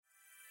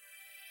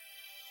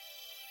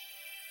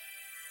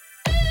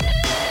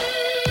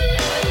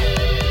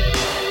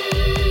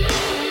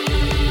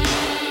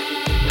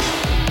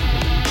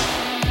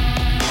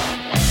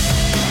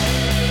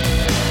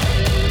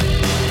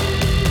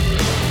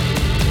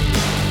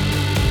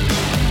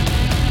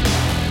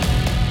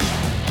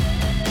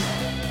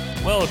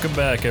Welcome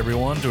back,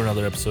 everyone, to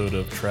another episode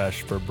of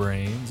Trash for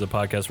Brains, a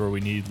podcast where we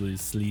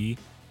needlessly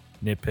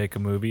nitpick a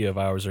movie of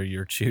ours or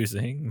your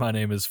choosing. My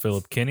name is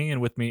Philip Kinney,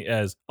 and with me,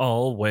 as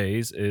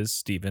always, is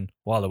Stephen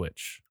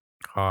Wallowich.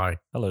 Hi.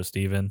 Hello,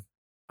 Stephen.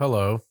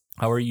 Hello.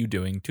 How are you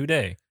doing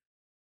today?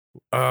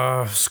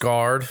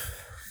 Scarred.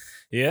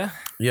 Yeah?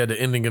 Yeah, the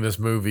ending of this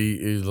movie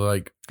is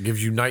like,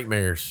 gives you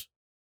nightmares.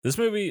 This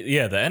movie,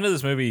 the end of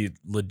this movie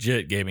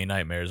legit gave me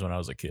nightmares when I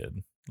was a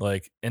kid.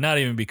 Like, and not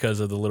even because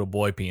of the little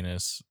boy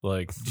penis.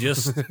 Like,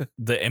 just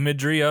the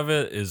imagery of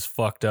it is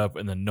fucked up,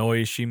 and the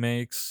noise she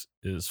makes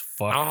is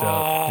fucked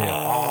up.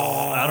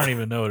 Yeah. I don't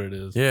even know what it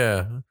is.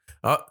 Yeah.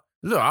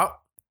 Look,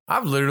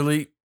 I've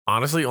literally,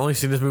 honestly, only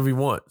seen this movie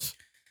once.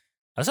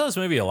 I saw this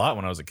movie a lot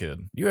when I was a kid.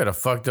 You had a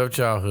fucked up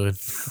childhood.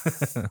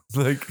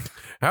 Like,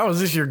 how is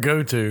this your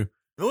go-to?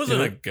 It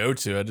wasn't a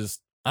go-to.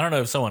 I don't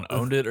know if someone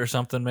owned it or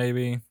something,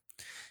 maybe.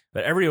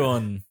 But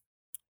everyone,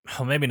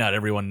 well, maybe not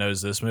everyone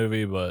knows this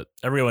movie, but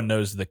everyone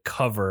knows the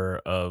cover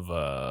of,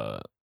 I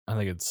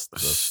think it's the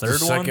third the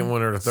second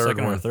one or the third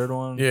second one. or third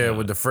one. Yeah,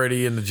 with the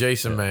Freddy and the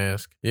Jason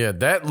mask. Yeah,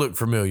 that looked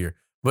familiar.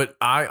 But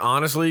I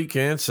honestly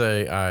can't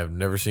say I've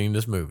never seen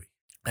this movie.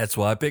 That's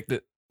why I picked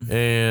it.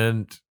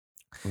 And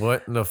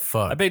what in the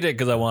fuck? I picked it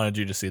because I wanted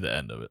you to see the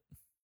end of it.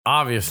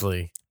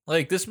 Obviously.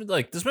 Like this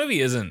movie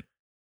isn't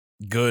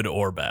good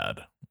or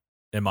bad,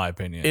 in my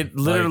opinion. It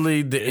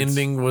literally, the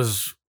ending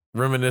was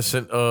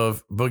reminiscent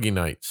of Boogie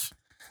Nights,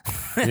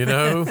 you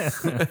know?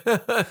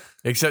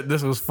 Except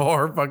this was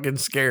far fucking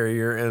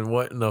scarier, and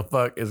what in the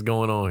fuck is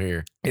going on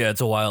here? Yeah,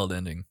 it's a wild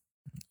ending.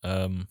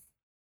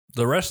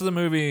 The rest of the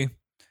movie,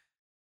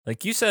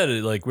 like you said,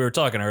 like we were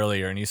talking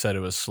earlier, and you said it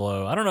was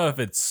slow. I don't know if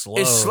it's slow.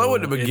 It's slow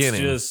at the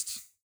beginning. It's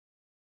just,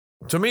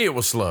 to me, it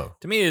was slow.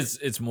 to me,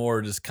 it's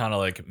more just kind of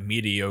like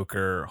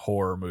mediocre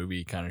horror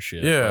movie kind of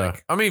shit. Yeah,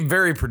 I mean,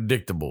 very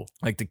predictable.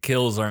 like the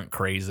kills aren't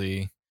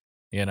crazy,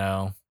 you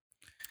know.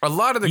 A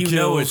lot of the kills,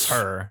 know it's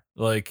her.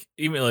 Like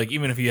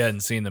even if you hadn't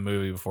seen the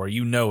movie before,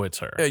 you know it's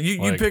her. Yeah,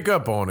 you pick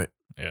up on it.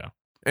 Yeah.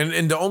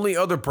 And the only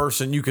other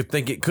person you could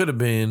think it could have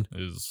been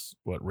Is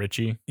what,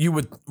 Richie?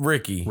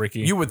 Ricky. Ricky.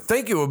 You would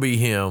think it would be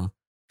him,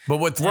 but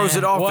what throws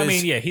it off well, is, I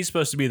mean, yeah, he's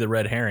supposed to be the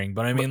red herring,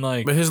 but I mean,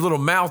 like, but his little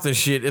mouth and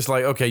shit. It's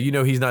like, okay, you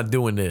know, he's not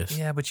doing this.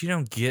 yeah, but you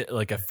don't get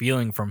like a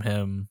feeling from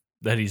him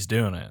that he's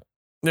doing it.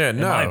 Yeah, In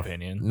no, my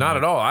opinion, not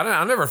at all.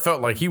 I never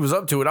felt like he was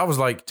up to it. I was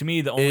like, To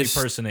me, the only It's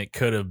person it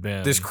could have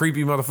been this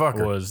creepy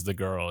motherfucker. was the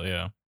girl.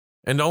 Yeah.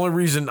 And the only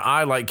reason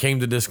I like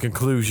came to this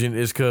conclusion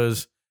is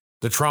because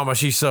the trauma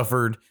she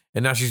suffered,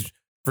 and now she's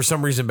for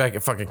some reason back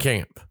at fucking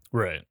camp.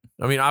 Right.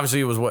 I mean,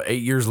 obviously it was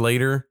 8 years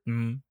later,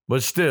 Mm-hmm.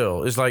 but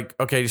still, it's like,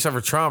 okay, you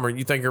suffered trauma, and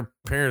you think her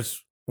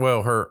parents,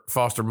 well, her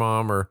foster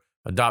mom or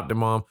adopted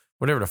mom,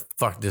 whatever the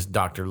fuck this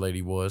doctor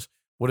lady was,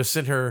 would have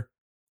sent her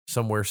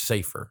somewhere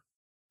safer.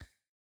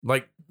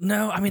 Like,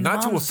 No, I mean, Not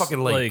the to a mom's,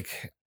 fucking lake.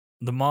 Like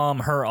the mom,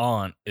 her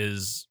aunt,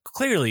 is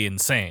clearly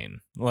insane.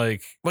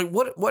 Like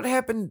what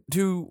happened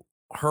to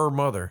her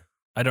mother?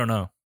 I don't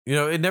know. You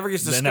know, it never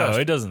gets discussed. No,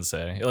 it doesn't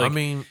say. Like, I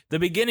mean, the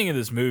beginning of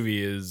this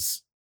movie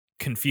is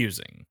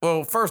confusing.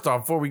 well, first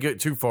off, before we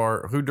get too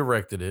far, who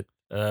directed it?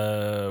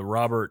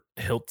 Robert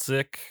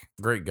Hiltzik.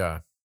 Great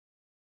guy.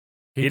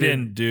 He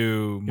didn't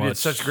do He much. did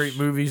such great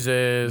movies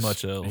as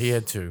much else. He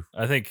had two.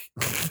 I think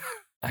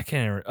I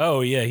can't remember.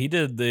 Oh yeah, he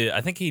did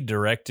I think he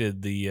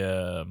directed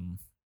the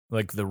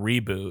like the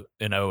reboot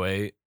in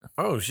 2008.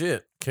 Oh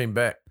shit, came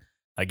back.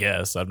 I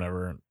guess I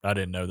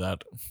didn't know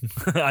that.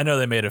 I know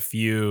they made a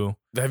few.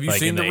 Have you like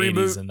seen in the 80s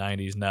reboot, and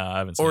 90s. No, I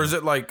haven't seen or is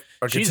it like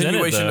a She's in it,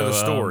 continuation of the though.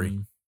 story?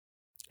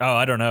 Oh,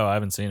 I don't know. I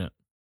haven't seen it.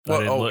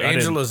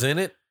 Angela's in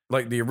it,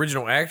 like the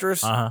original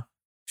actress. Uh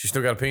She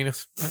still got a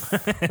penis. huh.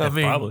 I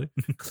mean- Probably.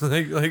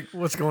 like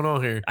what's going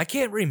on here? I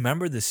can't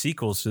remember the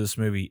sequels to this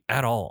movie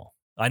at all.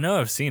 I know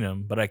I've seen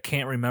them, but I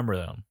can't remember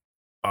them.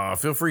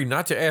 Feel free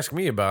not to ask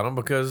me about them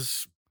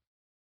because,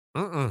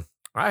 I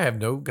have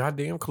no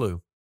goddamn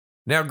clue.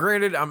 Now,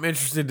 granted, I'm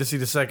interested to see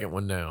the second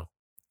one now.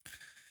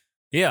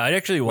 Yeah, I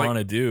actually Like, want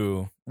to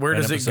do. Where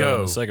an does it episode on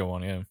go? the second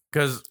one, yeah.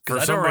 Because for I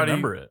don't somebody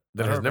remember it.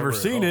 that I don't has never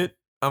remember seen at all. it,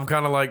 I'm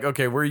kind of like,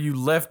 okay, where you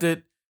left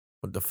it?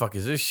 What the fuck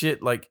is this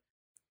shit? Like,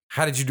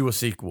 how did you do a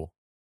sequel?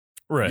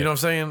 Right. You know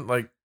what I'm saying?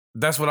 Like,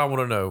 that's what I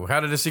want to know. How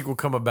did the sequel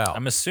come about?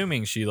 I'm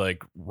assuming she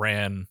like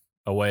ran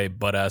away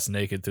butt ass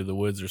naked through the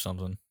woods or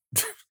something.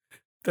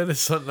 That is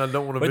something I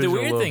don't want to. But the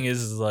weird thing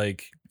is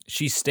like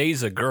she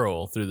stays a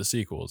girl through the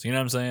sequels. You know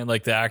what I'm saying?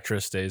 Like the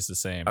actress stays the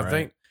same. I right?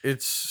 think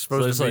it's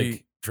supposed it's to be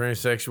like-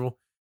 transsexual.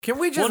 Can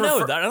we Well, just? no,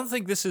 refer- I don't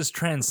think this is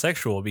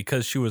transsexual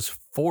because she was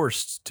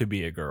forced to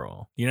be a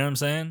girl. You know what I'm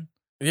saying?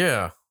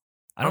 yeah,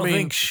 I don't mean-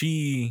 think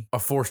she. a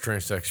forced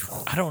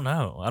transsexual. I don't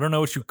know. I don't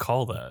know what you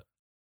call that.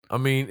 I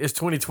mean, it's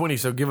 2020,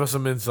 so give us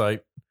some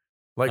insight.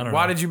 Like, I don't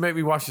why know. did you make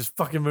me watch this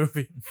fucking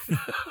movie?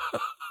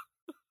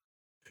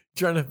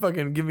 Trying to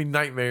fucking give me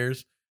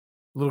nightmares.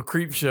 Little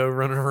creep show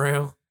running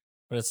around.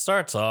 But it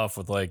starts off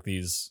with like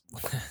these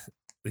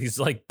these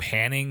like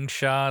panning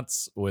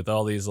shots with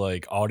all these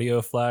like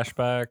audio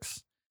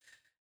flashbacks.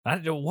 I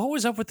don't know what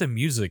was up with the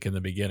music in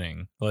the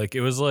beginning. Like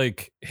it was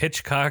like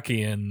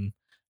Hitchcockian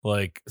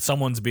like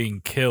someone's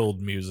being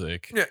killed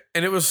music. Yeah,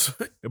 and it was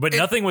But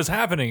nothing was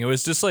happening. It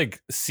was just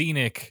like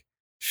scenic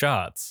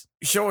shots.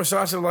 showing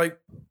shots of like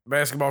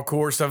basketball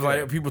court stuff,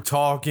 like people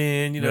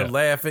talking,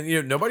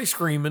 laughing, nobody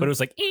screaming. But it was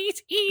like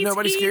eat.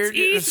 Nobody scared.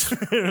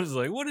 It was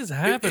like, what is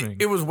happening?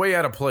 It was way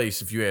out of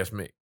place, if you ask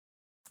me.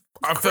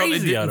 I felt it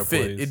crazy out didn't of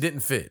fit. place. It didn't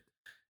fit.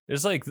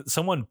 It's like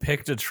someone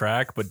picked a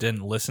track but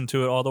didn't listen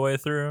to it all the way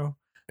through.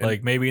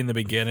 Like maybe in the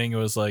beginning it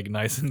was like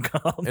nice and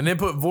calm, And then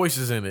put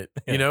voices in it,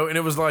 Yeah. and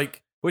it was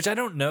like which I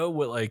don't know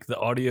what like the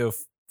audio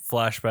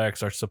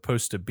flashbacks are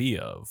supposed to be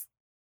of.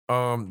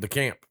 the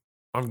camp.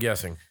 I'm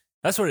guessing.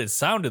 That's what it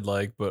sounded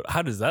like, but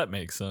how does that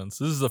make sense?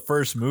 This is the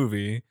first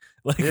movie.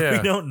 Like Yeah.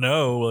 we don't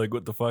know like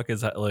what the fuck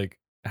is like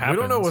happening.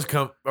 We don't know what's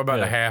about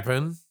to Yeah.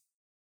 happen.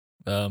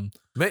 Um,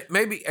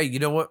 Maybe, hey, you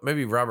know what?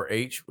 Maybe Robert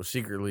H. was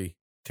secretly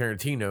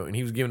Tarantino, and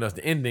he was giving us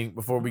the ending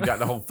before we got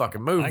the whole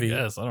fucking I movie.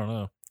 guess I don't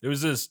know. It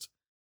was just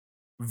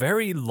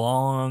very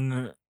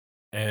long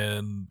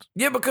and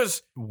Yeah,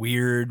 because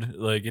weird.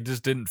 Like it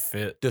just didn't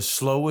fit. the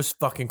slowest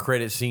fucking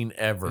credit scene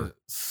ever.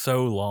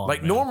 So long.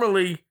 Like man.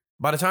 normally,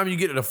 by the time you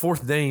get to the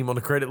fourth name on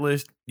the credit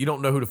list, you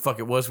don't know who the fuck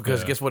it was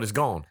because Yeah. guess what? It's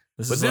gone.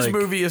 This But is this like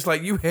movie is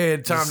like you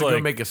had time is to go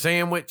like- make a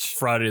sandwich.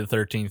 Friday the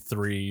 13th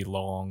 3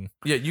 long.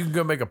 Yeah, you can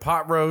go make a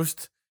pot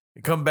roast.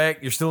 You come back,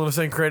 you're still in the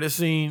same credit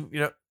scene.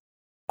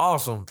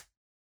 Awesome.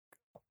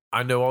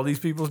 I know all these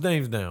people's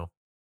names now.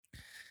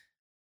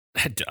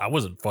 I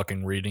wasn't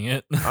fucking reading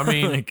it. I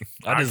mean, like,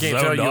 I just can't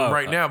tell zoned you off.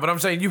 right now, but I'm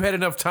saying you had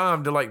enough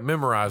time to like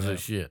memorize Yeah.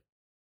 this shit.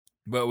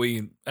 But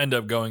we end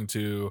up going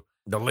to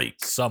The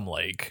lake. some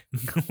lake,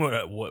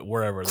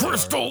 wherever. they are.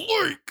 Crystal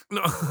Lake.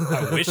 No.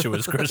 I wish it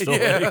was Crystal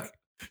Yeah. Lake.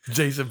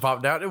 Jason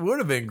popped out. It would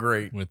have been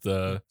great. With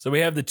so we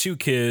have the two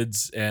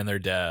kids and their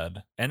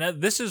dad, and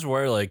this is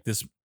where like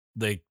this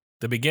like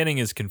the beginning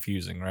is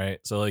confusing, right?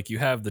 So like you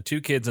have the two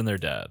kids and their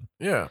dad,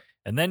 Yeah.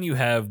 and then you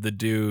have the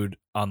dude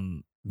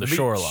on the Beach.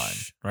 shoreline,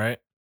 right?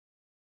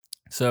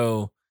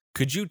 So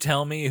could you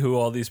tell me who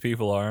all these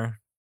people are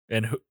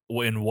and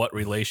in what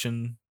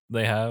relation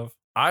they have?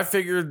 I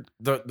figured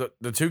the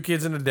two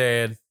kids and the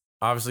dad,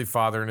 obviously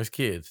father and his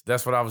kids.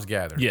 That's what I was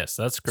gathering. Yes,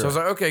 that's So I correct. was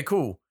like, okay,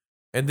 cool.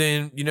 And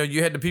then,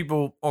 you had the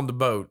people on the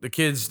boat, the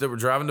kids that were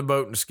driving the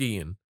boat and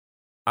skiing.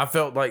 I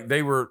felt like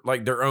they were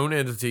like their own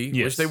entity, which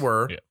Yes. they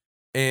were. Yeah.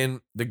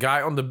 And the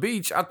guy on the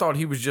beach, I thought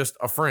he was just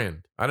a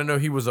friend. I didn't know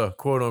he was a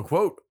quote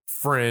unquote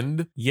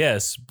friend.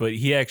 Yes, but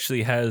he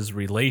actually has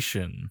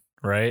relation,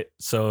 right?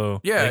 So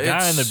Yeah, the guy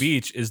on the it's-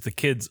 beach is the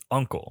kid's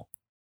uncle.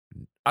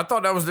 I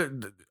thought that was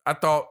I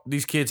thought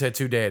these kids had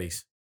two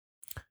daddies.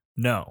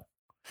 No.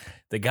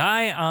 The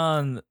guy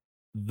on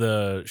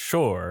the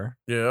shore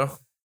Yeah.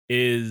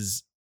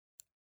 is,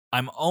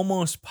 I'm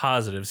almost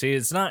positive. See,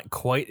 it's not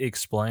quite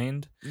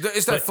explained.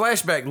 It's that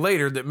flashback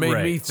later that made me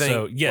Right, think,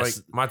 so, yes,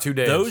 like, my two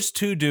dads. Those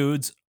two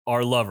dudes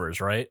are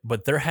lovers, right?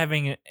 But they're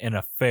having an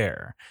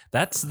affair.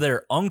 That's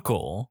their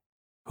uncle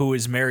who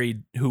was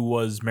married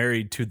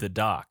to the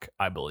doc,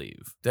 I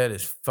believe. That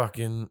is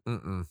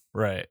fucking,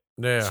 Right.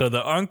 yeah. So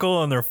the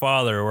uncle and their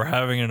father were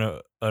having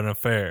an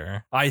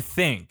affair. I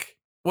think.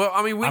 well,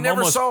 I mean, we I'm never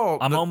almost- saw.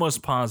 I'm the-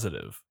 almost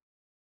positive.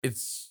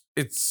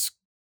 It's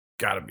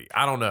gotta be.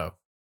 I don't know.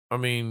 I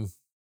mean,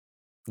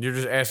 you're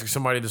just asking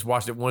somebody that's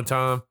watched it one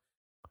time.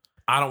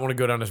 I don't want to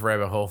go down this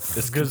rabbit hole.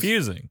 It's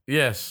confusing,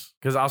 Yes,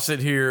 because I'll sit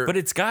here. but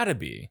it's got to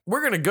be.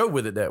 we're gonna go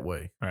with it that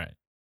way, Right.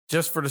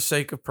 just for the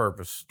sake of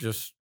purpose.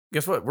 Just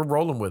guess what? We're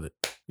rolling with it.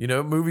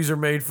 Movies are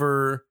made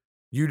for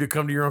you to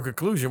come to your own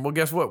conclusion. Well,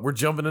 guess what? We're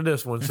jumping to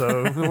this one,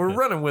 so we're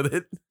running with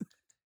it.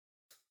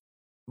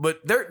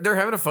 But they're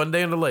having a fun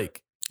day on the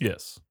lake.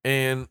 Yes.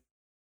 And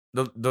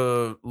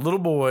the little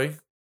boy,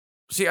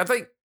 see, I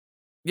think,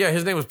 yeah,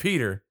 his name was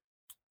Peter.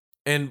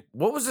 And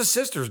what was his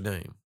sister's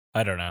name?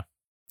 I don't know.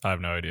 I have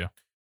no idea.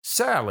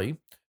 Sally.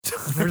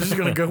 We're just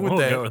gonna go with We'll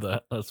that. Go with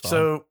that. That's fine.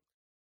 So,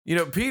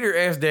 Peter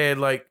asked Dad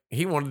like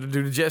he wanted to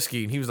do the jet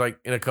ski, and he was like,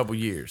 in a couple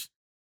years,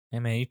 hey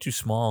man, you're too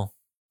small.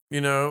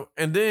 and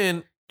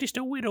then Just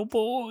a little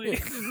boy.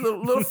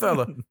 little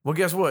fella. Well,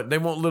 guess what? They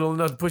weren't little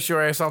enough to push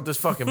your ass off this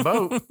fucking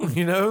boat.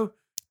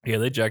 Yeah,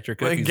 they jacked your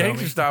Like cookies.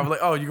 gangster homie. style. Like,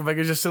 oh, you can make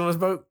us just sit on this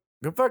boat?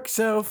 Go fuck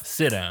yourself.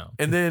 Sit down.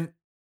 And then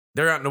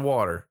they're out in the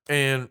water.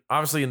 And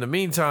obviously, in the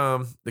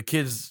meantime, the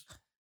kids,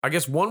 I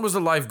guess one was a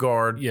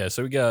lifeguard. Yeah,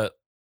 so we got.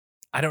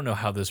 I don't know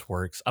how this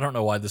works. I don't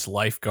know why this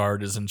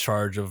lifeguard is in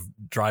charge of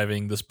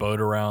driving this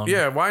boat around.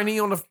 Yeah, why ain't he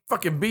on the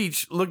fucking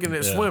beach looking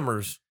at Yeah.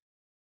 swimmers?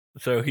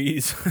 So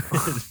he's.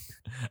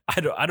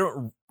 I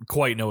don't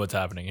quite know what's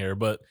happening here,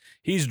 but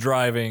he's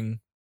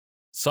driving.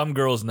 Some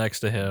girls next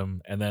to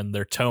him, and then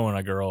they're towing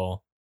a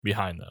girl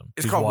behind them.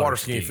 It's who's called water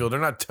skiing field. They're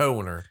not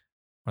towing her.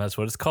 That's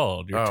what it's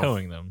called. You're Oh.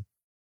 towing them.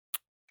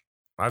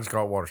 I just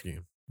call it water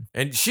skiing.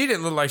 And she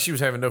didn't look like she was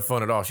having no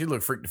fun at all. She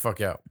looked freaked the fuck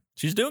out.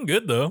 She's doing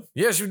good though.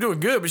 Yeah, she was doing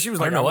good, but she was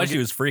I like, don't know I why wanna she get-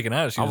 was freaking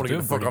out. She I was want to get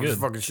doing the fuck pretty off this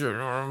good. fucking shit.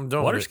 I'm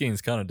done Water with it. skiing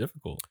is kind of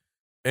difficult.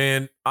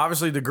 And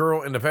obviously, the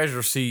girl in the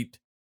passenger seat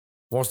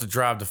wants to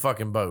drive the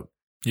fucking boat.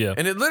 Yeah.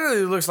 And it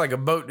literally looks like a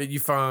boat that you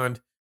find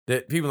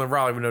that people in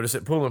Raleigh would notice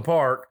at Pullen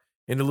Park.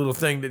 in the little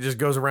thing that just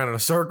goes around in a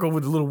circle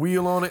with the little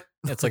wheel on it.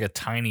 It's like a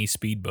tiny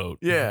speedboat.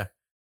 Yeah.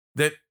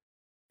 That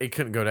it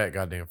couldn't go that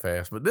goddamn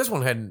fast. But this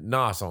one had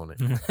NOS on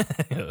it.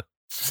 Yeah.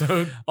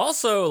 So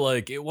Also,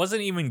 like, it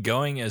wasn't even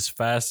going as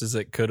fast as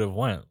it could have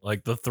went.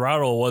 Like, the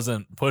throttle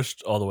wasn't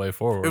pushed all the way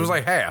forward. it was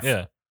like half.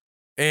 yeah.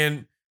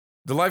 And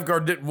the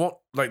lifeguard didn't want,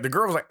 like, the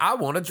girl was like, I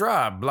want to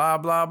drive, blah,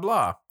 blah,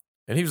 blah.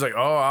 And he was like,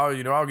 oh,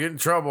 I'll get in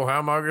trouble. How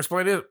am I going to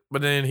explain it?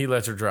 But then he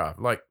lets her drive.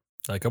 Like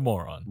a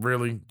moron.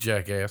 really,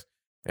 jackass.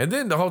 And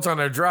then the whole time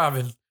they're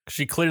driving,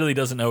 She clearly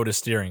doesn't know what a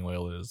steering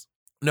wheel is.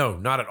 no,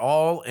 not at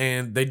all.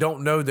 And they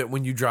don't know that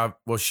when you drive,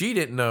 well, she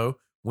didn't know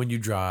when you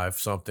drive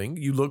something,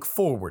 you look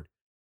forward.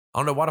 I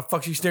don't know why the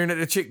fuck she's staring at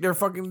the chick there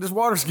fucking this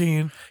water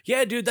skiing.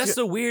 Yeah, dude, that's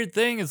the weird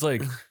thing. It's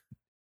like,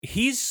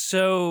 he's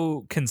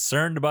so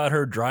concerned about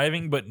her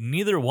driving, but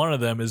neither one of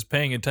them is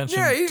paying attention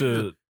to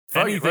anything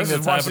Let's that's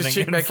just watch happening this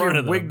chick in back front here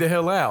of them. wig the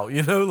hell out,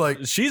 you know?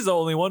 Like, She's the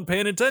only one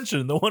paying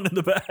attention, the one in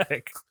the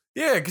back.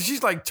 yeah, because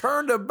she's like,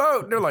 turn the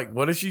boat. And they're like,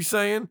 what is she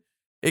saying?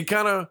 It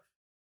kind of,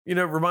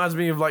 reminds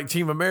me of like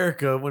Team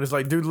America when it's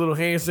like, do the little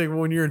hand signal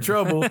when you're in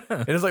trouble.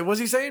 And it's like, what's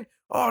he saying?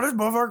 Oh, this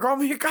motherfucker called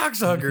me a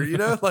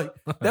cocksucker, Like,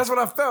 that's what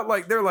I felt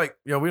like. They're like,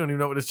 we don't even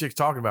know what this chick's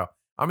talking about.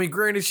 I mean,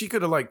 granted, she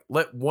could have like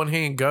let one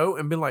hand go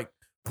and been like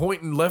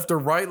pointing left or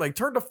right, like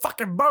turn the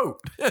fucking boat.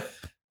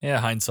 Yeah,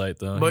 hindsight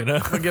though. But,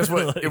 but guess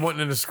what? Like- It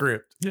wasn't in the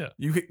script. Yeah.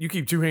 You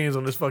keep two hands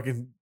on this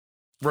fucking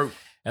rope.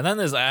 And then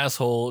this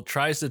asshole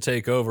tries to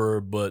take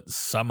over, but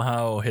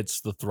somehow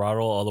hits the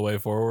throttle all the way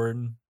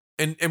forward.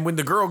 And when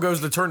the girl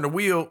goes to turn the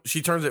wheel,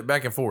 she turns it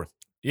back and forth.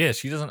 Yeah,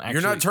 she doesn't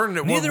actually. You're not turning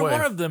it Neither one way.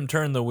 one of them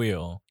turned the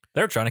wheel.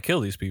 They're trying to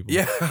kill these people.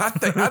 Yeah,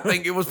 I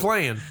think it was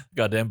planned.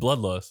 Goddamn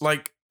bloodlust.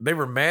 Like they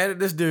were mad at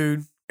this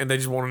dude and they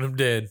just wanted him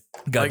dead.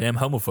 Goddamn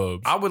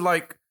homophobes. I would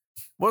like,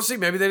 well, see,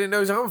 maybe they didn't know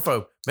he was a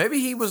homophobe. Maybe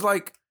he was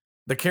like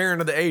the Karen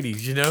of the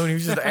 80s, and he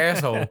was just an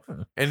asshole.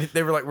 And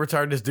they were like, we're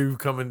tired of this dude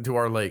coming to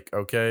our lake,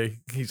 okay?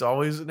 He's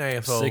always an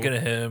asshole. Sick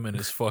of him and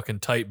his fucking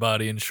tight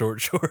body and short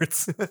shorts.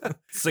 Sick And of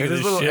his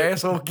this little shit.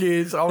 asshole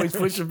kids always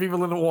pushing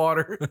people in the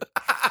water.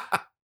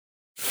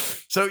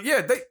 So,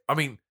 yeah,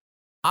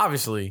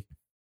 obviously,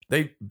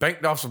 they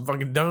banked off some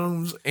fucking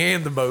domes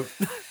and the boat.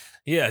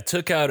 Yeah,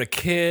 took out a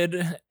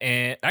kid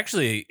and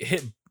actually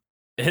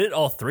hit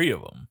all three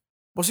of them.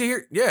 Well, see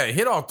here, yeah, it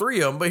hit all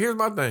three of them, but here's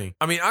my thing.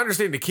 I mean, I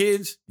understand the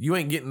kids, you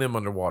ain't getting them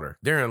underwater.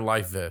 They're in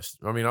life vests.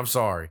 I mean, I'm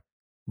sorry.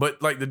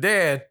 But like the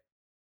dad,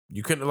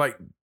 you couldn't have like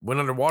went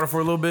underwater for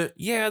a little bit.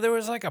 Yeah, there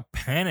was like a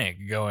panic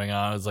going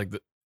on. It was like,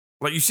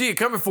 Like you see it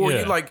coming for you,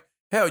 Yeah. like,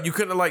 hell, you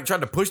couldn't have like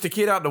tried to push the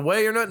kid out the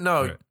way or nothing.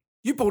 No, Right.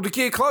 you pulled the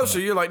kid closer.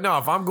 You're like, no,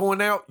 if I'm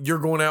going out, you're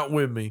going out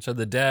with me. so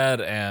the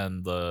dad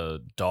and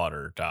the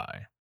daughter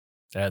die.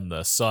 And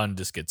the son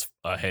just gets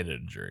a head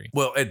injury.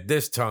 Well, at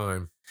this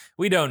time,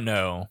 We don't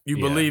know. you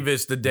Yeah. believe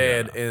it's the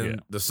dad Yeah, and yeah.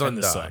 the son And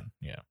the died. son.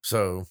 Yeah.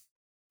 So,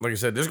 like I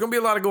said, there's going to be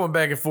a lot of going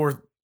back and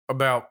forth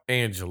about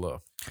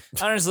Angela.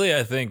 Honestly,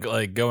 I think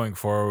like going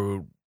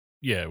forward,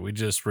 yeah, we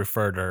just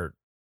refer to her,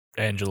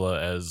 Angela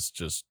as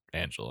just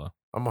Angela.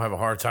 I'm going to have a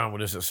hard time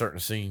with this at certain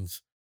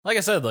scenes. Like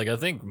I said, like I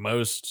think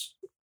most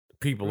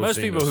People have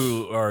seen people this.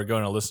 who are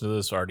going to listen to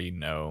this already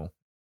know.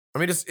 I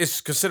mean,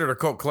 it's considered a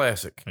cult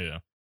classic. Yeah.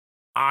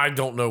 I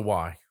don't know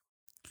why.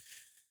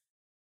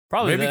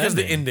 Probably Maybe because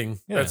the ending.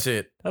 Yeah. That's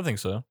it. I think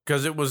so.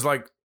 Because it was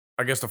like,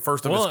 I guess the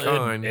first of Well, its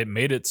kind. it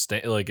made it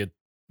it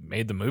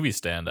made the movie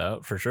stand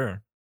out for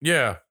sure.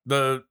 Yeah,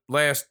 the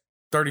last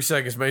 30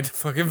 seconds made the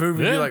fucking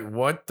movie Yeah. be like,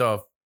 what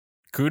the?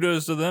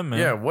 Kudos to them, man.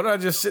 Yeah, what did I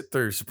just sit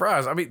through?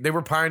 Surprise. I mean, they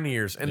were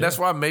pioneers. And Yeah. that's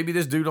why maybe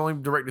this dude only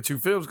directed 2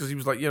 films because he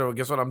was like,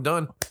 guess what? I'm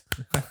done.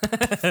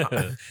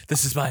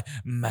 This is my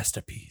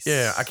masterpiece.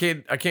 Yeah, I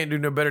can't do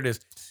no better than this.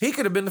 He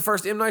could have been the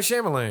first M. Night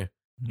Shyamalan.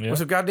 Yeah. With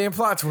some goddamn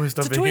plot twist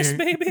It's up a in twist, here.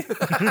 baby.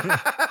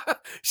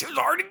 She was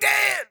already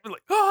dead. We're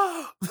like,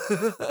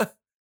 oh.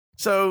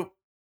 So,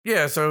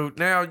 yeah, so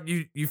now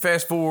you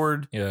fast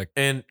forward Yeah.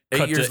 and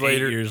Cut 8 years to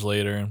later, 8 years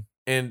later.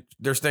 and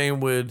they're staying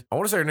with, I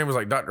want to say her name was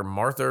like Dr.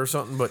 Martha or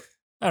something, but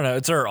I don't know.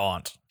 It's her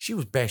aunt. she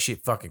was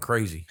batshit fucking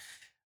crazy.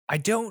 I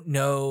don't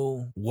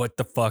know what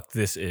the fuck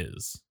this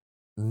is.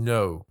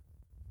 No.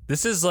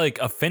 This is like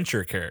a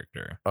Fincher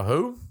character, A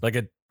who? like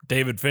a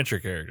David Fincher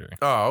character.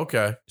 Oh,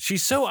 okay.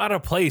 She's so out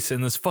of place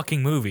in this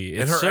fucking movie.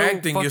 It's And her so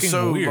acting is fucking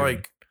so weird.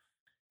 like,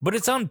 but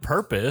it's on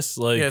purpose.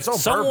 Like Yeah, it's on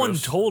someone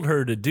purpose. told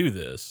her to do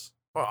this.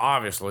 well,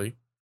 obviously,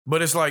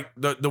 but it's like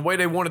the way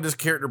they wanted this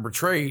character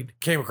portrayed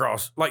came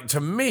across like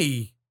to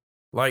me,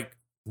 like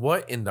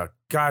what in the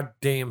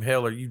goddamn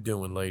hell are you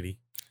doing, lady?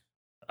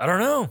 I don't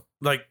know.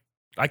 Like,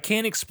 I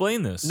can't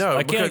explain this. no,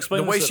 I can't because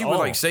explain the way this she at would all.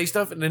 like say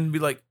stuff and then be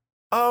like,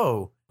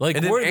 oh, like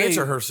and then were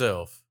answer they,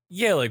 herself.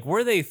 Yeah, like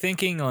were they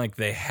thinking like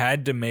they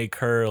had to make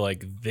her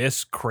like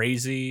this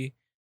crazy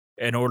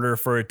in order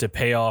for it to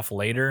pay off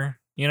later?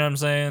 You know what I'm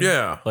saying?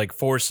 Yeah, Like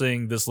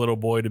forcing this little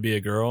boy to be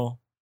a girl.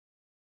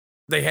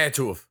 they had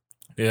to have.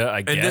 Yeah, I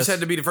And guess. this had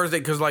to be the first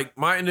thing because, like,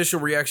 my initial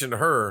reaction to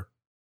her,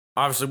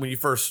 obviously, when you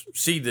first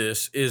see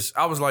this, is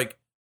I was like,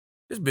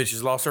 this bitch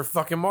has lost her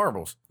fucking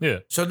marbles. Yeah.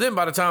 So then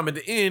by the time at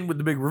the end with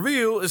the big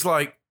reveal, it's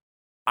like,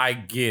 I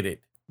get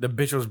it. The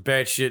bitch was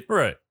bad shit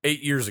Right.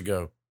 8 years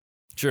ago.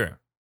 Sure.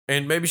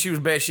 And maybe she was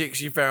bad shit 'cause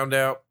she found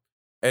out,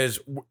 as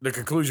the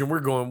conclusion we're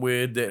going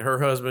with, that her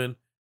husband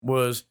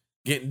was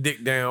getting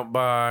dicked down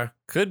by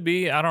Could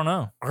be. I don't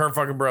know. her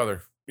fucking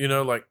brother. You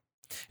know, like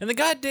And the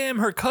goddamn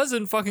her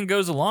cousin fucking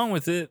goes along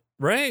with it,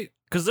 right?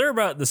 Because they're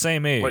about the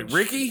same age.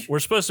 Ricky? We're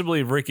supposed to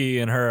believe Ricky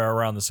and her are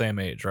around the same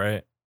age,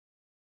 right?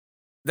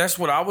 That's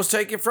what I was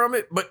taking from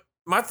it. But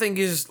my thing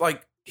is,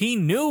 like, He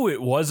knew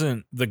it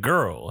wasn't the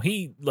girl.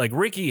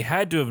 Ricky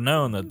had to have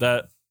known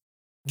that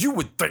you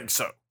would think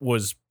so.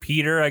 was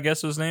Peter, I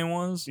guess his name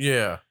was.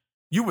 Yeah.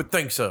 You would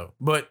think so.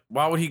 But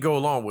why would he go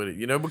along with it?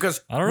 You know,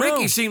 because I don't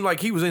Ricky know. seemed like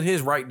he was in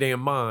his right damn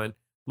mind.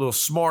 Little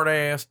smart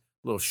ass,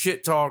 little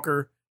shit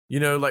talker. You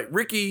know, like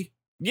Ricky,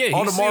 Yeah,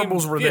 all the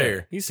marbles were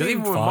there. He 'Cause seemed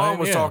even when fine, mom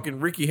was yeah. talking,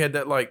 Ricky had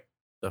that, like,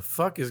 the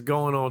fuck is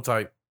going on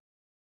type.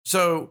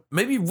 So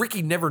maybe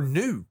Ricky never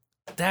knew.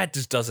 That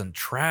just doesn't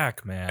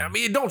track, man. I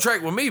mean, it don't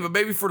track with me, but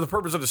maybe for the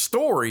purpose of the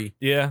story,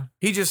 yeah,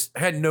 he just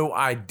had no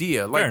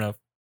idea. Like, fair enough.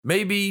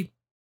 maybe,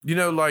 you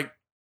know, like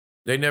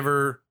they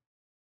never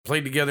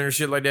played together and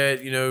shit like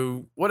that, you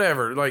know,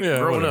 whatever. Like Yeah,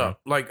 growing whatever.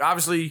 up. Like,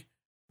 obviously,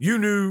 you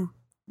knew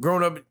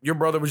growing up, your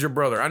brother was your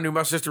brother. I knew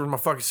my sister was my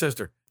fucking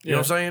sister. You know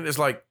what I'm saying? It's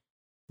like,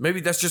 maybe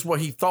that's just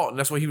what he thought and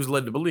that's what he was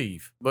led to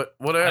believe. But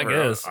whatever.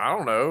 I guess. I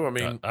don't know. I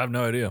mean, I have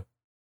no idea.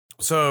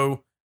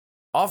 so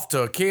off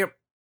to camp.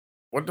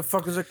 What the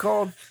fuck is it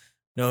called?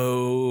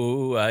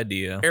 No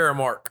idea.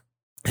 Aramark.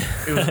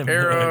 It was I have no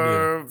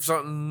Era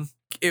something.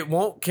 It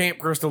won't Camp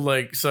Crystal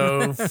Lake,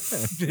 so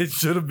it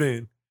should have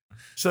been.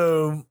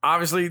 So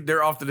obviously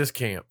they're off to this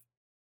camp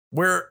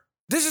where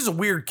this is a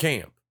weird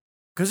camp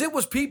because it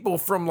was people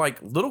from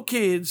like little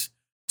kids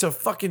to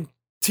fucking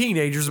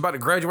teenagers about to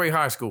graduate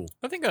high school.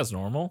 I think that's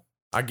normal.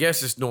 I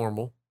guess it's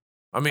normal.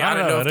 I mean, I I don't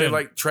don't know know, if I they didn't-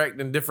 like tracked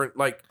in different,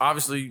 like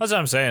obviously, That's what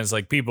I'm saying. It's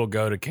like people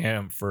go to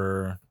camp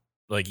for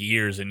like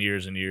years and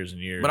years and years and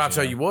years. but I'll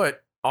tell know? you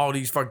what, all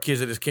these fucking kids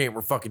at this camp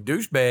were fucking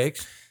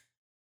douchebags.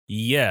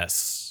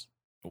 Yes.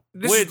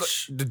 This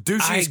Which is the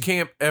douchiest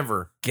camp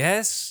ever.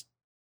 guess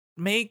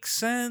makes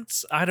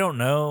sense. I don't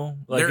know.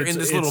 Like They're in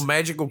this little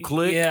magical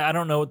clique. Yeah, I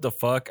don't know what the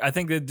fuck. I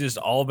think they've just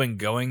all been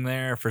going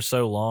there for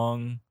so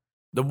long.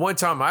 The one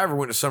time I ever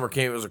went to summer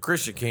camp, it was a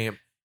Christian camp,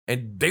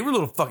 and they were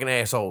little fucking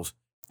assholes.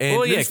 And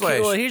Well, yeah.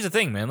 newsflash, Well, here's the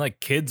thing, man. Like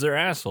kids are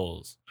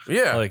assholes.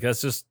 yeah, Like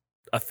that's just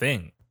a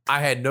thing. I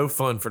had no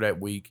fun for that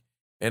week,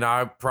 and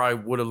I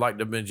probably would have liked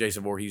to have been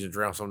Jason Voorhees and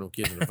drowned some of them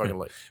kids in the fucking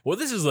lake. Well,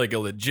 this is like a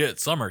legit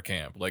summer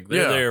camp. Like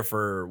they're Yeah. there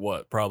for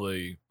what?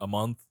 Probably a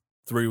month,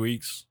 3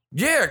 weeks.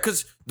 Yeah,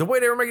 because the way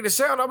they were making it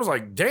sound, I was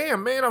like,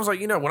 damn, man. I was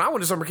like, you know, when I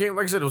went to summer camp,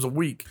 like I said, it was a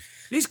week.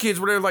 These kids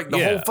were there like the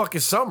Yeah. whole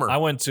fucking summer. I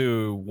went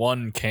to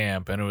one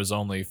camp and it was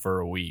only for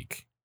a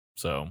week.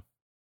 So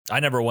I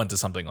never went to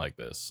something like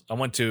this. I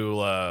went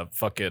to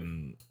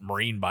fucking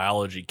marine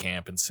biology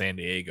camp in San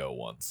Diego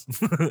once.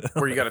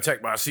 where you got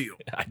attacked by a seal.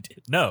 I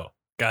did. No.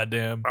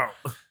 Goddamn.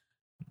 Oh,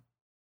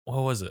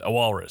 What was it? A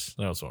walrus.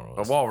 That's what it a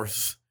was.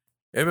 walrus.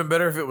 It'd been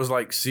better if it was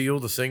like Seal,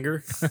 the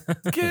singer.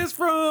 Kiss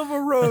from a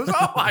rose.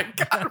 Oh my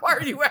God, why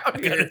are you out I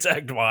got here?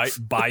 attacked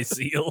by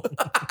seal.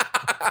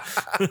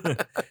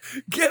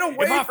 Get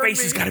away My from face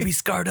me. has got to be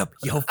scarred up.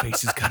 Your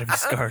face has got to be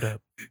scarred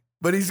up.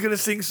 But he's gonna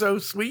sing so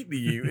sweet to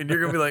you, and you're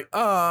gonna be like,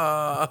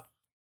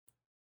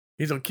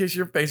 he's gonna kiss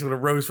your face with a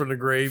rose from the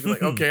grave. You're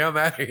like, okay, I'm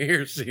out of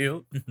here,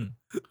 Seal.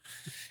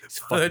 He's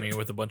fucking me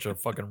with a bunch of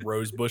fucking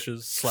rose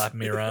bushes, slapping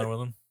me around with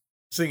them.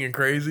 Singing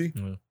crazy.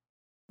 Mm.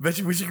 Bet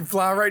you wish you could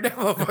fly right now,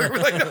 motherfucker. We're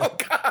like, oh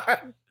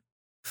God.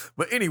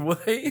 But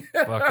anyway,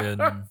 Fucking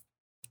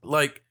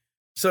like,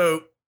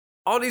 so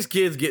all these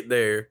kids get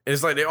there, and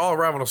it's like they all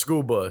arrive on a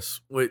school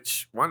bus,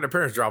 which why didn't their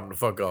parents drop them the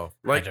fuck off?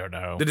 Like, I don't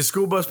know. did the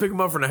school bus pick them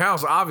up from the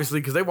house? Obviously,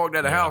 because they walked out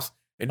of the Yeah. house,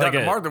 and Like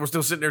Dr. a- Martha was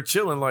still sitting there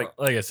chilling, like,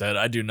 Like I said,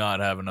 I do not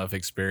have enough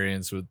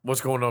experience with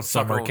what's going on?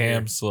 summer Fuck on here.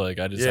 camps. Like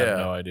I just Yeah. have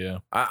no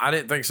idea. I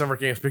didn't think summer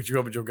camps picked you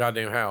up at your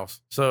goddamn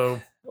house.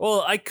 So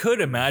Well, I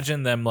could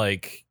imagine them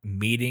like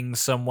meeting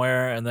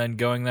somewhere and then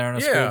going there on a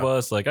Yeah. school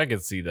bus. Like I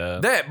could see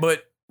that.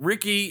 but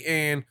Ricky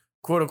and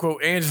quote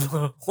unquote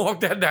Angela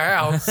walked out the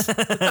house.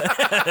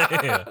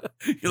 Yeah.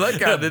 You like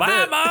how did Bye,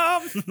 that?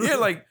 mom. Yeah,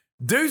 like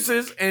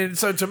deuces. And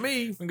so to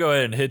me, We can go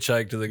ahead and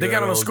hitchhike to the. they good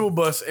got on a old- school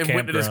bus and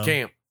went to this campground.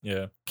 camp,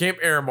 Yeah. Camp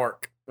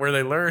Aramark, where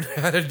they learn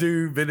how to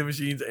do vending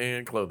machines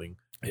and clothing.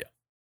 Yeah.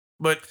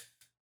 But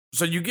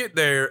so you get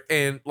there,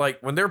 and like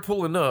when they're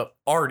pulling up,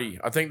 Artie,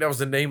 I think that was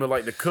the name of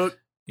like the cook.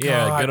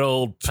 Yeah, God. good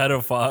old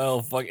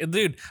pedophile. Fucking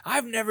dude,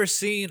 I've never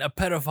seen a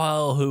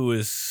pedophile who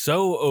is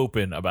so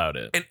open about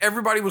it. And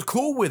everybody was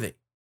cool with it.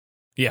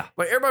 Yeah,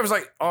 Like everybody was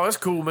like, "Oh, it's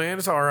cool, man.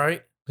 It's all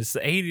right." it's the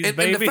 80s, And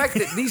baby. the fact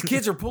that these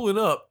kids are pulling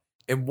up,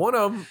 and one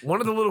of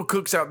the little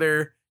cooks out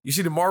there, you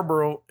see the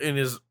Marlboro in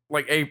his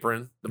like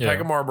apron, the pack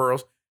Yeah. of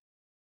Marlboros.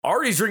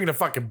 Artie's drinking a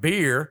fucking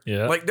beer.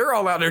 Yeah. Like they're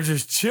all out there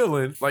just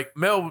chilling. Like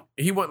Mel,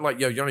 he went like,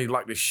 "Yo, y'all need to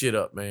lock this shit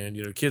up, man.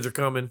 You know, kids are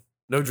coming.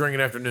 No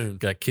drinking afternoon."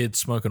 Got kids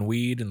smoking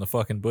weed in the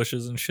fucking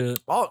bushes and shit.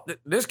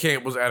 This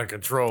camp was out of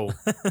control.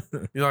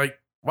 You're like,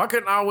 why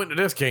couldn't I went to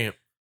this camp?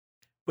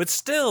 But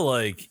still,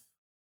 like,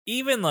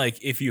 even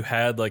like if you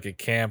had like a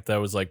camp that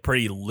was like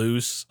pretty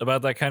loose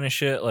about that kind of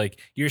shit, like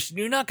you're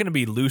not going to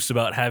be loose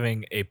about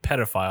having a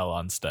pedophile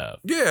on staff.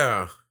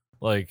 Yeah.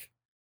 Like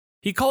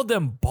he called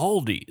them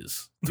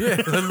baldies. Yeah,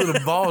 the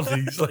little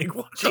baldies. Like,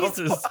 what Jesus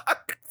the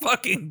fuck?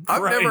 fucking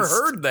I've Christ. never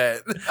heard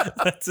that.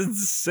 That's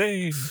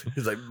insane.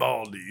 He's like,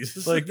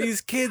 baldies. Like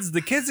these kids,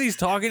 the kids he's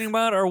talking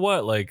about are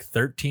what, like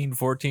 13,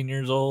 14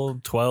 years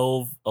old,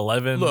 12,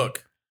 11?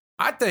 Look,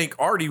 I think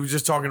Artie was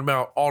just talking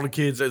about all the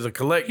kids as a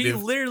collective. He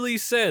literally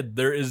said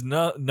there is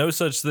no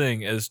such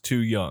thing as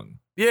too young.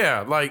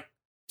 Yeah, like,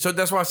 so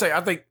that's why I say I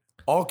think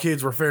all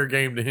kids were fair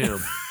game to him.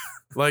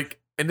 Like,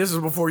 and this is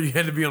before you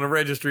had to be on a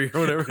registry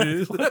or whatever it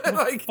is.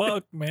 Like,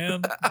 Fuck,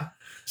 man.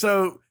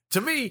 so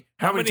to me,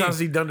 how many times has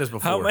he done this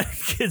before? How many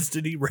kids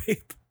did he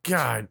rape?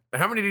 God,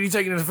 how many did he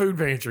take into the food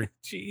pantry?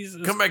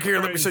 Jesus. Come back here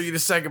and let me Christ. show you the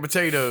sack of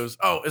potatoes.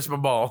 Oh, it's my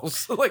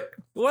balls. Like,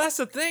 Well, that's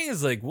the thing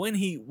is like when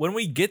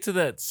we get to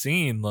that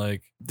scene,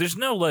 like there's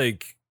no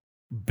like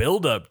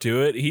build up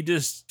to it. He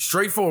just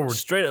straightforward.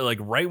 straight like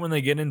right when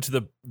they get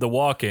into the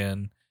walk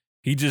in,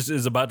 he just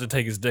is about to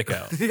take his dick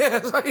out. Yeah,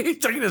 it's like he's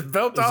taking his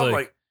belt It's off.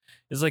 like-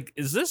 It's like,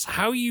 is this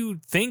how you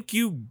think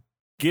you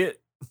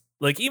get,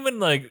 like, even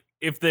like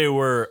if they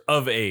were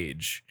of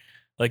age,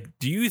 like,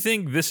 do you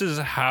think this is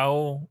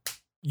how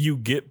you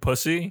get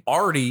pussy?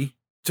 Artie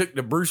took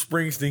the Bruce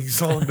Springsteen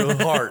song to the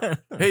heart.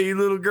 Hey,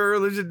 little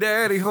girl, is your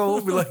daddy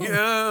home? Be like,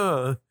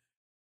 yeah.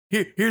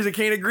 Here's a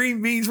can of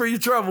green beans for your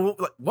trouble.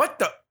 Like, what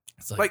the?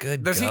 It's Like,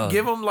 good does God. he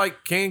give them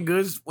like canned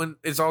goods when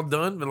it's all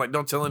done? And like,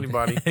 don't tell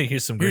anybody.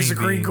 Here's some Here's the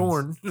green beans.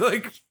 corn.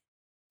 Like,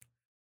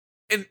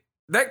 and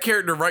that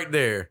character right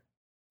there,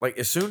 like,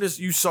 as soon as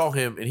you saw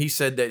him and he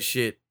said that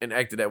shit and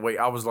acted that way,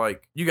 I was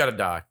like, you got to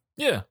die.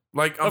 Yeah,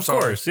 Like, I'm of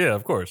sorry. course. Yeah,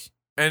 of course.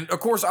 And of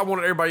course, I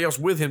wanted everybody else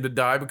with him to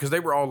die because they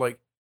were all like,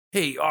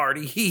 hey,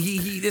 Artie,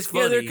 he, this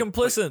funny. Yeah, they're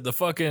complicit. The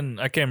fucking,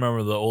 I can't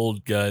remember the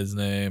old guy's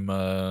name.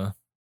 I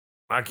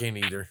can't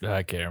either.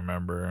 I can't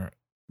remember.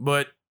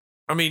 But,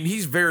 I mean,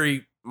 he's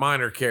very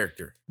minor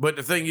character. But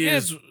the thing Yeah,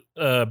 is,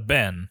 it's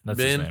Ben. That's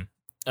Ben? his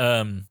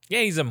name. Yeah,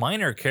 he's a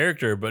minor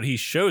character, but he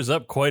shows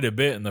up quite a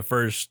bit in the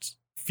first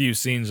few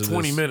scenes of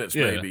 20 this. minutes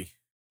Yeah. maybe.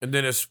 And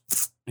then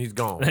he's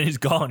gone. And he's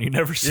gone. You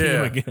never see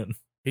him Yeah. again.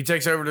 He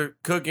takes over to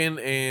cooking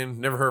and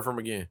never heard from him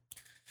again.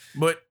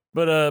 But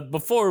But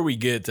before we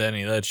get to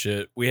any of that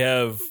shit, we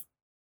have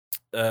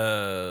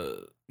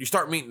you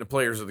start meeting the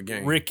players of the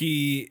game.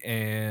 Ricky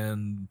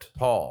and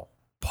Paul.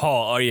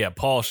 Paul. Oh yeah,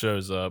 Paul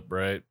shows up,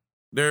 right?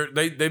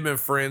 They've been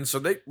friends.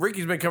 So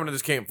Ricky's been coming to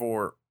this camp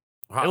for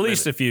a hot At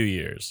least minute. a few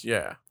years.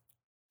 Yeah.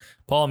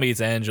 Paul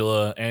meets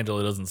Angela.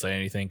 Angela doesn't say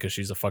anything because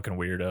she's a fucking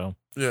weirdo.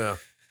 Yeah.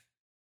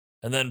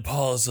 And then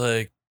Paul's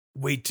like,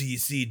 "Wait till you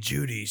see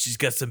Judy. She's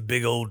got some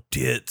big old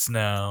tits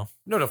now."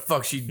 No, the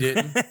fuck she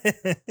didn't.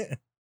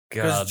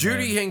 Because God,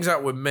 Judy man. hangs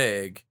out with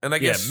Meg. And I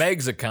Yeah, guess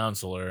Meg's a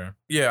counselor,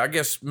 I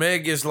guess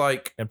Meg is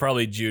like and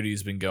probably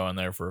Judy's been going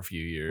there for a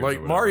few years. or like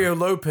whatever. Mario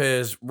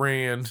Lopez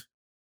ran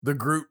the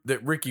group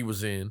that Ricky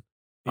was in.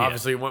 Yeah.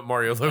 Obviously, it wasn't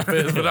Mario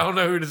Lopez, but I don't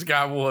know who this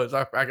guy was.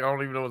 I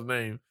don't even know his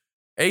name.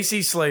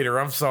 AC Slater.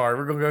 I'm sorry.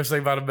 We're going to go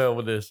Saved by the Bell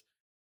with this.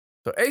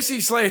 So AC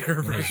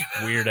Slater.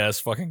 Weird ass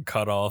fucking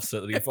cutoffs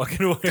that he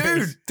fucking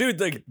wears. Dude,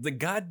 the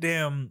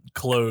goddamn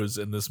clothes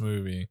in this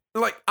movie.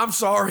 Like, I'm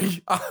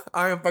sorry.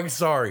 I am fucking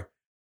sorry.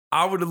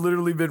 I would have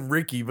literally been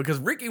Ricky because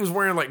Ricky was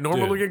wearing like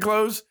normal Dude. looking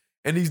clothes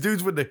and these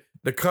dudes with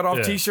the cutoff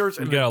Yeah. t-shirts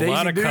You and got the a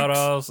lot Daisy of Dukes.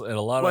 cutoffs and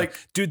a lot Like-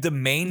 of dude, the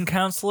main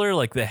counselor,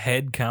 like the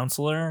head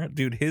counselor,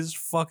 dude, his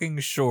fucking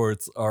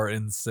shorts are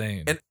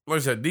insane. And like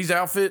I said, these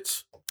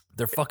outfits,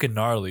 They're fucking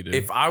gnarly, dude.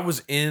 if I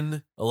was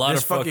in a lot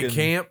this of fucking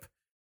camp,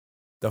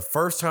 the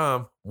first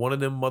time one of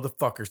them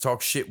motherfuckers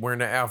talk shit wearing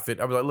that outfit,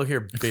 I'd be like, look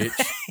here, bitch.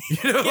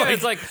 You know, yeah,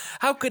 it's like,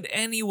 how could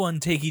anyone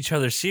take each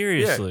other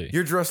seriously?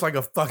 you're dressed like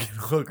a fucking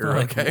hooker,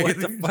 Like, okay? what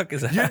the fuck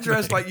is You're dressed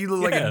happening? like you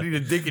look like Yeah. you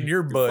need a dick in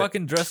your You're butt.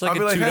 fucking dressed like I'll a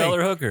be like, $2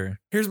 hey, hooker.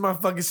 Here's my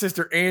fucking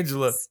sister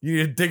Angela. You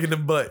need a dick in the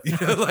butt. You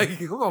know, like,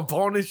 I'm gonna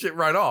pawn this shit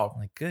right off.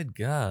 Like, good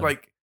God.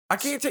 Like, I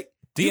can't take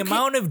the you can't-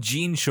 amount of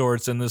jean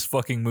shorts in this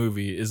fucking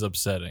movie is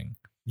upsetting.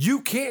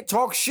 You can't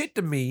talk shit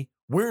to me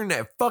wearing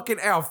that fucking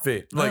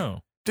outfit. Like,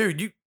 No.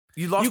 dude,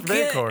 you lost You the van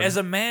can't, card. as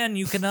a man,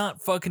 you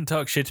cannot fucking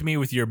talk shit to me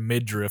with your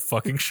midriff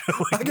fucking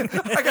showing.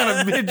 I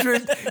got a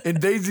midriff and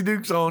Daisy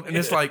Dukes on, and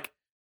it's like,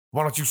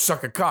 why don't you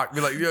suck a cock?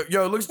 Be like,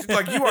 yo, it looks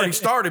like you already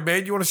started,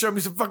 man. You want to show me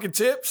some fucking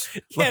tips?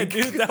 Yeah, Like-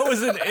 dude, that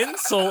was an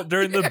insult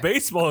during the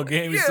baseball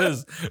game. He Yeah.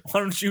 says,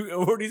 "Why don't you?"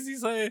 What does he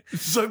say?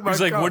 Suck my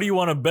He's like, cock. "What do you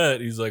want to bet?"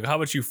 He's like, "How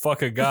about you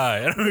fuck a guy?"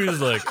 And he's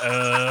like,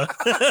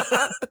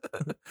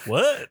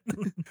 what?"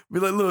 Be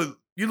like, look,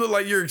 you look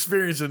like you're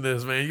experiencing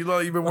this, man. You look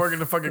like you've been working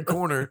the fucking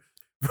corner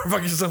for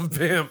fucking some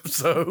pimp.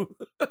 So,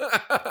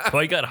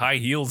 Well, he got high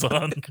heels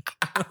on.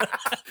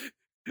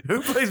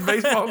 who plays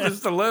baseball with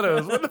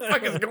stilettos? What the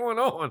fuck is going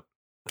on?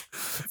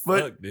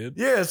 But Fuck, dude.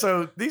 yeah,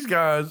 so these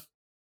guys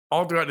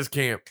all throughout this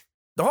camp,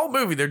 the whole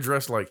movie, they're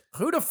dressed like,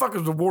 who the fuck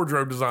is the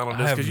wardrobe design on I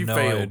this? have Because you no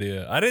failed.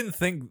 idea. I didn't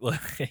think like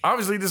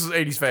Obviously, this is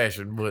 80s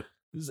fashion, but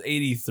this is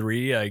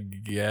 83. I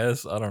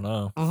guess I don't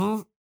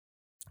know.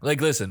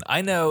 Like, listen,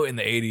 I know in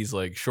the 80s,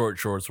 like, short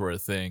shorts were a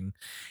thing,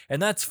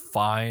 and that's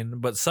fine,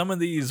 but some of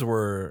these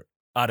were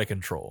out of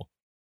control.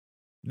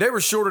 They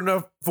were short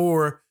enough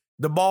for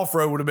the ball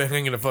throw would have been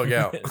hanging the fuck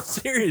out.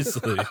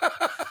 Seriously.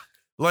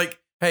 Like,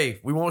 hey,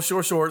 we want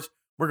short shorts.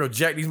 We're going to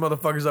jack these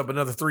motherfuckers up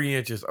another 3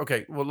 inches.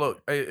 Okay, well,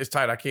 look, it's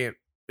tight. I can't.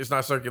 It's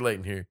not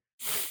circulating here.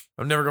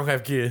 I'm never going to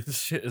have kids.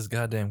 This shit is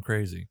goddamn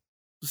crazy.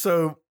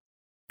 So,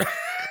 I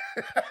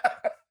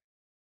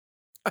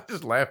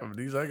just laugh at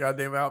these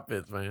goddamn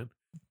outfits, man.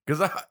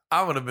 Because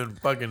I would have been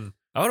fucking.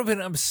 I would have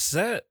been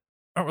upset.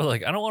 I was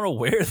like, I don't want to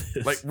wear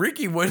this. Like,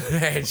 Ricky wouldn't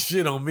have had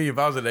shit on me if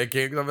I was at that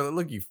camp. Because I'd be like,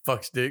 look, you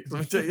fuck sticks. Let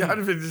me tell you, I'd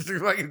have been just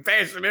fucking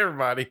bashing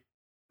everybody.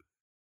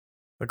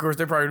 Of course,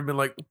 they probably would have been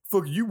like,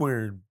 fuck you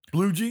wearing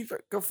blue jeans?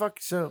 Go fuck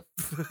yourself.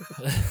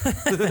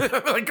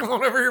 Like, come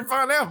on over here and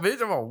find out,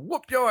 bitch. I'm going to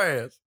whoop your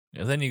ass.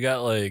 And then you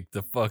got like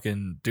the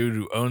fucking dude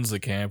who owns the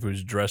camp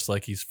who's dressed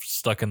like he's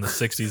stuck in the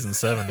 60s and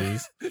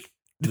 70s.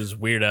 This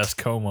weird ass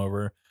comb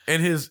over.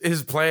 And his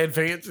plaid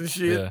pants and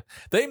shit. Yeah.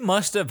 They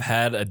must have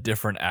had a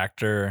different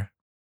actor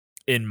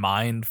in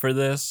mind for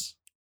this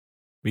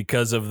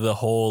because of the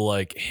whole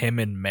like him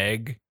and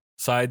Meg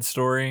side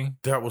story.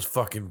 That was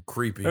fucking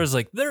creepy. There was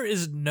like, there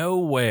is no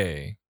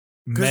way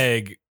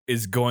Meg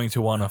is going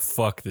to want to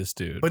fuck this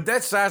dude. But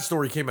that side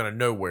story came out of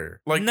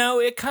nowhere. Like, no,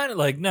 it kind of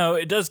like, no,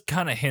 it does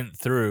kind of hint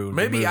through.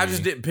 Maybe I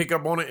just didn't pick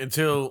up on it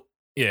until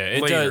yeah,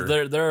 it later.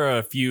 does. There are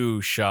a few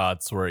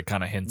shots where it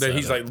kind of hints that at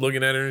he's it. like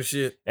looking at her and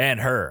shit. And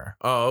her.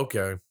 Oh,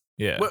 okay.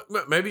 Yeah. Well,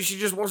 maybe she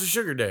just wants a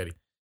sugar daddy.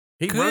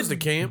 He runs the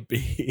camp.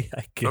 I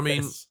guess. I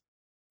mean,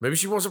 maybe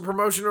she wants a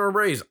promotion or a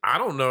raise. I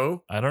don't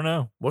know.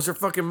 What's her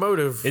fucking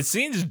motive? It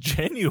seems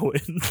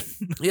genuine.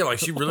 Yeah, like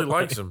she really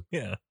likes him.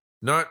 Yeah.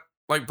 Not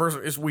like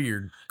person. It's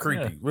weird,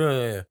 creepy.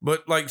 Yeah.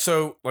 But like,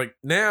 so like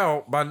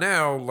now, by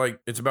now, like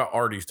it's about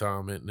Artie's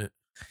time, isn't it?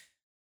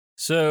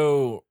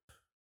 So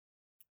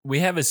we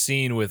have a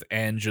scene with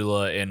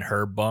Angela in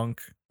her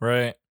bunk,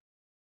 right?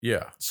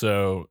 Yeah.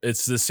 So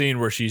it's the scene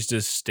where she's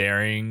just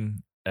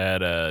staring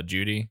at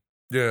Judy.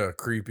 Yeah,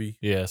 creepy.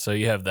 Yeah, so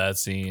you have that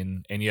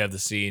scene, and you have the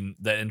scene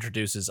that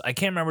introduces, I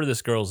can't remember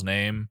this girl's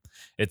name.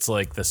 It's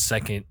like the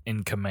second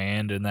in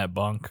command in that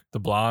bunk, the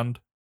blonde.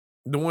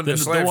 The one that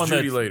slaps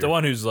Judy later. The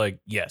one who's like,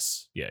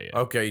 yes. Yeah.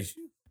 Okay.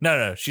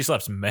 No, she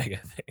slaps Meg,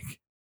 I think.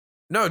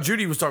 No,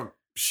 Judy was talking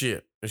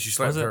shit, and she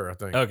slapped her, I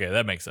think. Okay,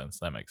 that makes sense.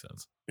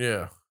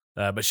 Yeah.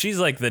 But she's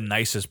like the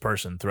nicest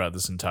person throughout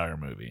this entire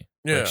movie.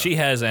 Yeah. Like, she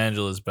has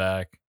Angela's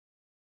back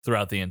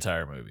throughout the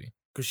entire movie.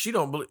 Because she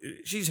don't believe,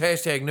 she's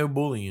hashtag no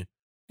bullying.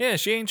 Yeah,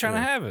 she ain't trying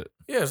to have it.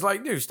 Yeah, it's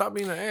like, dude, stop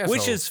being an asshole.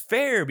 Which is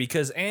fair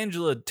because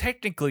Angela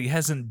technically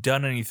hasn't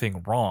done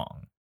anything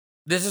wrong.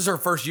 This is her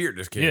first year at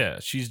this kid. Yeah,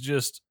 she's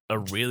just a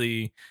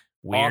really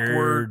weird,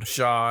 awkward,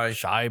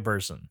 shy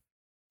person.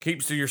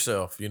 Keeps to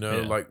yourself, you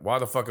know? Yeah. Like, why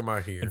the fuck am I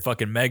here? And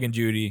fucking Meg and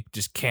Judy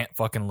just can't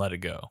fucking let it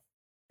go.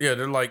 Yeah,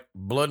 they're like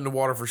blood in the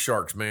water for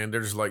sharks, man.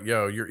 They're just like,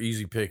 yo, you're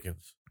easy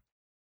pickings.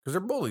 Because they're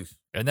bullies.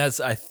 And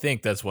I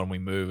think that's when we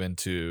move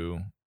into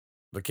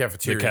the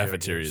cafeteria. The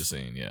cafeteria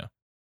scene, yeah.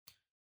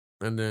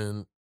 And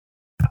then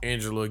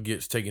Angela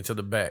gets taken to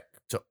the back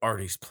to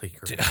Artie's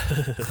playground.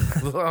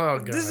 Oh,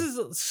 God. This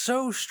is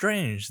so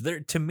strange.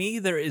 To me,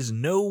 there is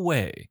no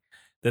way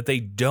that they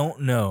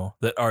don't know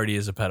that Artie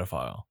is a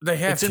pedophile. They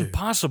have It's to.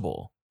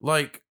 impossible.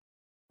 Like,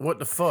 what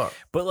the fuck?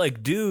 But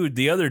like, dude,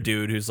 the other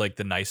dude who's like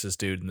the nicest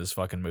dude in this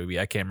fucking movie,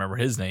 I can't remember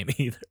his name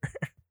either.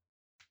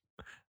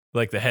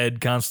 Like the head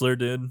counselor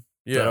dude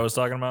that I was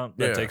talking about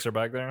that takes her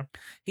back there.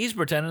 He's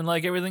pretending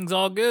like everything's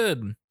all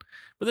good.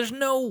 But there's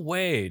no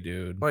way,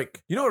 dude.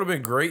 Like, you know what would have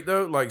been great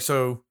though? Like,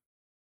 so,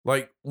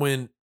 like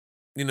when,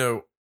 you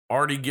know,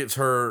 Artie gets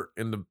her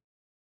in the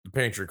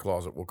pantry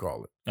closet, we'll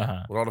call it,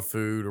 with all the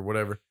food or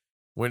whatever.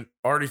 When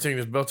Artie's taking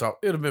his belt off,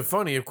 it would have been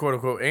funny if, quote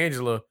unquote,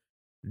 Angela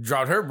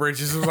dropped her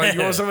britches and was like,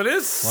 you want some of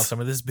this? Want some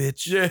of this,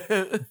 bitch?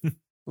 Yeah.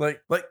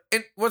 like,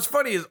 and what's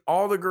funny is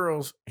all the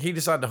girls he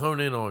decided to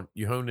honed in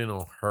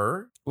on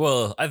her.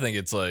 Well, I think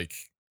it's like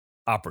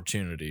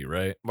opportunity,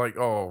 right? Like,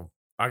 oh,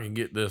 I can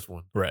get this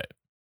one. Right.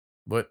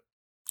 But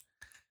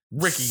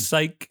Ricky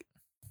Psych.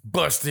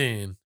 bust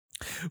in.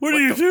 What are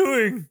you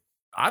doing?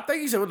 I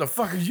think he said, what the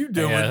fuck are you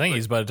doing? Yeah, I think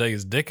he's about to take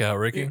his dick out,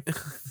 Ricky.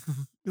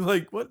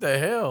 Like, what the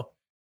hell?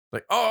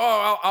 Like,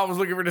 I was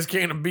looking for this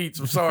can of beets.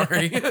 I'm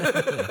sorry.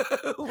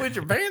 With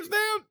your pants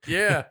down?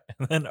 Yeah.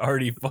 And then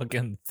Artie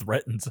fucking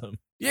threatens him.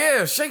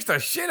 Yeah, shakes the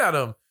shit out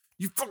of him.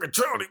 You fucking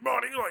childish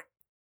body. You're like,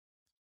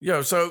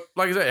 yo, so,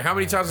 like I said, how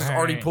many times has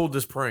Artie pulled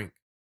this prank?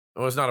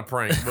 Oh, it's not a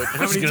prank, but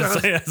how many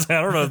times?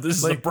 I don't know if this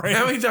is a prank.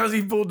 How many times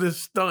he pulled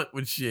this stunt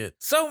with shit?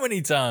 So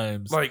many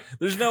times. Like,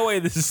 there's no way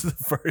this is the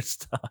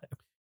first time.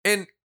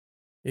 And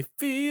it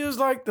feels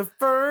like the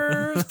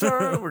first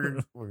time. We're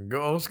gonna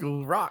go old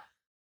school rock.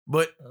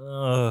 But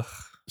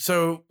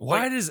so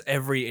why does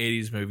every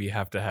 80s movie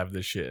have to have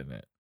this shit in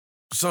it?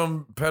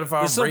 Some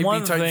pedophile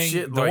rapey type thing,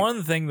 shit. The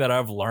one thing that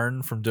I've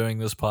learned from doing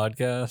this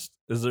podcast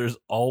is there's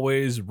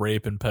always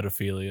rape and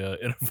pedophilia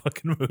in a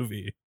fucking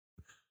movie.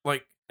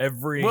 Like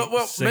every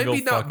well, single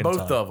maybe not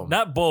both time. of them.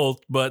 Not both,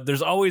 but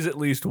there's always at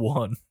least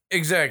one.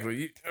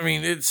 Exactly. I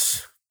mean,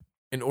 it's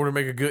in order to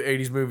make a good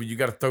 80s movie, you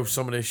got to throw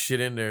some of this shit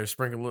in there,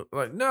 sprinkle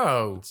like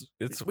no.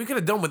 It's We could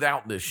have done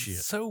without this shit.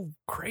 so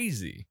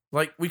crazy.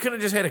 Like we could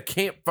have just had a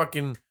camp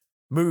fucking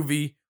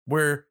movie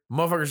where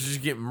motherfuckers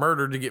just get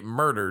murdered to get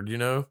murdered, you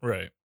know?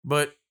 Right.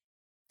 But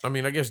I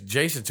mean, I guess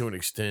Jason to an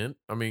extent.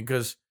 I mean,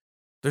 because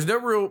there's no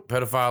real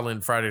pedophile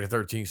in Friday the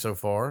 13th so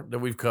far that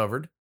we've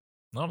covered.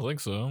 I don't think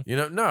so. You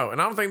know, no. And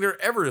I don't think there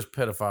ever is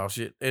pedophile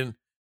shit. And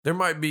there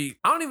might be,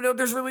 I don't even know if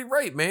there's really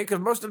rape, man, because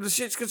most of the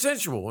shit's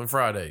consensual in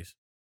Fridays.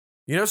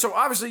 You know, so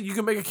obviously you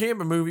can make a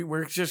camping movie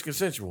where it's just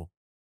consensual.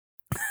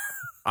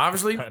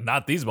 Obviously,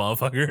 Not these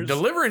motherfuckers.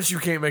 Deliverance, you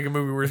can't make a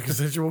movie where it's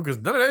consensual because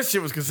none of that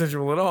shit was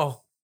consensual at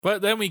all.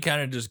 But then we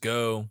kind of just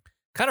go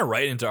kind of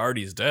right into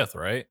Artie's death,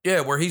 right? Yeah,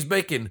 where he's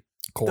making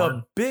Corn.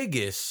 the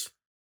biggest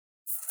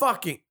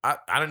fucking, I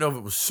don't know if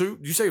it was soup.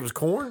 Did you say it was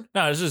corn?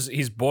 No, it's just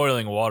he's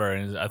boiling water,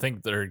 and I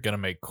think they're gonna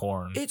make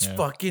corn. It's yeah.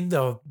 fucking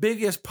the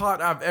biggest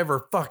pot I've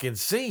ever fucking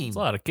seen. It's a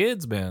lot of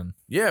kids, man.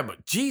 Yeah,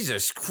 but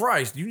Jesus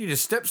Christ, you need a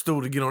step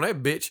stool to get on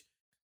that bitch.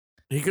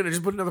 He could have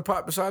just put another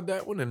pot beside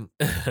that one.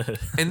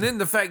 And then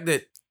the fact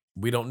that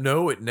we don't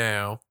know it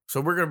now, so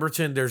we're going to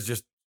pretend there's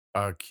just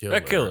a killer. A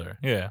killer,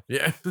 yeah.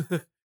 Yeah.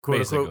 Quote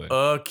Basically.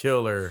 unquote, a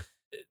killer.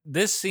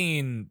 This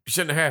scene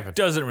Shouldn't have happened.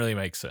 doesn't really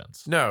make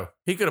sense. No,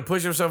 he could have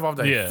pushed himself off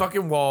that Yeah.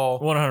 fucking wall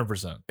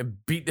 100%. and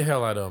beat the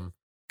hell out of him.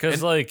 Because,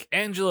 And- like,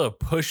 Angela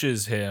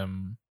pushes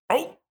him.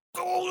 Oh,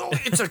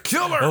 it's a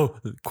killer. Oh,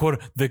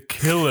 quote, the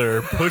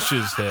killer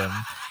pushes him.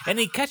 And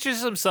he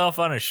catches himself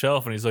on a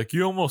shelf, and he's like,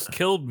 you almost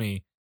killed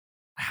me.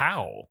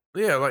 How?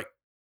 Yeah, like,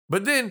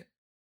 but then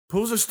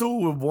pulls a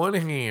stool with one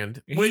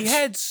hand. He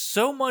had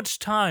so much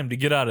time to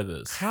get out of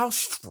this. How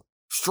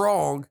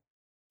strong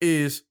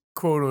is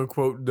quote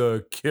unquote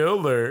the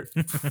killer?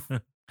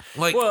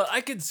 Like, Well,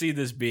 I could see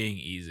this being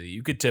easy.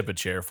 You could tip a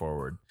chair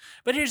forward.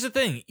 But here's the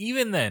thing.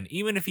 Even then,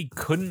 even if he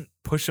couldn't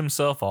push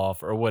himself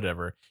off or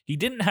whatever, he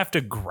didn't have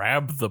to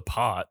grab the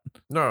pot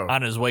no,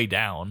 on his way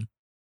down.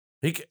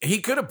 he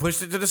could have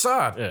pushed it to the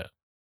side. Yeah.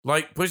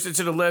 Like pushed it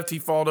to the left, he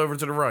falled over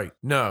to the right.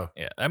 No,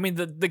 Yeah. I mean,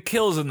 the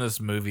kills in this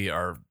movie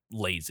are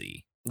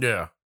lazy.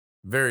 yeah,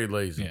 very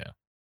lazy. Yeah.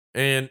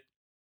 And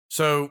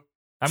so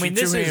I she mean,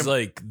 this threw is him-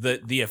 like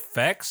the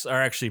effects are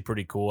actually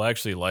pretty cool. I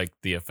actually like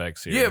the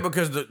effects here. yeah,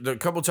 because the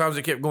couple times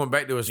it kept going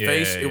back to his Yeah,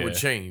 face, it would yeah.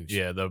 change.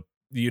 Yeah,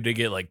 you did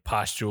get like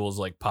pustules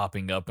like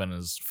popping up in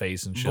his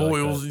face and shit.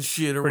 boils like and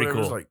shit or Pretty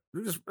whatever. It's cool.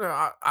 like just,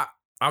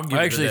 I'll give that. I it to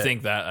actually that.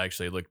 think that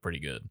actually looked pretty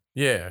good.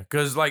 Yeah,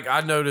 because like I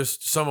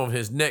noticed some of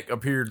his neck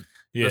appeared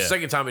Yeah. the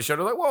second time it showed.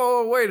 I was like,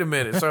 whoa, wait a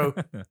minute. So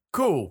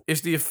cool.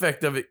 It's the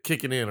effect of it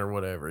kicking in or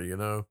whatever, you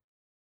know?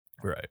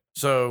 Right.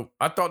 So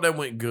I thought that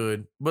went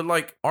good. But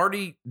like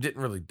Artie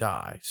didn't really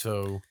die.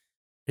 So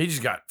he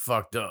just got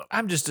fucked up.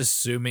 I'm just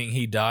assuming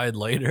he died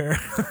later.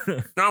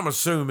 I'm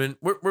assuming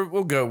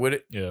we'll go with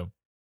it. Yeah.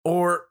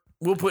 Or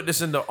we'll put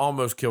this into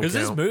almost kill count.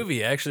 Because this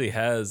movie actually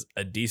has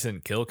a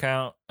decent kill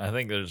count. I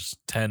think there's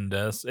 10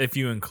 deaths if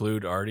you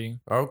include Artie.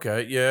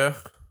 Okay, yeah.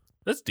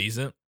 That's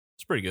decent.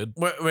 It's pretty good.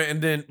 But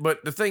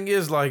the thing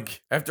is,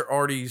 like, after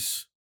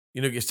Artie's,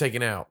 gets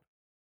taken out,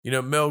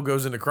 Mel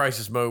goes into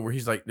crisis mode where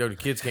he's like, no, the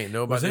kids can't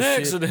know It about was an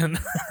this shit. accident.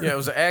 Yeah, it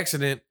was an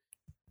accident.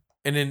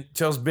 And then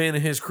tells Ben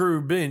and his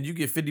crew, Ben, you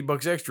get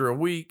 $50 extra a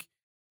week,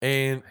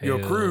 and your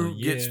Hell crew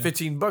gets yeah.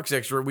 $15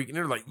 extra a week. And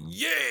they're like,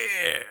 yeah.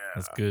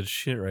 That's good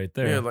shit right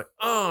there. Yeah, like,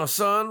 oh,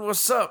 son,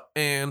 what's up?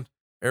 And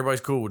everybody's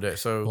cool with that.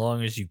 As So,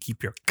 long as you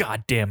keep your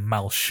goddamn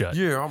mouth shut.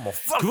 yeah, I'm going to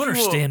fuck Do you you up.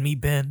 understand me,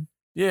 Ben?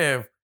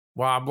 Yeah.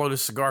 While I blow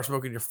this cigar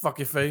smoke in your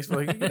fucking face.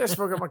 Like, get that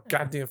smoke out my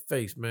goddamn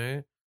face,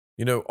 man.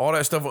 All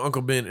that stuff with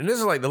Uncle Ben. And this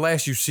is like the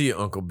last you see of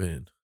Uncle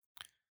Ben.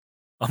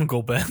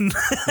 Uncle Ben.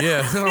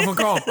 Yeah, I'm going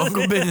to call him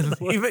Uncle Ben.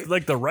 He ma-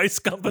 Like the rice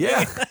company.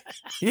 Yeah.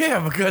 Yeah,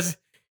 because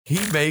he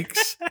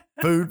makes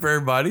food for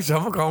everybody. So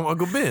I'm going to call him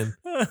Uncle Ben.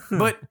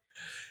 But,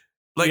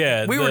 like,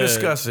 Yeah, we were the-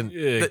 discussing,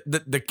 yeah.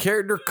 the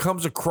character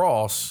comes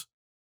across,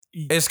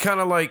 it's kind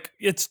of like,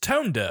 It's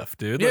tone deaf,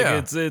 dude. Yeah.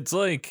 Like it's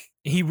like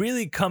he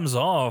really comes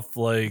off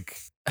like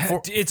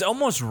it's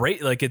almost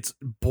like it's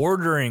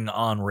bordering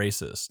on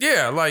racist.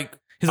 yeah, like,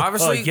 He's like,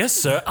 obviously- yes,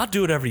 sir. I'll do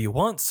whatever you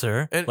want,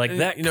 sir. Like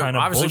that kind of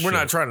obviously bullshit. we're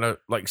not trying to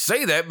like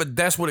say that, but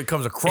that's what it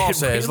comes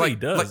across It as. really Like,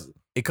 does. like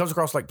it comes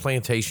across like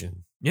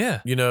plantation. Yeah.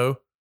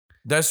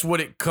 That's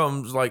what it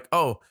comes like.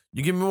 Oh,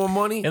 you give me more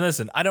money? And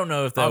listen, I don't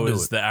know if that I'll do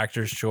was it. the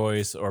actor's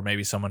choice or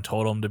maybe someone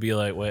told him to be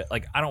like, wait,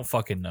 like I don't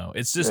fucking know.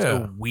 It's just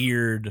Yeah. a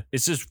weird.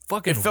 It's just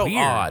fucking. It felt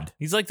weird. odd.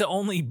 He's like the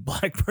only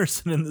black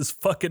person in this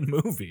fucking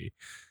movie.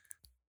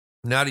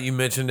 Now that you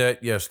mentioned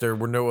that, yes, there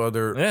were no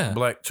other Yeah.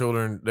 black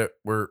children that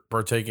were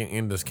partaking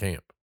in this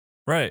camp.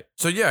 Right.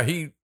 So yeah,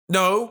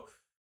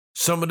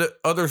 some of the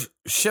other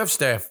chef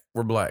staff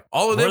were black.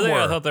 All of them Were they? were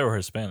I thought they were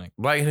Hispanic.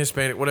 black and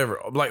Hispanic, whatever.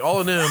 Like all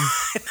of them.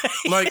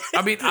 Like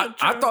I mean,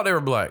 I thought they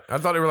were black. I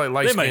thought they were like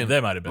light They might skinned.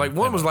 have been. Like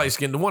one was light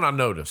skinned. The one I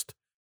noticed.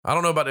 I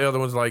don't know about the other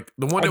ones. Like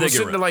the one I that was think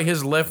you're sitting to like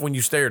his left when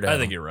you stared at I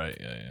him. think you're right.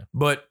 Yeah, yeah.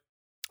 But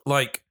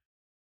like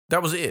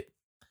that was it.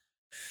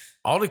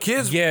 All the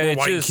kids Yeah, were it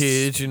white just-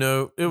 kids, you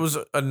know. It was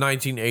a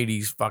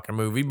 1980s fucking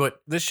movie,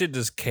 but This shit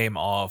just came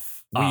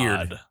off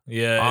Weird. odd.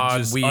 Yeah, odd,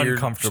 just weird,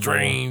 uncomfortable.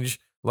 strange.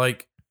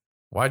 Like,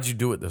 why'd you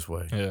do it this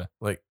way? Yeah,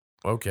 Like,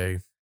 okay,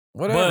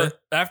 whatever.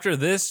 but after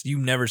this, you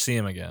never see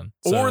him again.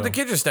 Or So, the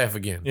kitchen staff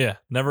again. Yeah,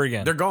 never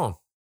again. They're gone.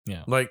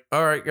 Yeah. Like,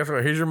 all right, guess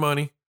what? Here's your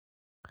money.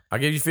 I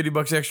gave you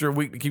 $50 extra a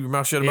week to keep your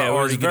mouth shut about Yeah, it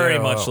was Artie. Get very the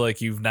hell much out.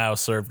 like you've now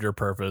served your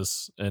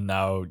purpose, and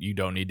now you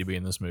don't need to be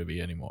in this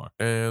movie anymore.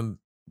 And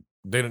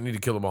they don't need to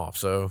kill them off.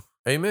 So,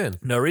 amen.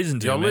 No reason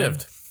to. Y'all man.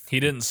 lived. He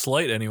didn't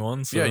slight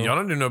anyone. So. Yeah, y'all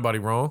don't do nobody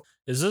wrong.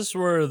 Is this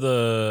where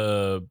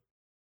the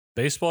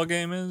baseball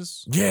game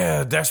is?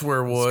 Yeah, that's where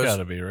it It's was.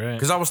 gotta be, right?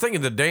 Because I was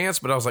thinking the dance,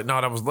 but I was like, no,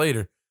 that was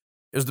later.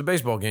 It was the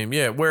baseball game.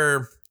 Yeah,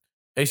 where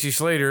AC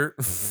Slater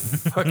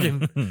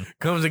fucking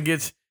comes and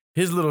gets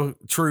his little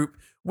troop.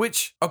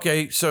 Which,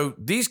 okay, so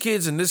these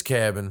kids in this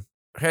cabin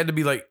had to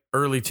be like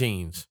early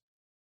teens.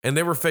 And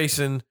they were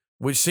facing,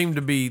 which seemed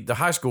to be the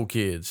high school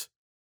kids.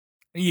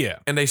 Yeah.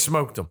 And they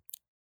smoked them.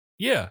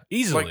 Yeah,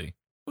 easily.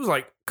 It was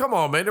like, come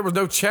on, man. There was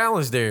no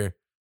challenge there.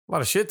 A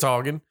lot of shit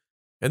talking.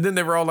 And then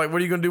they were all like,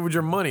 what are you going to do with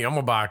your money? I'm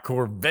going to buy a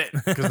Corvette.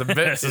 Because the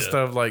vets and Yeah.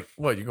 stuff, like,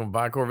 what, you going to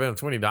buy a Corvette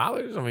for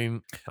 $20? I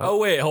mean, Oh,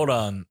 wait, hold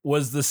on.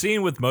 Was the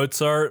scene with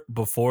Mozart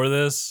before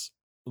this?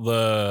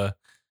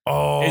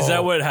 Is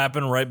that what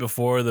happened right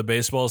before the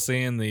baseball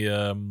scene?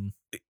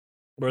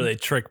 Where they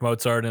trick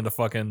Mozart into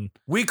fucking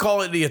we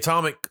call it the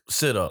atomic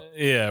sit-up.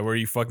 yeah, where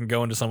you fucking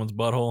go into someone's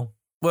butthole.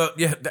 Well,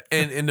 yeah,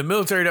 and in the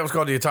military, that was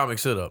called the atomic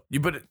sit-up. You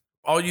put it,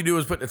 all you do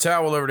is put the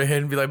towel over the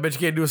head and be like, bet you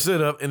can't do a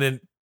sit-up, and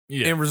then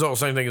Yeah, end result,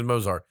 same thing as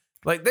Mozart.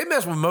 Like, they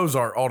mess with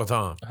Mozart all the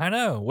time. I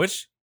know,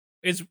 which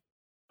is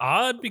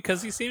odd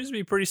because he seems to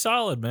be pretty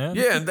solid, man.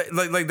 Yeah, and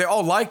like they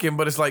all like him,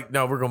 but it's like,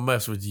 no, we're going to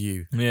mess with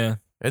you. yeah.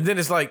 And then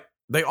it's like,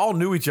 they all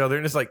knew each other,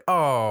 and it's like,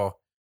 oh,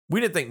 we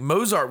didn't think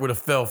Mozart would have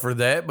fell for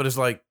that, but it's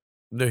like,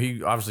 no,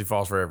 he obviously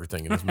falls for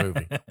everything in this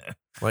movie.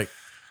 Like,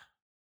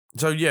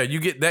 so yeah, you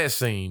get that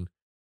scene.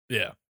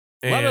 Yeah,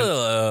 And,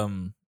 a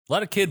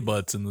lot of kid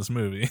butts in this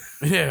movie.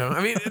 yeah,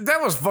 I mean, that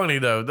was funny,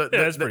 though. Yeah,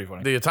 that's pretty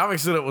funny. The atomic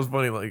sit-up was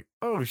funny, like,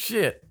 oh,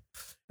 shit.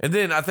 And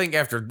then I think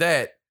after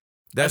that,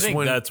 that's I think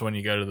when, that's when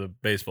you go to the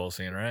baseball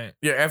scene, right?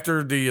 yeah,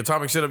 after the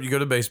atomic sit-up, you go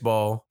to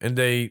baseball, and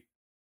they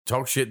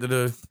talk shit to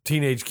the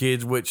teenage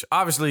kids, which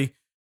obviously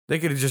they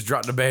could have just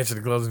dropped the bats and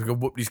the gloves and go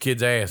whoop these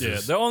kids'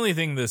 asses. Yeah. The only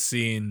thing this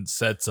scene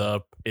sets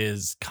up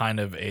is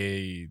kind of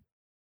a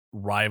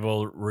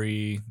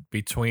rivalry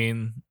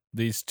between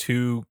these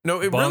two. No,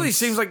 it really bunks.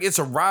 seems like it's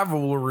a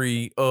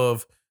rivalry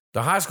of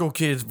the high school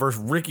kids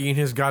versus Ricky and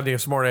his goddamn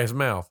smart ass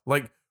mouth.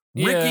 Like,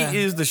 Yeah. Ricky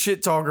is the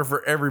shit talker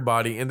for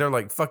everybody, and they're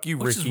like, fuck you,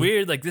 Which Ricky. is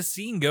weird. Like this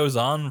scene goes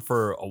on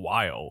for a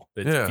while.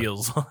 It Yeah.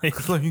 feels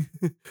like. Like,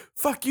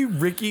 fuck you,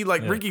 Ricky.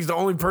 Like, Yeah. Ricky's the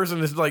only person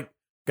that's like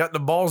got the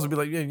balls to be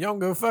like, yeah, y'all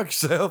go fuck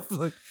yourself.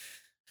 Like,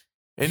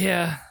 and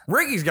yeah,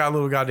 Ricky's got a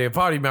little goddamn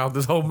potty mouth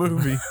this whole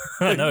movie.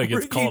 I know he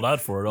gets Ricky, called out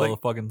for it all like-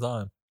 the fucking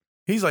time.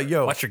 He's like,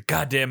 yo, Watch your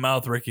goddamn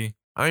mouth, Ricky.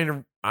 I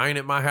ain't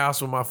at my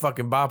house with my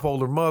fucking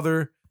bipolar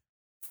mother.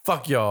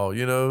 Fuck y'all,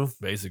 you know?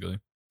 Basically,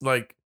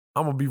 Like,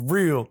 I'm gonna be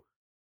real.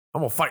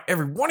 I'm gonna fight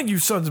every one of you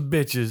sons of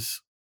bitches.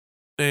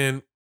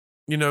 And,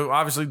 you know,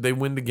 obviously they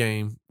win the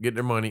game, get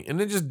their money, and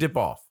then just dip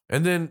off.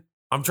 And then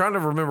I'm trying to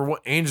remember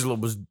what Angela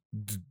was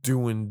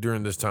doing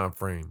during this time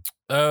frame.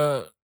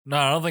 no,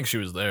 I don't think she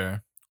was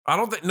there. I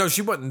don't think, no,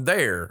 she wasn't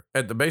there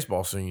at the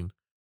baseball scene.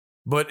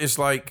 But it's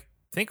like,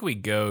 I think we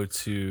go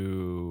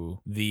to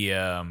the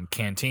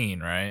canteen,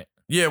 right?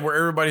 yeah, where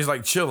everybody's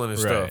like chilling and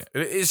stuff.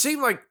 Right. It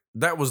seemed like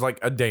that was like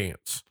a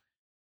dance.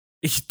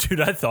 Dude,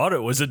 I thought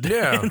it was a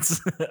Yeah. dance.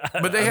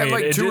 But they I had mean,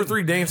 like it two or didn't-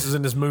 three dances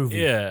in this movie.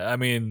 Yeah, I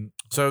mean,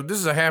 So this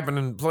is a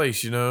happening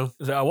place, you know?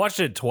 so I watched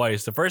it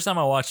twice. The first time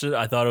I watched it,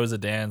 I thought it was a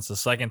dance. The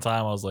second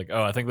time, I was like,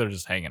 oh, I think they're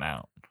just hanging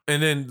out.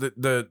 And then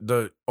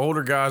the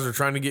older guys are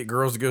trying to get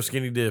girls to go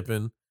skinny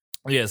dipping.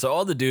 Yeah, so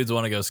all the dudes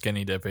want to go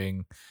skinny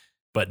dipping,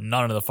 but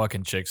none of the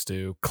fucking chicks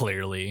do,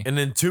 clearly. And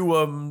then two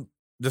of them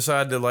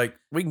decide to like,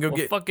 we can go Well,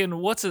 get fucking,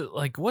 what's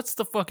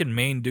the fucking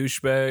main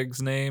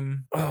douchebag's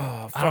name?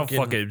 oh, I don't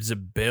fucking, is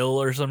it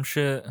Bill or some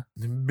shit?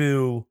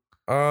 Bill.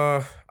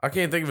 I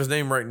can't think of his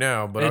name right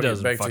now, but It I'll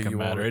doesn't get back to fucking you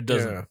matter. on It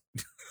doesn't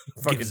Yeah.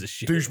 Fucking gives a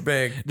shit.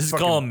 douchebag. Just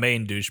fucking call him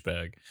main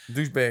douchebag.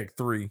 douchebag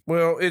 3.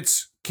 Well,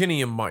 it's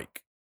Kenny and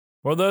Mike.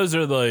 Well, those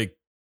are like,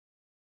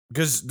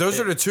 Because those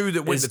are the two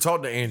that went is- to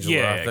talk to Angela,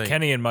 I yeah, think.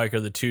 Kenny and Mike are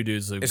the two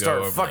dudes that And go start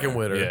over fucking there.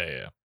 with her. Yeah,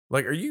 yeah.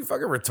 Like, are you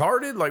fucking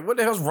retarded? Like, what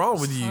the hell's wrong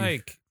with It's you?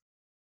 like,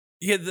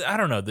 yeah, I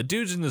don't know. The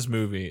dudes in this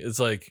movie, it's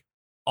like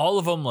all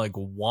of them like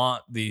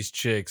want these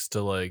chicks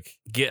to like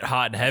get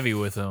hot and heavy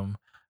with them,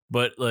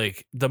 but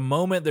like the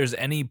moment there's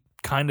any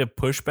kind of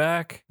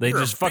pushback, they You're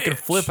a just fucking bitch.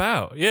 flip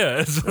out. Yeah,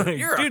 it's like,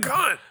 You're dude, a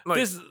cunt. Like,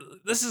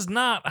 this is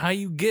not how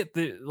you get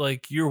the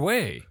like your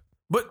way.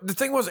 but the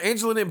thing was,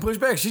 Angela didn't push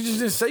back. She just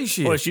didn't say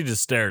shit. Well, she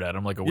just stared at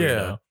him like a Yeah.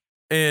 weirdo.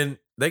 And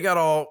they got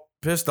all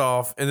pissed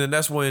off. And then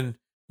that's when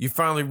you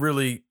finally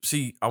really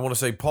see, I want to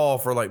say Paul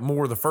for like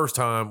more the first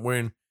time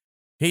when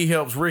he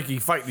helps Ricky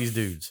fight these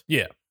dudes.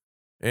 Yeah.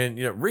 And,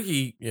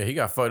 Ricky, he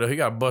got fucked up. He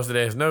got a busted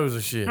ass nose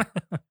and shit.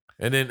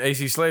 And then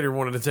AC Slater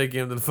wanted to take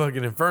him to the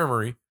fucking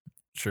infirmary.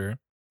 Sure.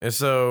 And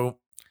so.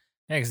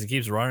 Yeah, because he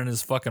keeps running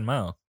his fucking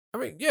mouth.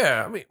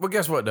 Well,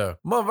 guess what, though?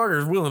 Motherfucker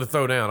is willing to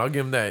throw down. I'll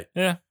give him that.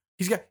 Yeah.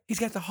 He's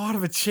got the heart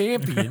of a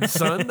champion,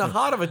 son. The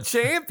heart of a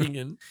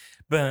champion.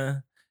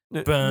 Bun,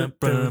 bun,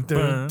 bun,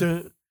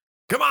 bun.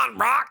 Come on,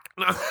 Rock.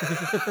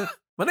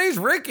 My name's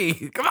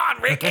Ricky. Come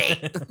on,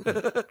 Ricky.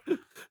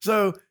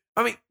 So,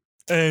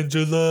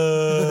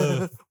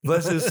 Angela.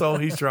 Bless his soul,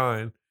 he's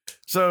trying.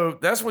 So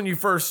that's when you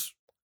first,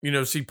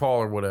 see Paul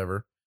or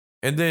whatever.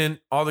 And then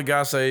all the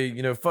guys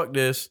say, fuck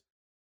this.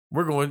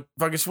 We're going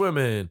fucking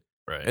swimming.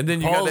 Right. And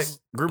then you got that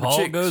group of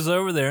chicks. Paul goes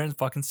over there and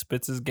fucking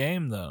spits his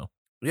game, though.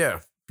 Yeah.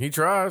 He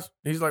tries.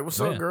 He's like, what's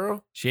up,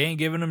 girl? She ain't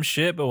giving him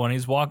shit, but when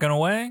he's walking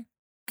away.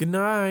 Good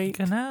night.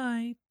 Good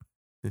night.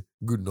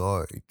 Good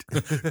night.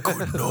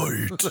 Good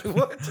night.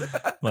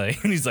 What? Like,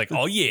 he's like,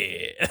 oh,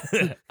 yeah.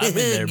 I'm in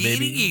there,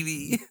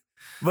 baby.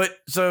 But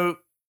so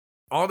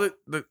all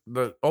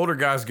the older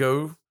guys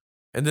go,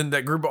 and then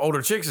that group of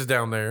older chicks is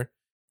down there,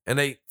 and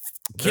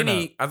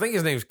Kenny, I think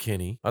his name's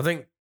Kenny. I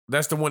think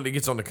that's the one that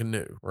gets on the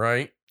canoe,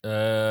 right?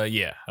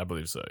 Yeah, I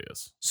believe so,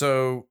 yes.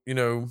 So,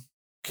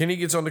 Kenny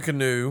gets on the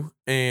canoe,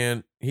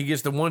 and he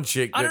gets the one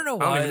chick. I don't know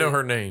why. I don't even know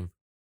her name.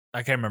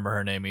 I can't remember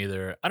her name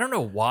either. I don't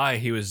know why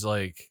he was,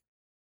 like,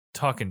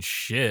 talking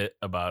shit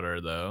about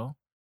her, though.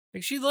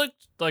 Like, she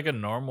looked like a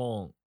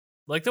normal...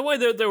 Like, the way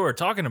that they were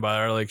talking about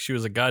her, like, she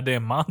was a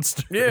goddamn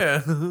monster.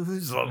 Yeah,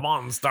 she's a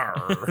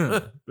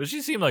monster. But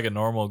she seemed like a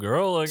normal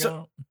girl. Like,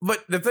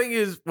 but the thing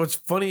is, what's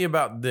funny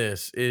about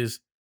this is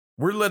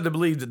we're led to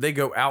believe that they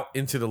go out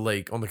into the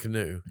lake on the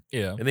canoe.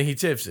 Yeah. And then he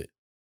tips it.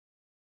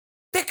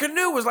 That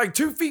canoe was like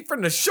 2 feet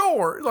from the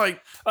shore.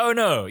 Like, oh,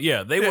 no.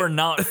 Yeah, they were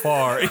not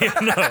far. Yeah,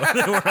 no,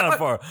 they were not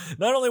far.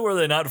 Not only were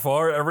they not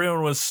far,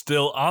 everyone was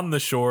still on the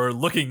shore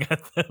looking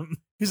at them.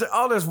 He's like,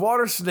 oh, there's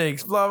water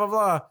snakes, blah, blah,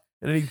 blah.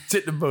 And then he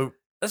tipped the boat.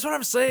 That's what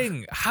I'm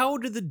saying. How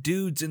did the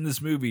dudes in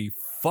this movie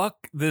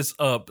fuck this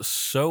up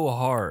so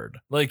hard?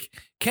 Like,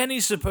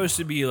 Kenny's supposed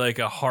to be like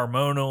a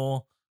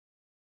hormonal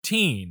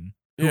teen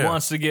who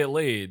wants to get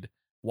laid.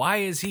 Why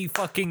is he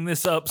fucking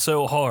this up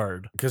so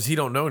hard? Because he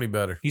don't know any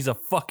better. He's a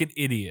fucking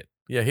idiot.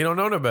 Yeah, he don't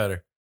know no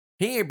better.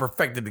 He ain't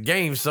perfected the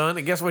game, son.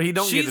 And guess what he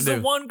don't get to do? She's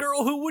the one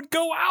girl who would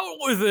go out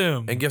with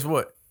him. And guess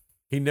what?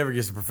 He never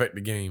gets to perfect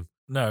the game.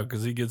 No,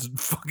 because he gets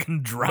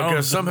fucking drowned.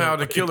 Because somehow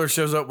the killer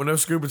shows up with no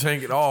scuba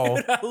tank at all.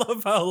 And I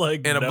love how,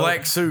 like, in a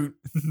black suit.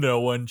 No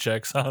one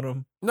checks on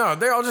him. No,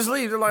 they all just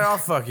leave. They're like, oh,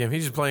 fuck him.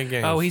 He's just playing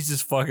games. Oh, he's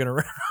just fucking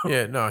around.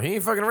 Yeah, no, he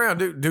ain't fucking around.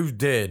 Dude's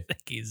dead. I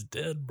think he's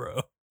dead,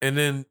 bro. And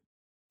then,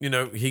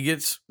 he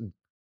gets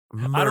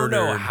murdered. I don't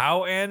know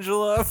how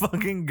Angela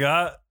fucking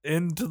got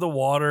into the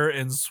water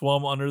and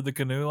swum under the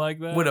canoe like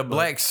that. With a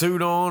black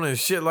suit on and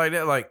shit like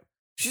that. Like,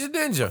 she's a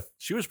ninja.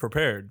 She was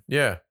prepared.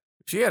 Yeah.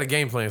 She had a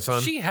game plan,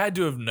 son. She had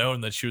to have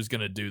known that she was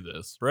going to do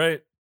this,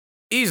 right?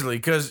 Easily,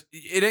 because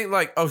it ain't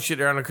like, oh shit,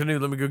 they're on a canoe.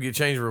 Let me go get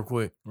changed real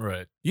quick.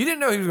 Right. You didn't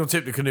know he was going to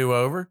tip the canoe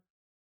over.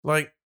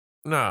 Like,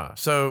 nah.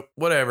 So,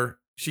 whatever.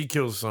 She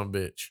kills some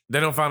bitch.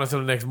 They don't find us until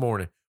the next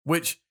morning.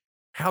 Which,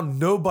 how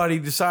nobody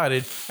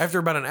decided after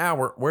about an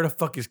hour, where the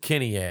fuck is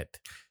Kenny at?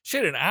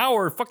 Shit, an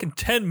hour, fucking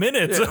 10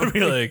 minutes. Yeah. I'd be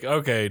like,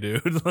 okay,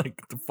 dude, like,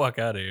 get the fuck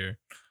out of here.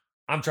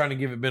 I'm trying to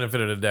give it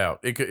benefit of the doubt.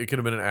 It could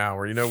have been an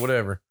hour,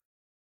 whatever.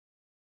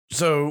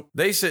 So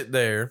they sit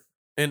there,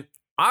 and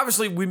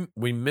obviously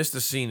we missed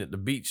the scene at the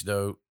beach,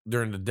 though,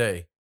 during the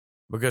day,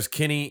 because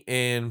Kenny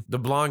and the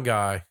blonde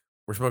guy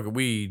were smoking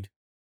weed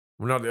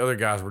when all the other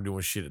guys were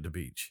doing shit at the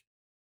beach.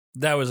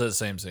 That was that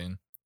same scene.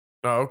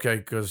 Oh, okay,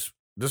 because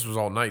this was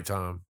all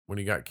nighttime when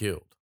he got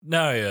killed.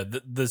 No, yeah,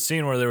 the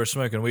scene where they were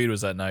smoking weed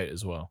was that night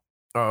as well.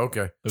 Oh,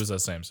 okay. It was that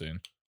same scene.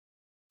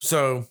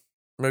 So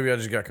maybe I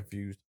just got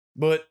confused.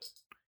 But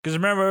because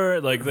remember,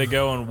 like, they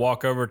go and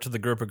walk over to the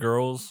group of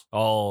girls,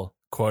 all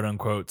quote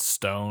unquote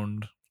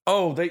stoned.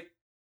 Oh,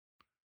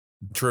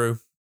 true.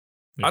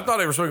 Yeah. I thought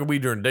they were smoking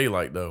weed during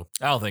daylight, though.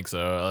 I don't think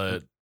so.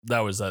 That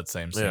was that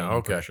same scene. Yeah,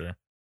 okay. For sure.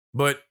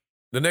 But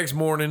the next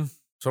morning,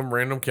 some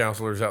random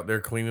counselor's out there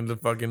cleaning the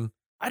fucking...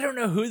 I don't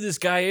know who this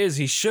guy is.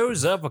 He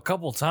shows up a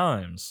couple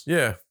times.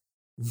 Yeah.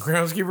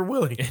 Groundskeeper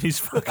Willie. And he's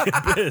fucking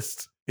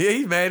pissed. Yeah,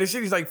 he's mad as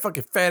shit. He's like,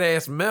 fucking fat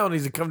ass Mel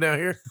needs to come down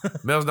here.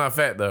 Mel's not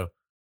fat, though.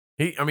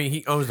 He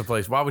owns the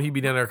place. Why would he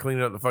be down there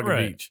cleaning up the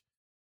fucking beach?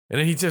 And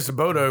then he tips the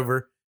boat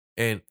over,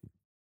 and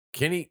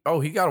Kenny,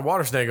 he got a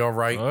water snake all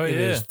right in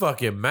his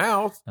fucking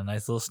mouth. A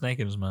nice little snake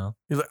in his mouth.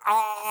 He's like,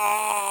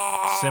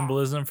 ah.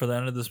 Symbolism for the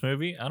end of this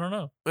movie? I don't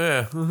know.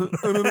 Yeah.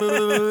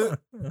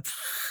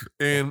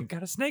 And you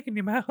got a snake in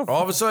your mouth.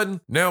 All of a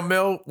sudden, now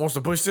Mel wants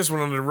to push this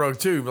one under the rug,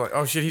 too. Like,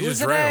 oh, shit, he just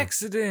drowned. It was an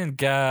accident,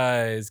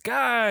 guys.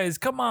 Guys,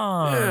 come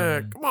on.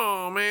 Yeah, come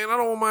on, man. I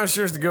don't want my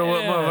insurance to go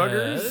up,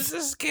 motherfuckers.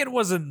 This kid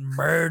wasn't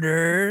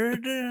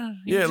murdered.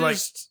 He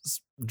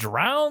just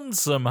drowned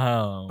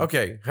somehow.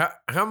 Okay,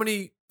 how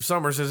many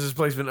summers has this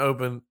place been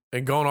open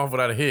and gone off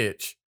without a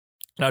hitch?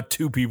 Now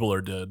 2 people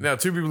are dead. Now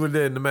 2 people are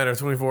dead in a matter of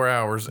 24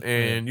 hours,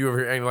 and you over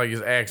here acting like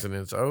it's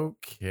accidents.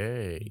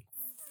 Okay.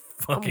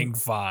 fucking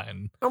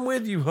fine. I'm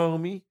with you,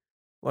 homie.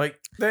 Like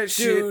that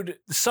shit. Dude,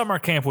 summer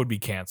camp would be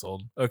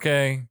canceled.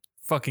 Okay?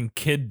 Fucking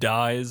kid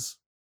dies.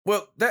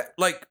 Well, that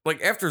like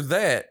after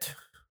that,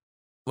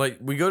 like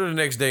we go to the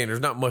next day and there's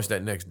not much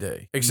that next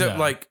day. Except No.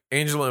 like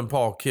Angela and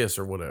Paul kiss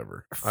or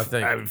whatever. I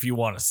think. If you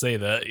want to say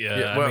that, yeah.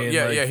 yeah, well, I mean,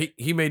 yeah, like, yeah.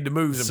 He made the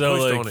moves and so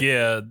pushed like, on it.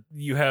 yeah,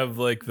 you have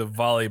like the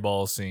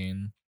volleyball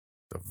scene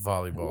The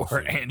volleyball.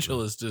 where scene.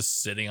 Angela's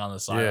just sitting on the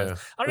sidelines.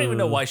 Yeah. I don't even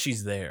know Uh. why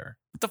she's there.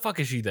 What the fuck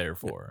is she there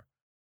for?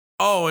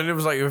 Oh, and it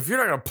was like, if you're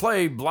not gonna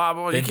play, blah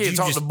blah, Then you can't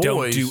talk just to boys.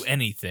 don't do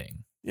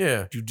anything.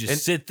 Yeah. You just And-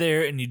 sit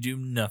there and you do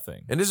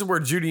nothing. And this is where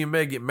Judy and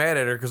Meg get mad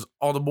at her because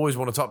all the boys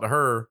want to talk to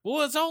her.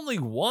 Well, it's only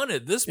one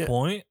at this Yeah.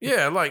 point.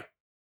 Yeah, like,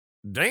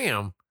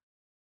 damn.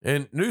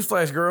 And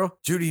newsflash, girl,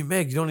 Judy and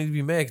Meg, you don't need to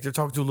be mad 'cause they're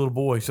talking to a little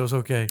boy, so it's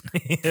okay.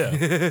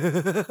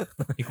 Yeah.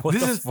 Like, what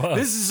the fuck?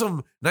 This is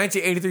some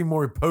 1983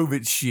 Maury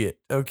Povich shit,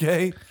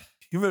 okay?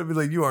 You better be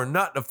like, you are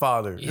not the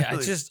father. Yeah,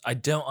 Like, I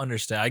don't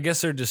understand. I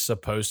guess they're just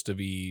supposed to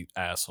be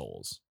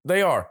assholes.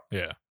 they are.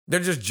 Yeah. They're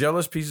just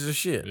jealous pieces of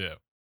shit. Yeah.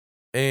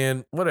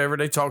 And whatever,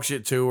 they talk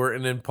shit to her,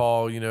 and then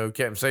Paul,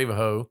 Captain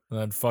Save-A-Ho. And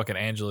then fucking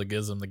Angela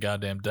gives them the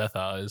goddamn death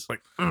eyes.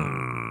 Like,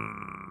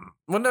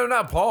 well, no,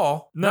 not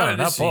Paul. No, in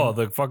this not Paul,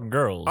 scene. the fucking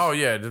girls. Oh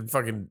yeah,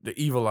 the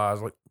evil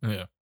eyes. Like,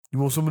 yeah. you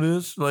want some of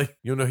this? Like,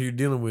 you know who you're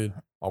dealing with.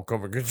 I'll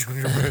come and get you in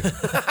your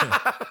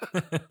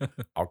bed.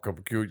 I'll come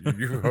and kill you,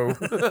 you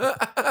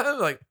hoe.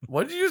 Like,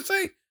 what did you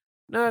say?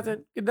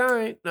 Nothing. Good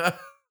night.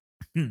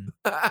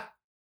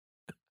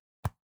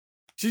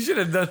 She should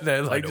have done that.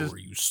 I Like, know where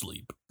you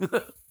sleep.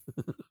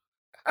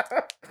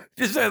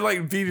 just had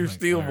like Peter Like,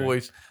 Steele all right.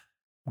 voice.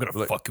 I'm gonna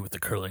Look. fuck you with the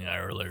curling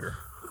iron later.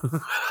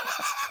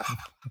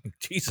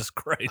 Jesus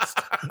Christ.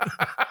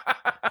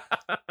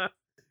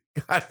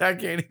 God, I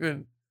can't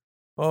even.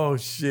 Oh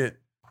shit!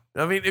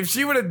 I mean, if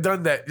she would have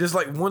done that, just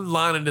like one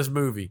line in this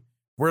movie,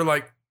 where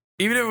like,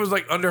 even if it was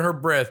like under her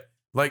breath,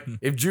 like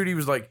if Judy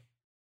was like,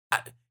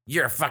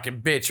 "You're a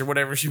fucking bitch" or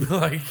whatever, she'd be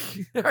like,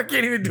 "I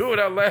can't even do it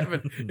without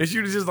laughing," and she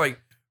would have just like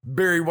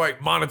Barry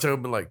White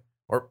monotone, been like,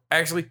 or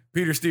actually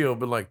Peter Steele,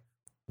 been like,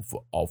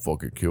 "I'll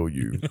fucking kill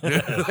you."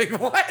 Like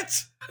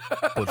what?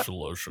 Put the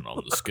lotion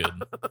on the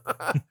skin.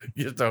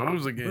 Just a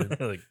hose again.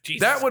 Like,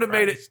 Jesus That would have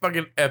made it Christ.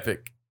 fucking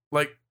epic.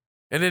 Like,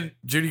 and then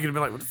Judy could have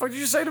been like, "What the fuck did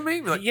you say to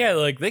me?" Be like, Yeah,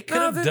 like they could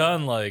have Nothing.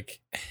 done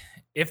like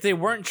if they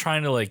weren't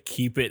trying to like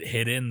keep it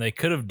hidden, they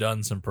could have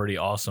done some pretty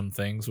awesome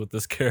things with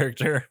this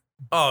character.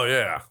 "Oh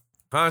yeah,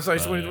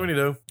 hindsight's 2020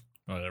 though."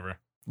 Whatever.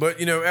 But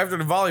after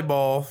the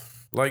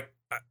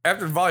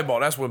volleyball,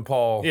 that's when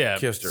Paul Yeah.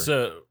 kissed her.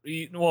 So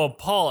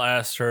Paul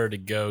asked her to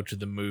go to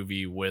the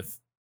movie with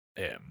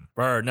him.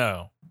 Or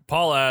no.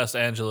 Paul asked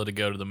Angela to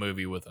go to the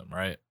movie with him,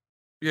 right?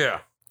 Yeah,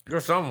 go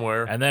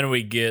somewhere. And then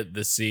we get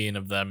the scene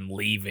of them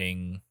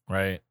leaving,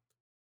 right?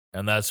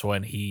 And that's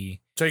when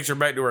he Takes her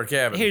back to her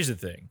cabin. here's the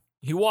thing.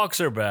 He walks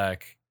her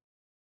back.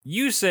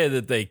 You say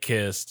that they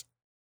kissed.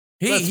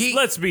 He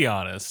Let's be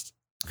honest.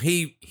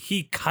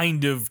 He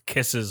kind of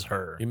kisses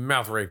her.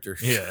 mouth raped her.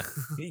 Yeah.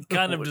 He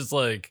kind of just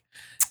like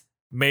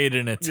made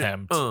an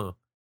attempt. And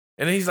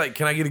then he's like,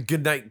 "Can I get a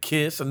goodnight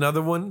kiss?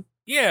 Another one?"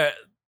 Yeah.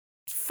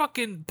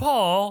 Fucking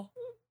Paul.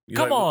 You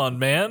Come like- on,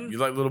 man. You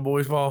like little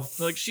boys, Paul?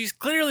 Like, she's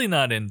clearly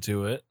not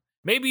into it.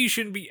 Maybe you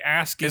shouldn't be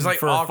asking It's, like,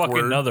 for a fucking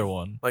awkward. another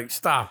one. Like,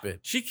 stop it.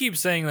 She keeps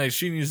saying like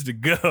she needs to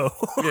go.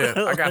 Yeah,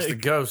 I got to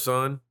Like- go,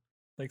 son,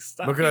 Like,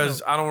 stop.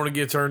 because I don't want to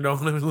get turned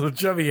on in little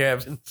chubby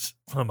habits.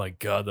 Oh my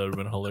god, that would have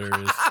been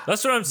hilarious.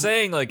 That's what I'm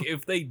saying. Like,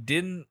 if they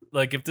didn't,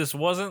 like, if this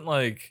wasn't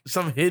like,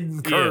 Some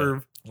hidden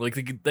curve.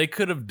 like they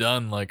could have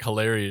done like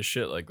hilarious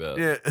shit like that.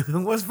 Yeah.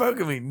 What's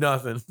poking me?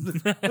 Nothing.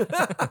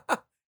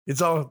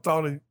 It's all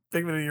thought and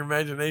figment of your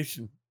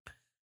imagination.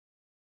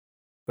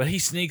 But he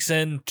sneaks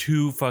in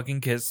 2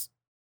 fucking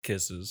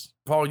kisses,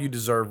 Paul, you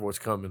deserve what's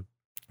coming.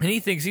 and he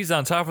thinks he's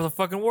on top of the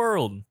fucking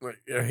world. Like,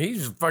 yeah,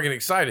 he's fucking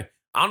excited.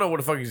 I don't know what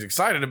the fuck he's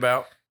excited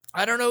about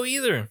I don't know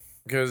either.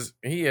 because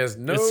he has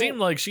no it seemed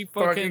like she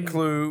fucking fucking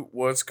clue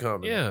what's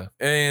coming. yeah.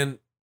 And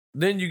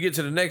then you get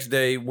to the next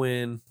day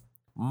when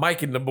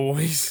Mike and the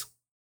boys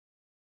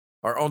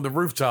are on the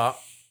rooftop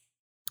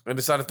and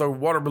decide to throw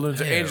water balloons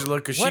at Yeah. Angela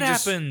because she What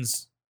just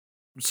happens?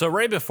 So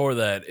right before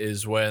that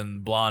is when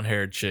blonde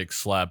haired chick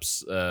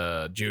slaps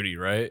Judy,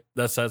 right?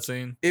 That's that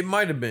scene. It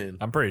might have been.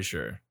 I'm pretty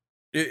sure.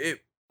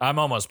 It I'm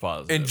almost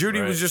positive. and Judy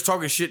right? was just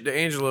talking shit to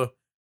Angela,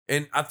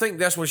 and I think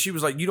that's when she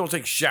was like, "You don't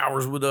take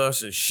showers with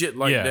us" and shit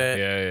like yeah, that.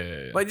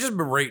 Yeah. Like just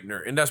berating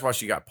her, and that's why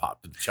she got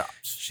popped in the chops.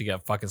 She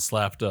got fucking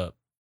slapped up.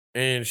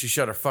 And she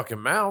shut her fucking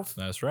mouth.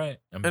 That's right.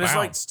 And And it's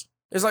like, bounced.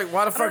 It's like,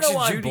 why the I don't fuck know should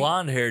why Judy?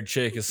 blonde haired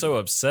chick is so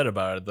upset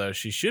about it though.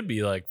 She should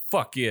be like,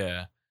 "Fuck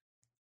yeah."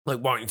 Like,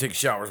 why don't you take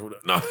showers with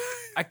us? No.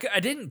 I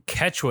didn't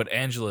catch what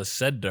Angela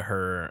said to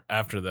her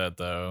after that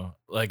though.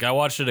 Like I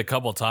watched it a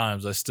couple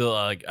times. I still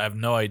I have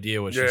no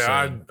idea what she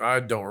said. I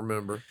don't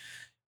remember.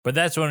 But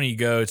that's when you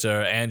go to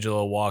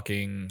Angela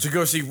walking To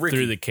go see Ricky.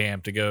 through the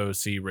camp to go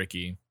see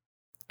Ricky.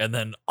 And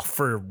then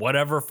for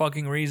whatever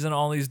fucking reason,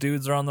 all these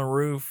dudes are on the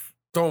roof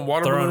throwing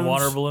water throwing balloons.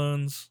 water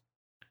balloons.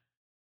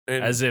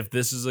 And As if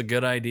this is a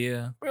good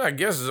idea. well, I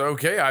guess it's an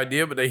okay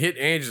idea, but they hit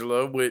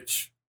Angela,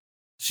 which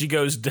She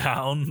goes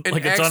down and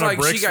like it's acts on a like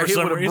brick she got for hit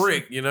some with a reason.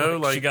 brick, you know,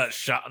 like she got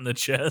shot in the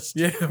chest.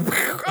 yeah.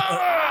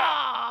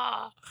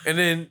 And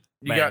then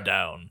you Man got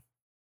down.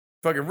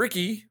 fucking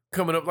Ricky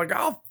coming up like,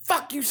 "Oh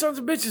fuck you, sons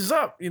of bitches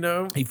up," you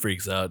know, He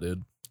freaks out,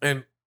 dude.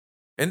 and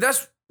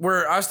that's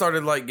where I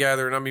started like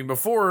gathering. I mean,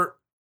 before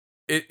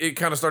it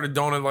kind of started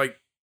dawning like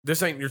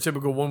this ain't your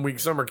typical 1 week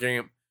summer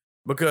camp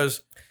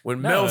because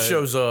when No, Mel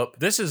shows up,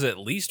 This is at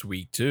least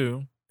week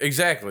 2.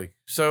 exactly.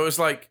 So it's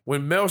like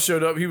when Mel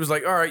showed up, he was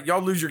like, "All right,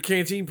 y'all lose your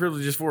canteen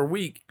privileges for a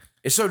week,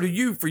 and so do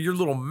you for your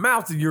little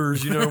mouth of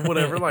yours, you know,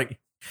 whatever." Like,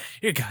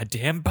 Your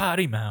goddamn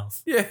potty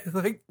mouth. yeah,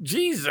 like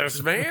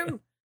Jesus,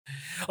 man.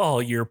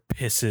 All your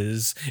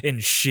pisses and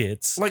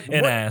shits Like,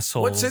 and what-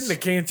 assholes. What's in the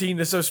canteen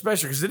that's so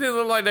special? Because it didn't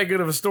look like that good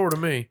of a store to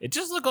me. It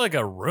just looked like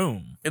a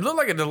room. It looked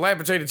like a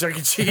dilapidated Chuck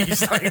E.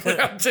 Cheese, like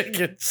without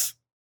tickets.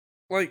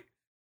 Like,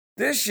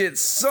 this shit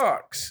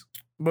sucks.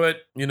 But,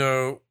 you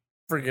know,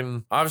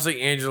 freaking,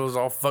 obviously Angela's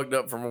all fucked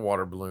up from a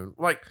water balloon.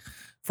 Like,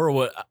 For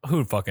what?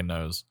 Who fucking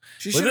knows?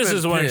 she But should've this been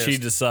is when pissed. she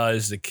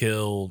decides to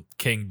kill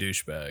King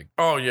Douchebag.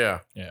 Oh, yeah.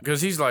 Yeah.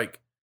 Because he's like,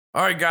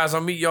 "All right, guys,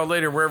 I'll meet y'all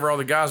later wherever all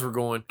the guys were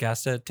going."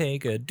 Gotta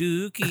take a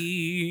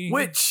dookie.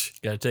 Which,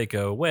 Gotta take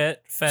a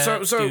wet, fat So-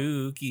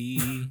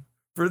 dookie.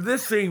 for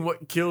this scene,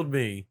 what killed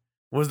me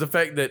was the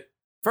fact that,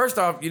 first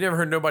off, you never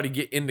heard nobody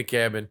get in the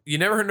cabin. You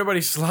never heard nobody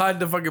slide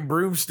the fucking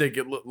broomstick,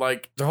 it looked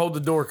like, to hold the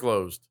door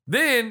closed.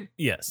 Then,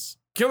 Yes.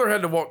 Killer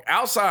had to walk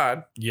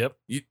outside. Yep.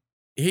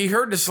 He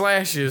heard the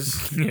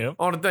slashes Yep.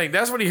 on the thing.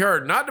 That's what he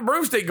heard. Not the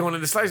broomstick going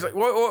in the slash. Like,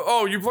 whoa,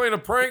 oh, you playing a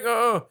prank?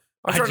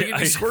 I'm trying to get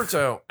these squirts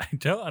out. I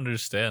don't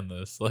understand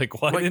this.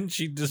 Like, why Like- didn't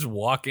she just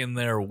walk in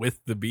there with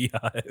the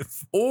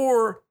beehive?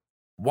 Or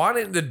why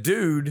didn't the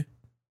dude,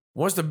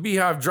 once the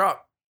beehive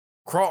dropped,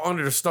 crawl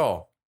under the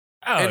stall?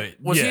 Oh, And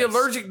was he yes.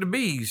 allergic to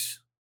bees?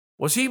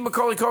 Was he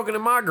Macaulay Culkin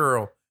and My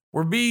Girl?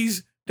 Were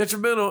bees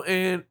detrimental?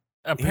 And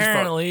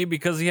Apparently,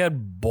 because he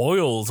had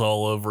boils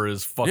all over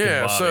his fucking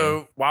yeah, body.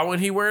 so why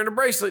wasn't he wearing a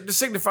bracelet to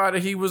signify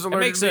that he was It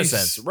allergic makes to no bees?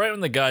 sense. Right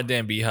when the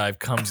goddamn beehive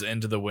comes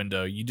into the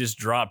window, you just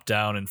drop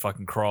down and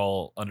fucking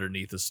crawl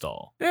underneath the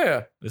stall.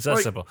 Yeah. It's that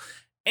Like- simple.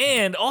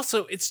 And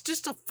also, it's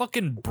just a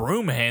fucking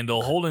broom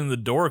handle holding the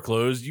door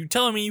closed. You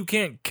telling me you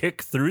can't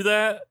kick through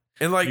that?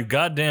 And like You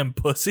goddamn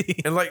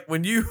pussy. And like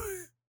when you,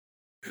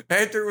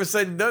 after it was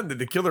said and done, did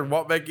the killer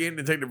walk back in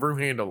and take the broom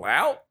handle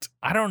out?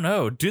 I don't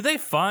know. Do they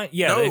find?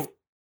 Yeah. No.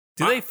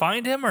 Do they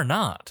find him or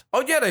not?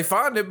 Oh yeah, they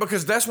find it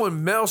because that's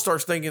when Mel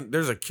starts thinking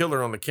there's a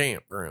killer on the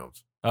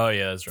campgrounds. Oh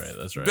yeah, that's right.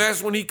 That's right.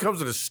 That's when he comes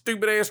to the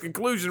stupid ass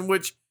conclusion,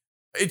 which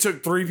it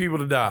took 3 people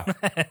to die.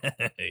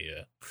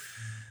 Yeah.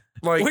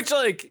 Like, Which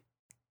like,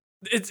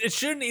 it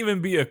shouldn't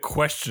even be a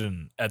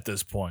question at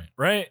this point,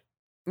 right?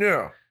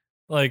 yeah,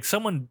 Like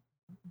someone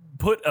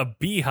put a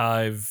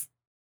beehive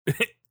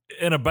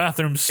in a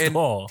bathroom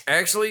stall.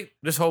 actually,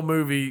 this whole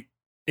movie,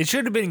 It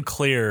should have been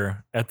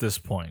clear at this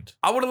point.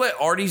 I would have let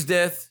Artie's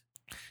death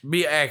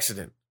be an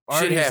accident.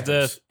 Shit Artie's happens.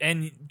 death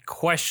and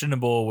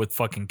questionable with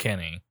fucking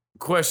Kenny.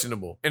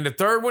 Questionable. And the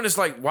third one is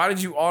like, why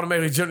did you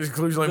automatically jump to the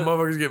conclusion like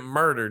motherfuckers get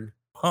murdered?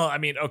 Well, I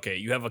mean, okay,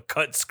 you have a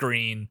cut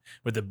screen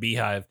with a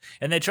beehive,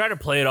 and they try to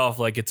play it off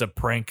like it's a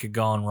prank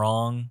gone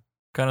wrong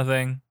kind of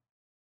thing.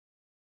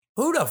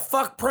 Who the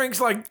fuck pranks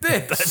like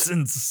this? That's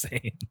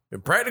insane.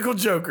 Impractical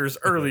Jokers,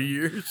 early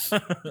years.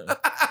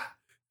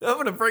 I'm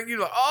gonna prank you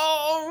like,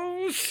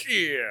 oh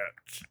shit.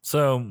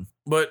 So,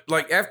 But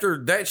like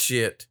after that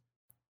shit,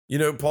 you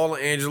know, Paul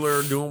and Angela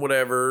are doing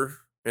whatever,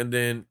 and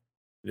then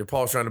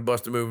Paul's trying to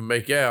bust a move and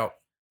make out,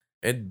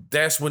 and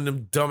that's when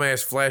them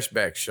dumbass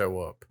flashbacks show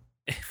up.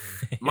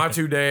 My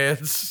 2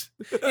 dads.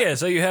 yeah,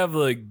 so you have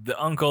like the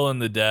uncle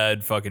and the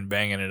dad fucking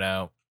banging it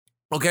out.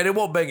 Okay, they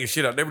won't banging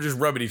shit out. They were just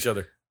rubbing each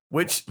other.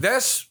 Which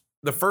that's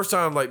the first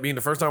time, like being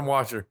the first time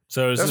watcher.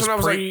 So is That's this when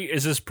I was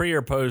is this pre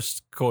or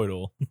post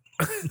coital?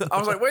 I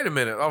was like, wait a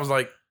minute. I was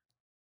like,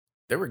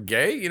 they were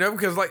gay, you know,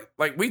 because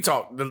like we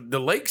talked the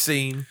lake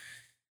scene.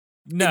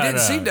 No, it didn't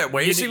no. seem that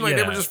way. You It seemed d- like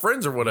they yeah. were just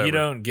friends or whatever. You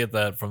don't get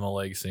that from the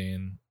lake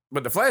scene.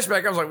 But the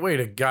flashback, I was like,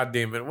 wait a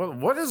goddamn minute.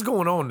 What is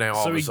going on now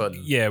all of a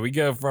sudden? Yeah, we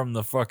go from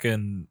the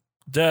fucking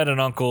dad and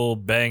uncle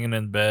banging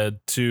in bed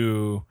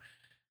to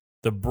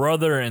the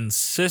brother and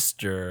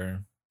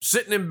sister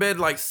Sitting in bed,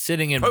 like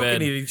sitting in poking bed.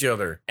 at each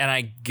other. And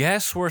I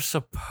guess we're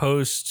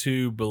supposed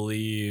to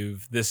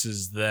believe this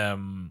is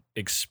them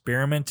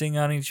experimenting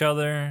on each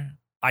other.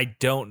 I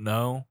don't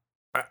know.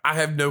 I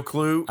have no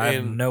clue. I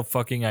have And no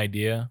fucking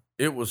idea.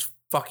 it was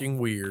fucking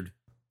weird.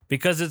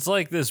 Because it's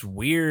like this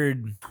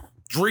weird,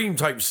 Dream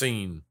type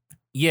scene.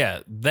 yeah,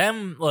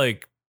 them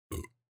like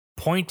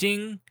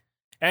pointing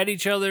at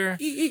each other.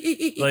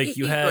 Like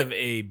you have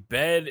a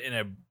bed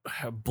and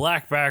a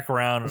black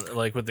background,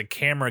 like with the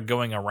camera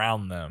going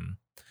around them.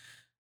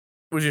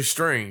 which is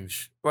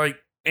strange. Like,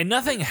 And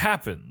nothing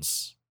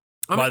happens.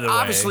 I by mean, the way,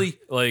 obviously,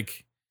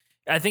 like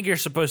I think you're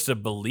supposed to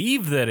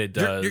believe that it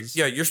does.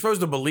 you're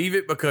supposed to believe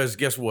it because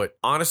guess what?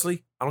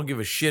 Honestly, I don't give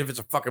a shit if it's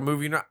a fucking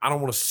movie or not. I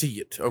don't want to see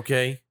it,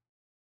 okay?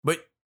 But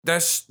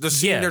that's the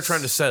scene they're Yes.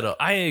 trying to set up.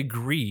 I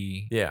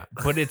agree. Yeah.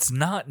 But it's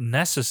not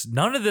necessary.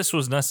 None of this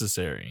was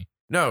necessary.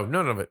 No,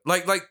 none of it.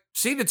 Like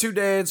see the two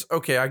dads.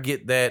 Okay, I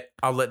get that.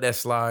 I'll let that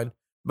slide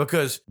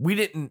because we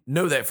didn't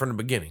know that from the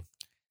beginning.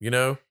 You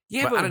know.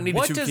 Yeah, But I but didn't need the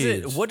what two does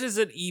kids. it? What does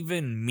it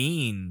even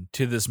mean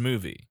to this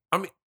movie? I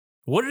mean-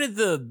 what did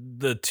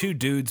the two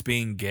dudes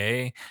being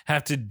gay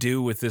have to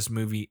do with this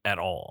movie at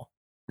all?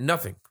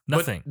 Nothing.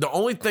 Nothing. But the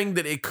only thing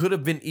that it could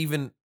have been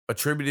even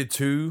attributed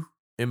to,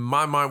 in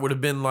my mind, would have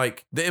been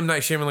like the M.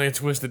 Night Shyamalan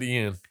twist at the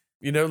end.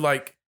 You know,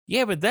 like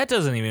Yeah, but that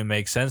doesn't even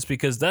make sense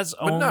because that's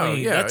But no,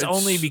 only yeah, that's it's-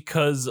 only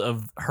because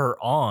of her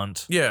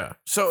aunt yeah.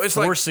 So it's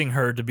like forcing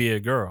her to be a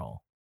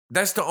girl.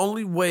 that's the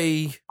only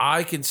way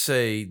I can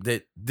say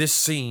that this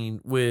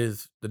scene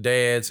with the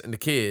dads and the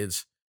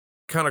kids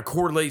kind of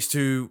correlates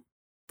to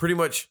pretty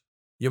much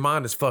your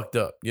mind is fucked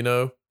up, you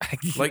know?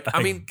 Like,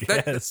 I mean,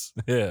 that- guess.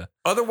 Yeah.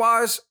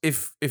 Otherwise,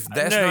 if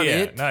that's No, not yeah,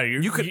 it, no,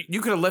 you could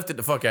have left it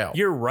the fuck out.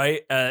 You're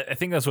right. I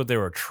think that's what they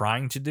were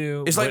trying to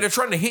do. It's like but- they're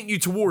trying to hint you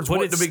towards but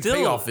what it's the big still-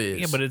 payoff is.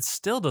 Yeah, but it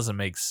still doesn't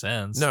make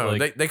sense. no,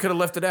 Like, they could have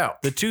left it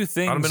out. the two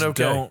things been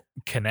okay. don't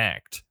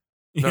connect.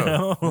 You No,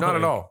 know? not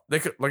at Like, all. They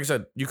could, like I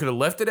said, you could have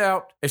left it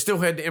out. It still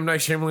had the M.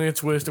 Night Shyamalan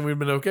twist, and we'd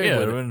been okay Yeah, it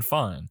with would it. have been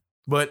fine.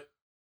 But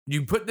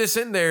you put this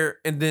in there,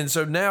 and then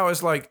so now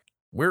it's like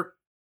we're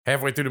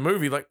halfway through the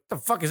movie. Like, what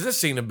the fuck is this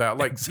scene about?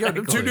 Like, yeah, them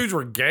two Exactly. dudes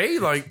were gay.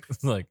 Like,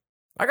 It's like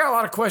I got a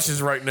lot of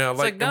questions right now.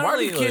 Like, like, not why are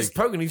only, these kids like-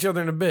 poking each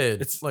other in the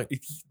bed? It's like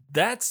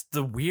that's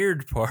the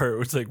weird part.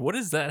 It's like, what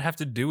does that have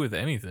to do with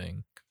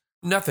anything?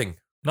 nothing.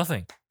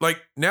 Nothing.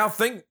 Like now,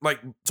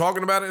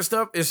 talking about it and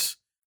stuff. Is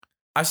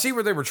I see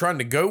where they were trying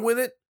to go with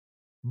it,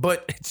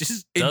 but It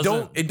just it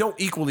doesn't. don't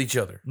equal each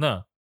other.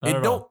 No. not It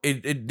at don't. all.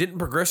 It didn't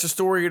progress the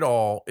story at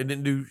all. It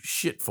didn't do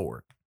shit for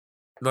it.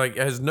 Like it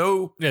has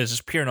no. Yeah, it's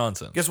just pure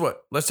nonsense. Guess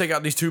what? Let's take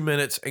out these 2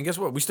 minutes, and guess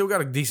what? We still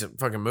got a decent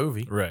fucking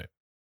movie. Right.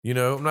 You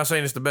know, I'm not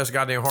saying it's the best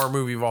goddamn horror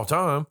movie of all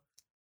time.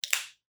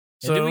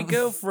 And did we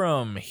go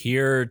from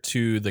here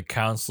to the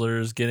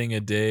counselors getting a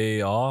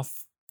day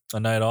off, a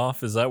night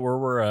off? Is that where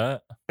we're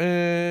at?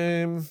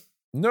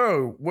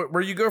 No.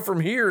 Where you go from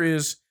here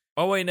is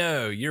Oh wait,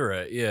 no, you're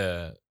right.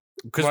 Yeah,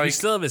 because we Like,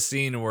 still have a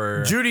scene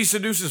where Judy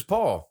seduces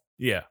Paul.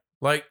 yeah,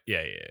 Like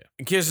yeah.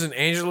 kisses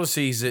Angela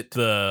sees it,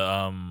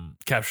 The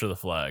capture the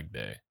flag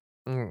day.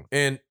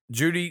 and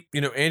Judy,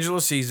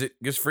 Angela sees it,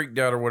 gets freaked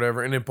out or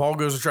whatever, and then Paul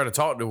goes to try to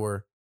talk to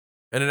her,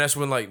 and then that's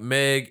when like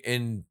Meg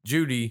and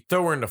Judy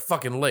throw her in the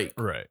fucking lake.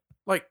 Right.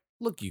 Like,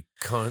 look, you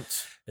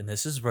cunts. And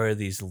this is where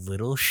these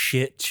little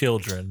shit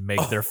children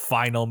make their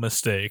final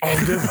mistake. Oh,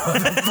 them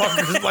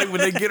motherfuckers! Like when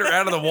they get her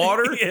out of the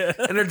water, Yeah.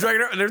 and they're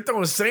dragging her, and they're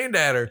throwing sand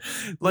at her.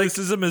 Like, This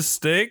is a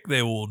mistake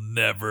they will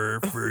never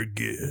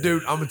forget.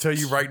 dude, I'm gonna tell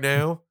you right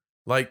now.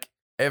 Like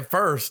at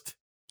first,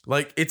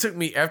 like it took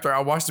me after I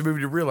watched the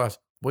movie to realize,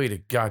 wait a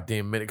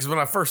goddamn minute. Because when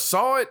I first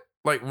saw it,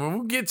 like when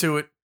we get to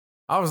it,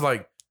 I was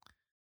like,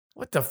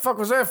 what the fuck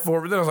was that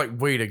for? But then I was like,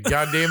 wait a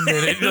goddamn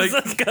minute. Like,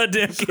 Those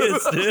goddamn kids, I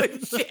was like,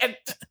 dude.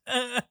 shit.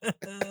 I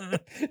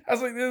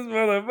was like, this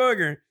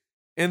motherfucker.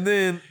 And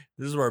then,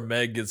 This is where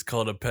Meg gets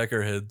called a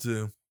peckerhead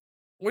too.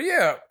 well,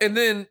 yeah. And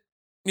then,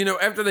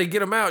 after they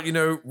get him out,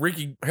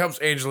 Ricky helps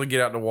Angela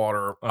get out in the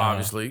water,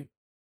 obviously.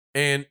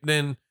 And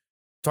then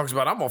talks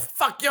about, I'm going to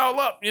fuck y'all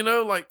up,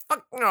 like,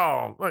 fuck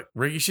y'all. Like,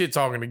 Ricky shit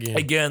talking again.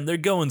 Again, they're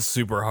going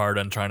super hard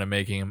on trying to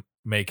make him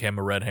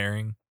a red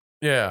herring.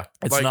 Yeah.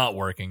 It's not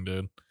working,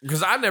 dude.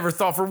 Because I never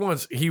thought for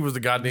once he was the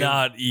goddamn.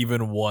 Not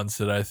even once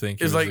did I think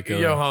he It's was like, the yo,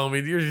 killer.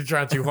 homie, you're just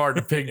trying too hard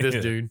to pick this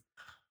Yeah. dude.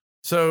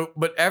 So,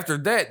 but after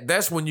that,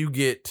 that's when you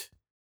get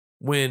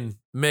when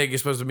Meg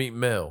is supposed to meet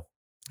Mel.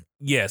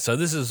 Yeah, so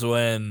this is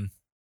when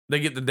They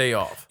get the day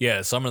off.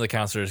 some of the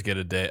counselors get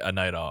a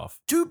night off.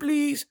 2,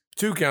 please.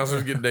 2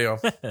 counselors get the day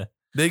off.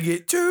 They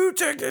get 2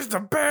 tickets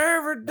to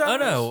paradise. Oh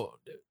no.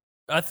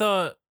 I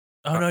thought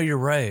no, you're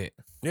right.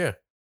 Yeah.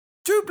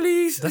 2,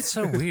 please. That's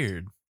so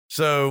weird.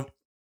 So,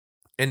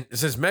 and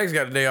since Meg's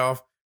got the day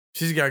off,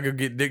 she's got to go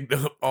get dicked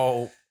up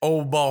all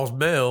old boss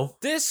Mel.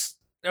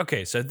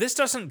 So this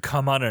doesn't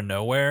come out of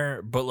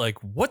nowhere, but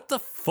like what the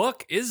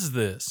fuck is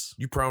this?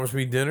 You promised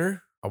me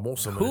dinner. I want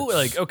some of Who this.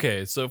 like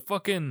okay, so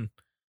fucking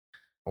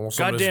I want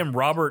some of this. goddamn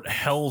Robert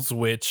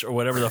Hellswitch or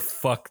whatever the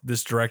fuck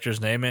this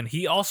director's name and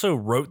he also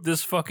wrote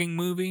this fucking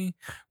movie.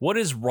 What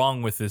is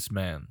wrong with this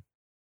man?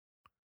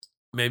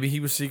 Maybe he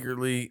was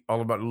secretly all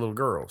about the little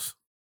girls.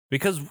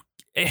 Because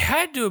it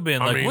had to have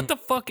been I like mean, what the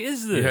fuck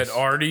is this? You had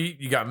Artie,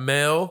 you got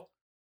Mel.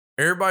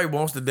 Everybody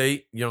wants to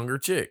date younger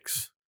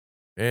chicks.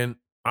 And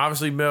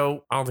obviously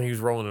Mel, I don't think he was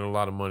rolling in a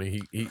lot of money.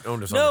 He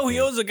owned a No, he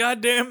owns a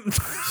goddamn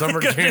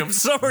Summer camp.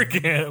 Summer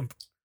camp.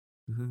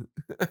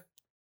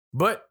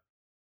 But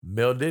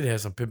Mel did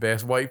have some pimp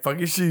ass white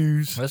fucking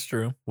shoes. That's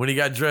true. When he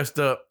got dressed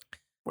up,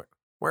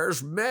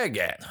 where's Meg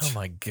at? Oh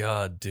my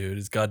god, dude.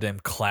 His goddamn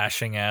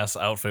clashing ass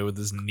outfit with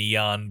his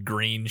neon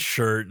green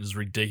shirt and his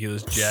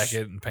ridiculous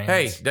jacket and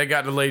pants. Hey, that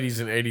got the ladies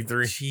in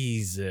 83.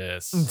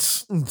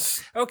 Jesus.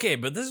 Okay,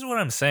 but this is what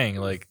I'm saying.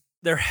 Like,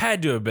 there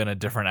had to have been a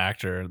different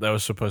actor that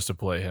was supposed to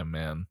play him,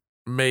 man.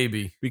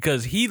 Maybe.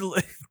 because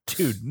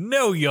dude,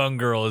 no young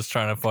girl is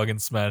trying to fucking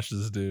smash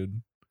this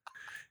dude.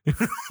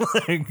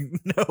 Like,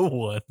 no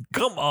one.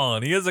 Come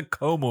on. He has a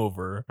comb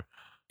over.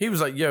 He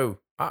was like, yo,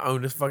 I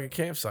own this fucking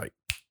campsite.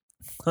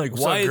 Like,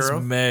 What's why up, is girl?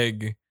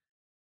 Meg?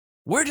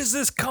 Where does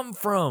this come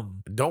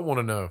from? Don't want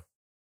to know.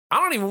 I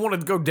don't even want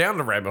to go down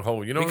the rabbit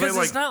hole. You know Because what I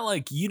mean? it's not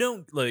like you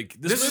don't like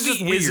This is just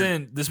movie weird.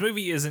 isn't this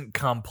movie isn't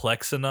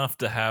complex enough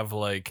to have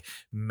like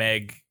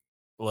Meg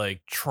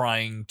like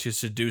trying to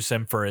seduce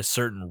him for a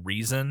certain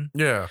reason.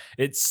 Yeah.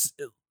 It's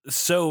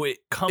so it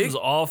comes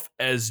off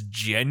as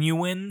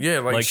genuine. Yeah,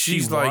 like, she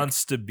she's like-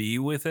 wants to be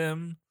with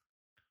him.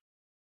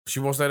 She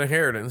wants that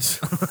inheritance.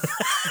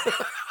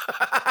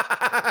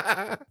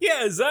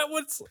 Yeah, is that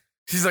what's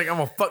She's like, I'm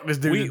going to fuck this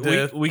dude to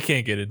death. we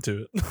can't get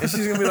into it. And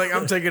she's going to be like,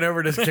 I'm taking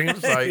over this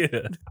campsite.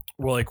 Yeah.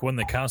 Well, like when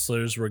the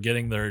counselors were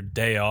getting their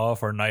day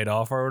off or night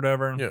off or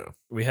whatever, Yeah.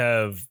 we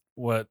have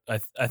what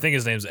I think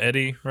his name's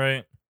Eddie,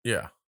 right?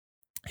 Yeah.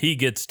 He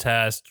gets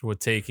tasked with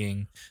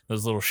taking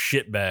those little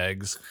shit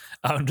bags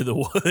out into the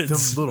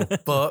woods. Them little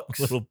fucks.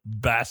 Little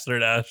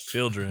bastard ass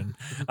children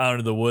out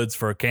into the woods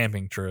for a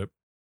camping trip.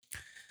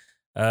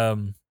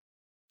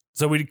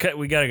 So we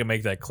gotta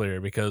make that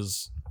clear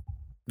because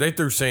They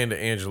threw sand to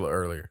Angela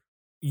earlier.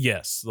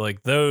 yes,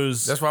 like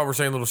those. That's why we're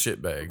saying little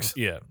shit bags.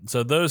 Yeah.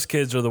 So those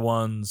kids are the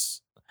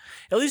ones.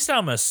 At least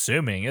I'm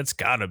assuming it's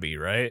gotta be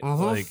right. Mhm.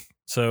 Like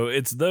so,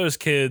 it's those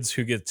kids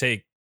who get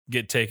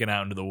taken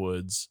out into the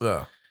woods.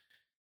 Yeah.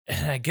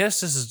 And I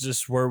guess this is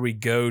just where we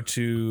go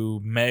to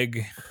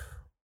Meg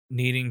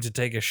needing to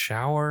take a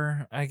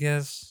shower, I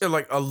guess. Yeah,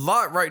 like a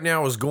lot right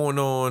now is going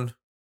on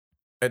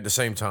at the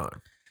same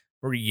time.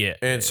 Or yeah.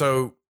 And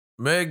so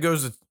Meg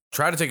goes to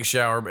try to take a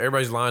shower, but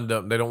everybody's lined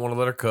up and they don't want to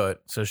let her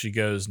cut. So she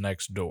goes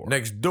next door.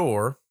 Next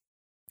door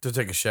to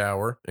take a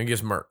shower and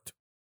gets murked.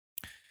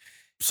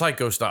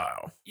 Psycho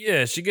style.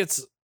 Yeah, she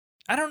gets.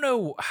 I don't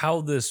know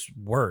how this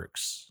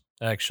works,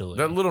 actually.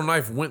 That little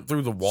knife went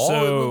through the wall,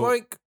 So- it looked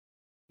like.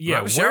 yeah,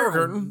 Not the shower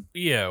curtain.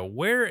 Yeah,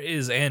 where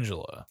is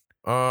Angela?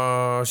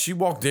 She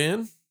walked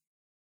in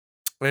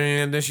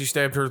and then she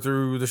stabbed her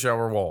through the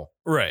shower wall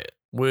Right.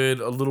 with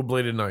a little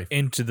bladed knife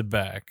Into the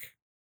back.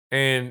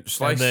 and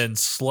sliced. And then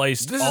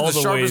sliced This all is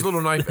the the way. sharpest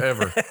little knife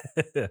ever.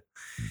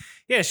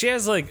 Yeah, she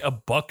has like a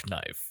buck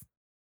knife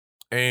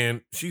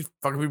And she's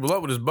fucking people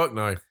up with this buck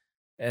knife.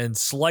 and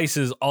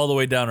slices all the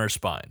way down her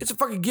spine. It's a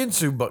fucking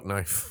Ginsu buck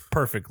knife.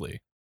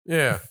 Perfectly.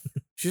 Yeah.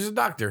 She's a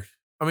doctor.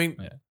 I mean,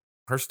 Yeah.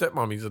 her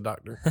stepmommy's a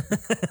doctor.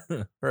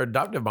 Her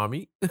adoptive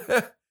mommy.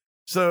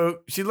 So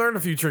she learned a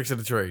few tricks of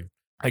the trade.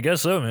 I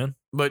guess so, man.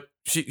 But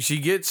she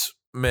gets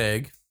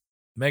Meg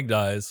Meg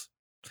dies.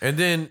 and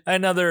then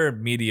Another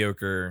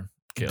mediocre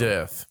kill.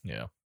 death.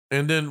 Yeah.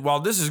 And then while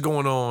this is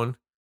going on,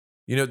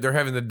 you know, they're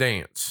having the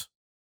dance.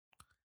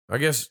 I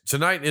guess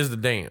tonight is the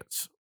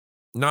dance.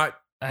 Not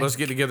let's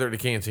get together at the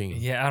canteen.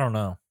 Yeah, I don't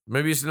know.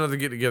 Maybe it's another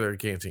get together at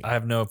the canteen. I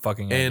have no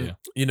fucking And, idea.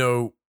 you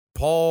know,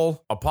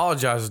 Paul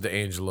apologizes to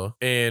Angela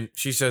and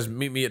she says,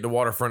 meet me at the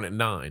waterfront at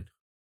 9.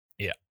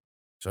 Yeah.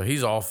 So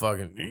he's all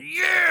fucking,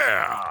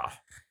 yeah.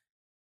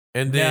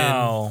 And then,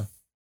 Now,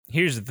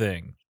 here's the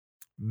thing.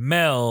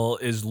 Mel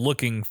is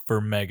looking for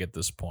Meg at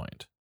this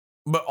point.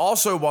 but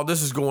also while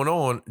this is going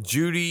on,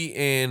 Judy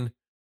and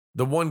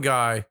the one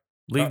guy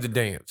leave the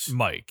dance.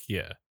 Mike,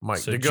 yeah. Mike,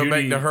 So they go back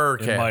Judy to her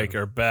and cabin. Mike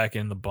are back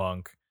in the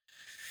bunk.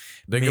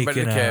 They go back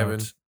to the making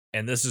cabin. out,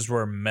 and this is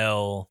where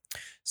Mel.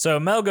 So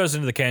Mel goes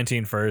into the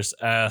canteen first,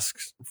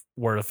 asks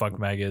where the fuck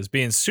Meg is,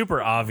 being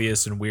super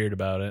obvious and weird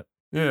about it.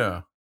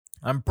 Yeah.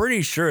 I'm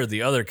pretty sure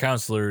the other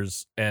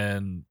counselors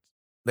and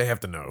They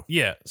have to know.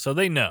 yeah, so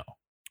they know.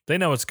 They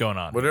know what's going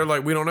on. But they're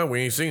like, we don't know.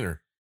 We ain't seen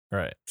her.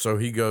 Right, So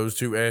he goes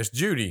to ask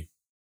Judy.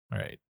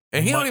 right.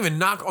 And he Mi- don't even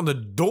knock on the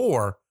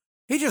door.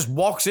 He just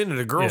walks into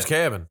the girl's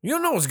cabin. You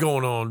don't know what's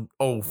going on,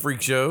 old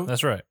freak show.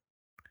 That's right.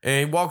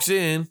 And he walks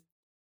in,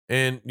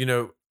 and, you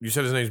know, you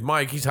said his name's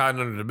Mike. He's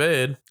hiding under the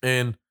bed.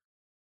 And,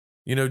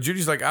 you know,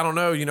 Judy's like, I don't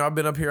know. You know, I've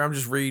been up here. I'm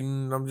just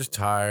reading. I'm just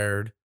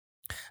tired.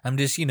 I'm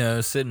just,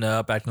 sitting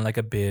up, acting like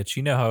a bitch.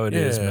 You know how it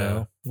is, Yeah.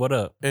 Mel. What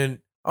up? And,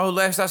 oh,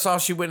 last I saw,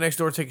 she went next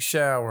door to take a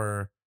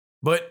shower.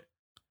 But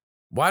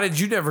why did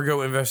you never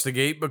go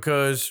investigate?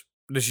 Because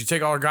did she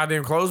take all her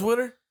goddamn clothes with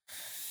her?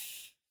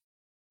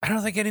 I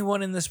don't think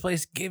anyone in this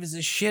place gives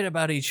a shit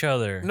about each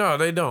other. No,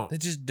 they don't. They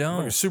just Fucking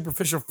don't.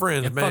 superficial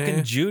friends, And man.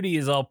 fucking Judy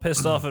is all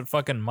pissed off at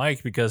fucking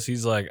Mike because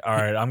he's like, all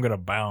right, I'm going to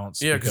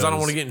bounce. Yeah, because I don't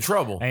want to get in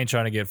trouble. I ain't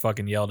trying to get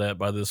fucking yelled at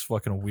by this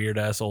fucking weird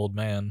ass old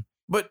man.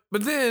 But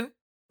then,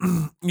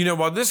 you know,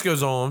 while this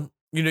goes on,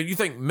 you know, you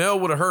think Mel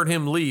would have heard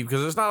him leave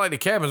because it's not like the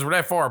cabins were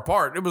that far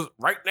apart. It was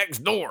right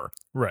next door.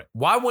 Right.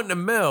 Why wouldn't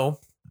Mel,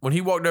 when he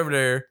walked over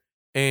there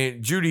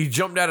and Judy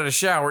jumped out of the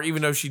shower,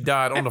 even though she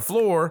died on the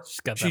floor, She's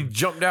got she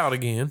jumped out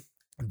again.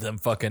 them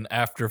fucking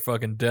after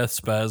fucking death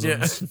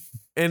spasms. Yeah.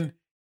 And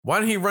why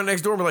didn't he run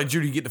next door and be like,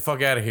 Judy, get the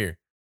fuck out of here?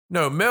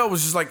 No, Mel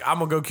was just like, I'm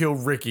going to go kill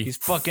Ricky. He's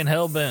fucking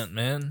hellbent,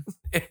 man.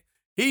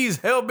 He's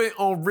hell bent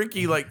on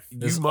Ricky. Like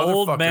This you motherfucker.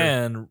 old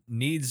man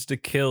needs to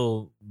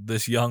kill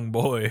this young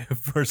boy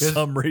for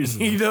some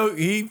reason. You know,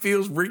 he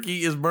feels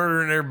Ricky is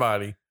murdering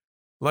everybody.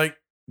 Like,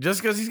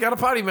 just because he's got a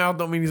potty mouth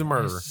don't mean he's a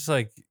murderer. It's just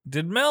like,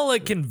 did Mel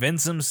like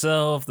convince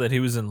himself that he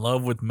was in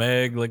love with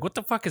Meg? Like, what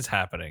the fuck is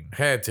happening?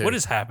 Had to. What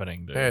is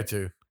happening, dude? Had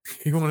to.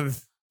 He wanted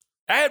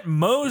At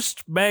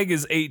most, Meg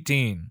is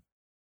 18.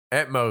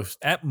 at most.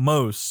 At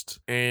most.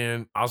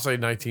 And I'll say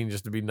 19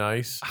 just to be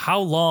nice. How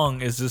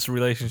long has this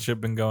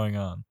relationship been going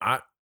on? I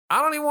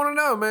don't even want to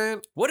know,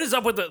 man. What is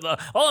up with the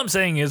all I'm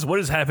saying is, what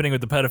is happening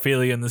with the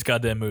pedophilia in this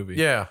goddamn movie?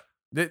 Yeah.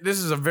 This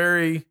is a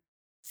very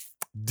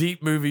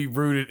deep movie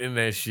rooted in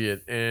that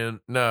shit. And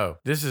no,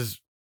 this is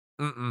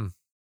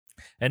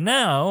and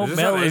now Is this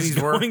Mel how is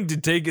 80s work? going to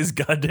take his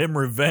goddamn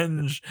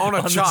revenge On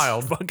a this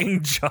child.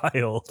 fucking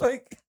child.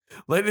 like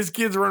let his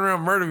kids run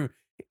around murdering.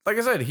 Like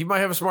I said, he might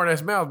have a smart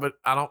ass mouth, but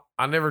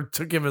I never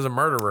took him as a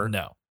murderer.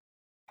 No.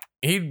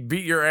 He'd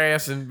beat your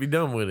ass and be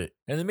done with it.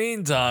 In the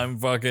meantime,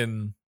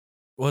 fucking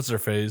what's her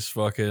face?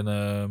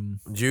 Fucking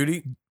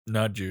Judy?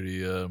 not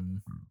Judy. Oh,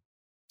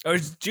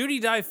 did Judy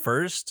die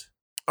first?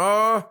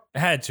 It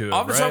Had to have,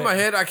 off the top of my right?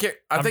 head, I can't.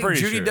 I I'm think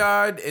pretty Judy sure.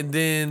 died, and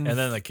then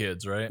the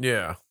kids, right?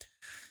 yeah,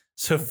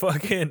 So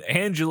fucking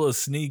Angela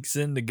sneaks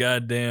into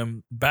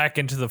goddamn back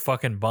into the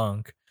fucking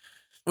bunk.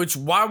 which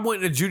why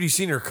wouldn't have Judy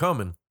seen her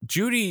coming?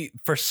 Judy,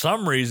 for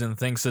some reason,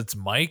 thinks it's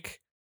Mike.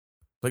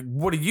 Like,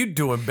 what are you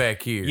doing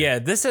back here? Yeah,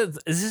 this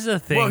is a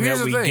thing Well, here's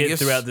that the we thing. get It's-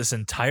 throughout this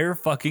entire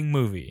fucking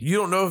movie. You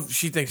don't know if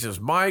she thinks it's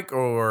Mike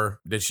or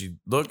did she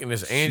look and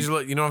it's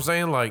Angela. You know what I'm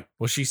saying? Like,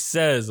 Well, she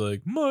says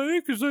like,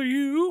 "Mike, is that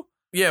you?"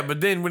 yeah, but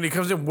then when it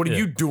comes in, what are Yeah.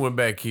 you doing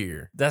back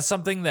here? That's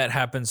something that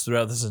happens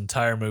throughout this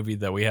entire movie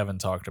that we haven't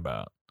talked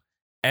about.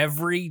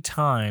 Every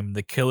time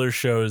the killer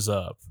shows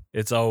up,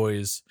 it's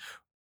always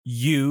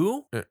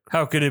you. Yeah.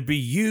 How could it be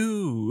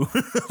you?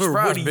 Or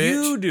Surprise, what are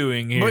you bitch.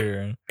 doing But-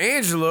 here?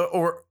 Angela,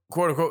 or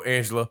quote unquote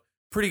Angela,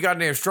 pretty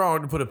goddamn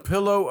strong to put a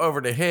pillow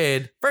over the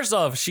head. First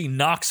off, she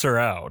knocks her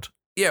out.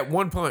 Yeah,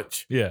 one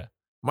punch. Yeah,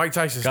 Mike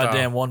Tyson style.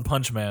 goddamn One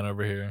Punch Man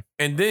over here.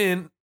 And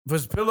then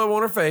puts a pillow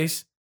on her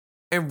face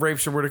and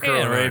rapes her with a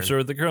curling And rapes iron. her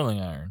with the curling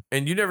iron.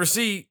 And you never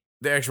see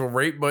the actual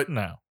rape, but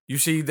No, you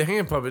see the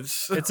hand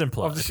puppets it's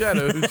implied. of the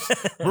shadows.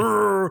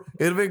 Brr.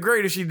 It'd have been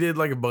great if she did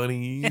like a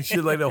bunny and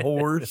shit like a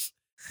horse.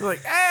 You're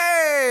like,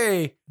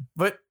 hey!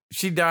 But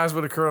she dies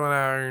with a curling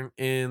iron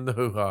in the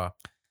hoo-ha.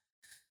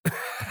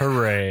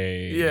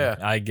 Hooray. Yeah.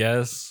 I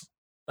guess.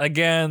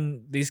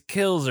 Again, these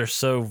kills are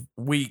so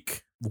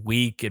Weak.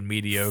 weak and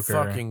mediocre.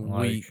 Fucking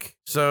Like, weak.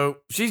 So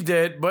she's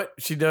dead, but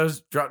she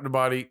does drop the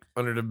body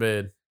under the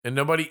bed. And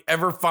nobody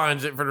ever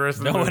finds it for the rest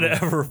of the No movie. one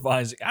ever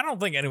finds it. I don't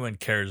think anyone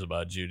cares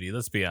about Judy.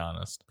 Let's be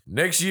honest.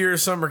 Next year,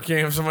 summer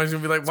camp, somebody's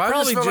going to be like, why does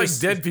probably it smell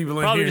just- like dead people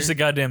in Probably here? just a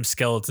goddamn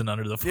skeleton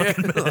under the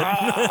fucking bed.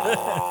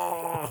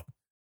 Yeah.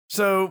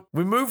 So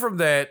we move from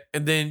that,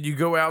 and then you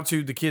go out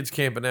to the kids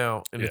camping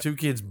out, and Yeah. the two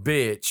kids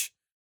bitch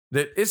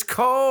that it's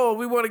cold.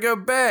 We want to go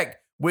back.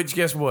 Which,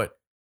 guess what?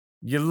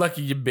 You're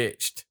lucky you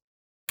bitched.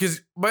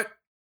 But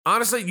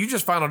honestly, you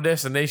just Final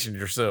Destination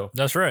yourself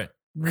That's right.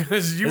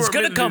 because you It's were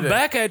going to meant do come that.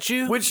 back at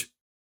you. Which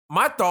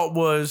my thought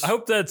was I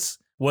hope that's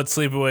what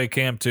Sleepaway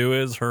Camp 2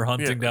 is, her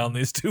hunting Yeah. down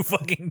these two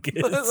fucking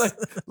kids.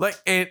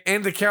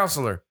 and the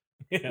counselor.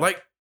 Yeah.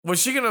 Like, was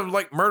she gonna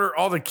like murder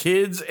all the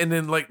kids and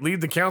then like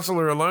leave the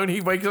counselor alone? He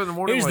wakes up in the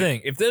morning. Here's like, the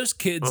thing. If those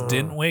kids Uh.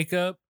 didn't wake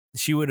up,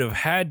 she would have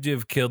had to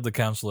have killed the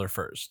counselor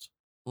first.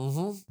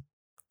 Mm-hmm.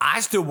 I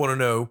still want to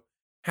know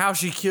how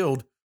she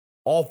killed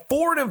all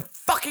four of them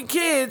fucking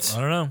kids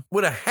I don't know.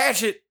 with a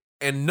hatchet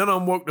and none of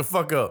them woke the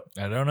fuck up.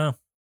 I don't know.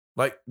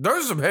 Like,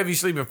 those are some heavy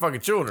sleeping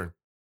fucking children.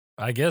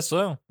 I guess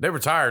so. They were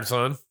tired,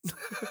 son.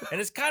 And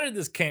it's kind of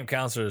this camp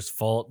counselor's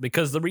fault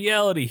because the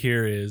reality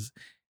here is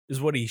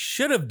what he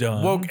should have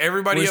done. Woke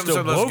everybody was up and to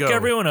said, let's woke go.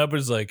 everyone up.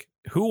 Is like,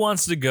 who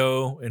wants to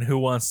go and who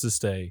wants to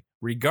stay?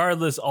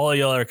 Regardless, all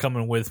y'all are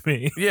coming with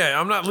me. Yeah,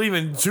 I'm not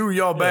leaving two of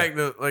y'all back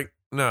to, like,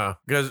 no.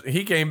 Because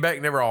he came back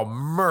and they were all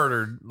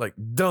murdered, like,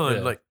 done.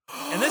 Yeah. Like,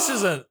 And this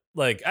isn't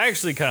like, I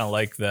actually kind of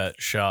like that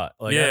shot.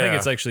 Like, I think Yeah.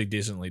 it's actually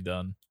decently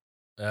done.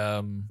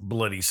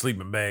 bloody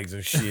sleeping bags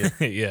and shit.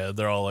 Yeah,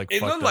 they're all like, It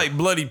fucked looked up. like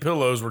bloody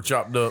pillows were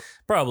chopped up.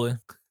 Probably.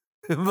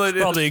 But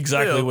Probably it's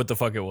exactly still- what the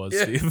fuck it was,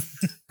 Yeah. Steve.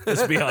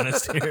 Let's be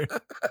honest here.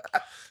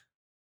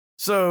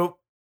 So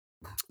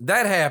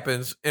that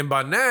happens, and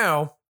by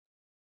now,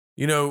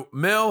 you know,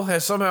 Mel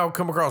has somehow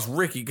come across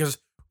Ricky because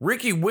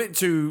Ricky went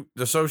to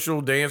the social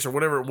dance or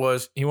whatever it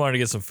was, He wanted to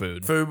get some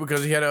food.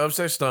 because he had an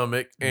upset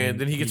stomach, and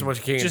then he gets a bunch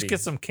of candy. Just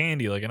get some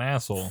candy like an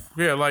asshole.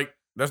 Yeah, like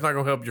that's not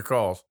gonna help your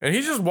cause. And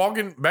he's just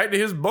walking back to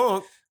his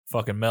bunk.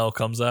 Fucking Mel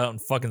comes out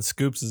and fucking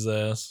scoops his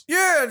ass.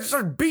 Yeah, just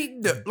like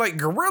beating the, like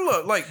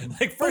gorilla, like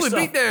Like fully first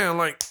beat off, down,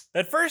 like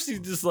at first he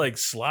just like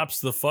slaps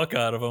the fuck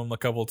out of him a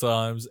couple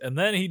times, and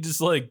then he just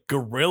like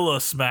gorilla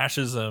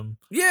smashes him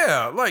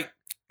yeah, like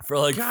for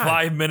like God.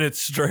 5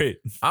 minutes straight.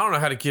 I don't know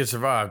how the kid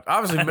survived.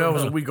 Obviously, I don't Mel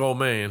was a know. weak old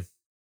man.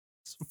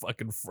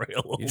 fucking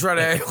frail. You try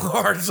to act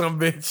hard, some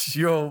bitch.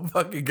 Yo,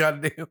 fucking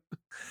goddamn.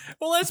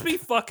 Well, let's be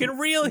fucking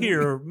real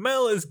here.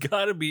 Mel has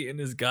got to be in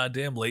his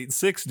goddamn late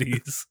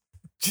 60s.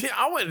 Gee,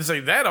 I wouldn't say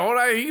that old.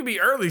 He could be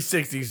early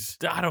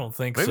 60s. I don't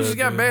think Maybe so. she's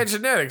got dude. bad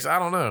genetics. I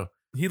don't know.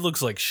 He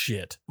looks like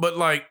shit. But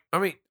like, I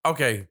mean,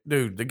 okay,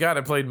 dude, the guy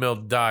that played Mel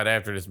died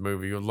after this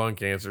movie with lung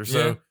cancer.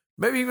 So Yeah.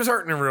 maybe he was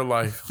hurting in real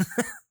life.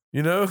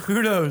 You know,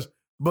 who knows?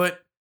 But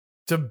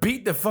to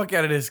beat the fuck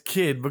out of this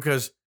kid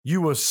because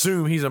you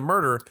assume he's a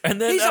murderer. And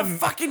then He's a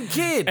fucking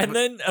kid. And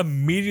then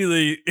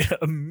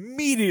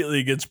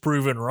immediately gets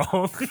proven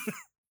wrong.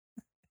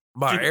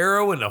 by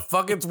arrow in the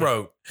fucking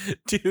throat.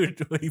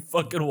 Dude, when he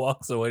fucking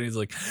walks away, he's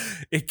like,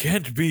 "It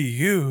can't be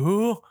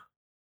you."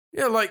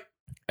 Yeah, like,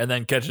 And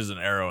then catches an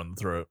arrow in the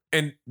throat.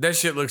 and that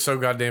shit looks so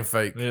goddamn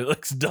fake. It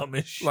looks dumb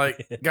as shit.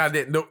 Like,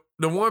 goddamn,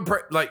 the one,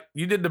 like,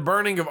 you did the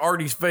burning of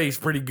Artie's face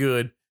pretty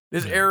good.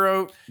 This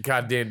arrow,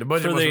 goddamn, the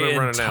budget for must have the been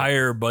running out.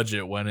 entire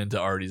budget went into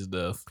Artie's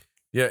death.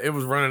 Yeah, it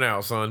was running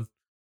out, son.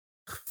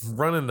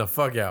 Running the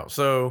fuck out.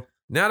 So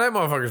now that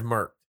motherfucker's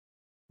murked.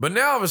 But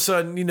now all of a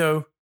sudden, you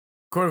know,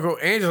 quote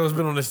unquote, Angela's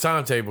been on this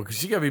timetable because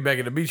she got to be back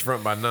at the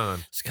beachfront by 9.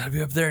 It's got to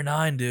be up there at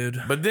 9,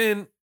 dude. But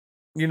then,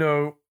 you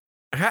know,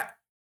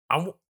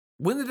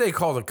 when did they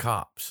call the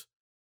cops?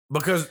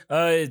 Because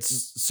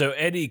It's so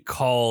Eddie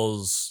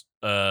calls.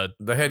 the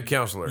head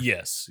counselor.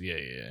 Yes,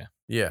 yeah.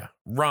 Yeah.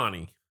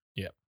 Ronnie.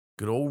 Yep.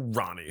 Good old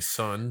Ronnie,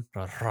 son.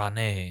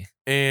 Rane.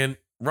 And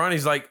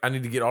Ronnie's like, I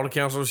need to get all the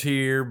counselors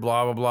here,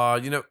 blah, blah, blah.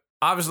 You know,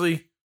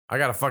 obviously, I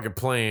got a fucking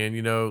plan.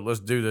 You know, let's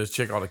do this.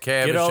 Check all the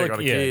cabins, check all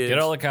the kids. Get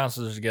all the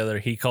counselors together.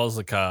 He calls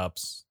the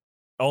cops.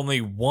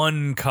 Only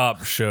one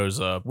cop shows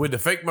up. With the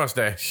fake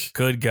mustache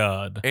Good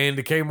God. and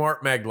the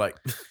Kmart mag light.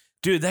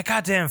 Dude, that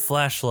goddamn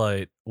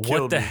flashlight. What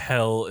Killed the me.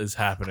 hell is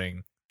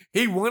happening?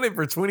 He won it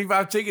for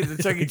 25 tickets at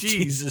Chuck E. Cheese.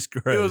 Jesus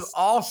Christ. It was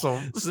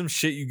awesome. some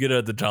shit you get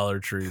at the Dollar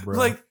Tree, bro.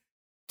 Like,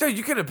 dude,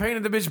 you could have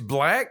painted the bitch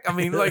black. I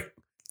mean, like,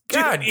 Dude,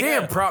 god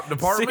damn, yeah. prop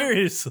department.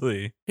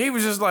 Seriously. He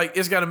was just like,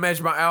 it's got to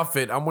match my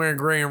outfit. I'm wearing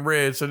gray and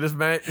red, so this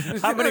match.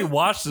 How many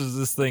watts does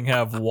this thing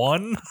have?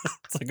 One?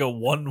 It's like a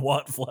 1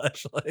 watt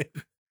flashlight.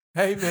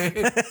 Hey,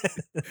 man,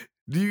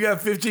 do you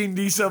got 15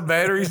 D sub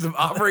batteries to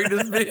operate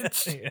this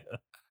bitch? Yeah.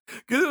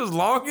 Because it was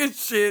long as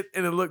shit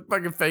and it looked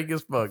fucking fake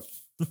as fuck.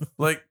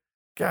 Like,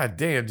 god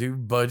damn,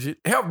 dude, budget.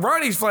 Hell,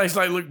 Ronnie's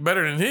flashlight looked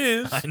better than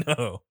his. I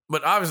know.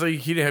 But obviously,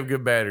 he didn't have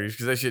good batteries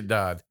because that shit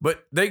died.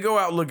 But they go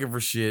out looking for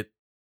shit.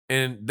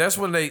 And that's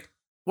when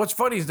what's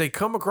funny is they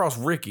come across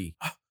Ricky.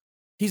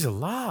 He's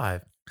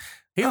alive.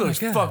 He Oh my looks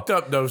God. fucked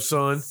up though,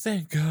 son.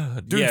 Thank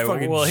God. Dude's yeah,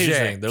 fucking well, here's the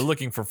thing. jacked. They're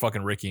looking for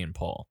fucking Ricky and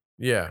Paul.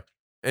 Yeah.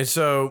 And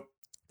so,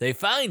 They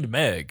find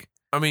Meg.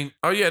 I mean,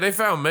 oh yeah, they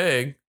found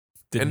Meg.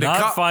 Did And the not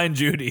cop- find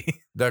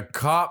Judy. The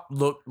cop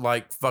looked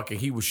like fucking,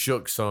 he was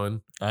shook,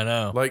 son. I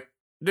know. Like,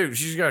 dude,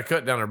 she's got a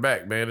cut down her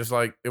back, man. It's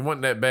like, it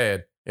wasn't that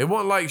bad. It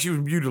wasn't like she was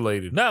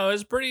mutilated. No,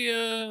 it's pretty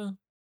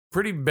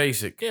Pretty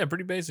basic. yeah,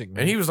 pretty basic,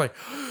 man. And he was like,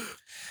 oh,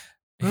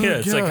 yeah,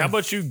 it's like, God. how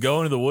about you go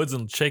into the woods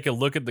and take a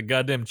look at the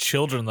goddamn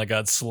children that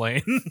got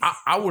slain?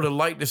 I would have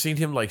liked to seen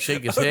him like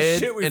shake his Oh, head.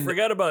 shit, we and-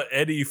 forgot about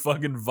Eddie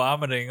fucking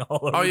vomiting all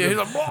over Oh yeah,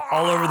 the- he's like,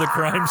 all over the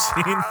crime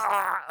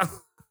scene.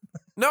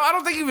 No, I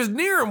don't think he was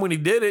near him when he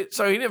did it,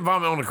 so he didn't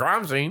vomit on the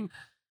crime scene.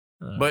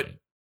 All But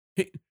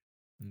right.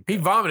 he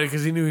vomited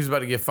because he knew he was about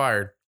to get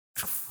fired.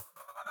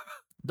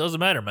 Doesn't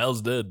matter.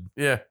 Mel's dead.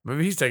 Yeah,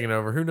 maybe he's taking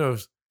over. Who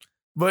knows?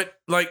 But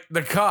like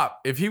the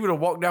cop, if he would have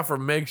walked out for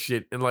Meg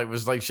shit and like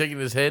was like shaking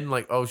his head and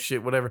like, oh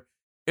shit, whatever,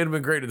 it'd have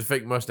been great if the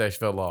fake mustache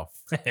fell off.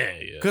 yeah.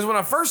 Because when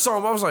I first saw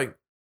him, I was like,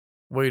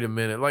 wait a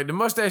minute, like the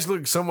mustache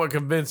looked somewhat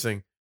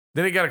convincing.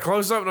 Then it got a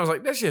close up and I was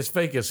like, that shit's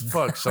fake as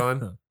fuck,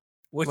 son.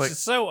 Which Like- is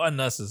so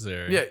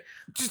unnecessary. Yeah,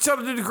 just tell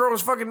the dude to grow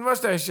his fucking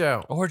mustache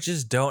out. Or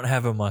just don't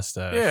have a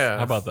mustache. Yeah.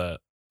 How about that?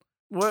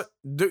 What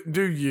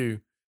do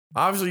you?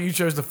 Obviously, you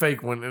chose the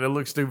fake one, and it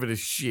looks stupid as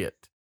shit.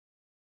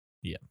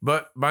 Yeah.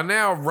 But by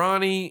now,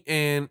 Ronnie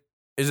and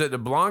is it the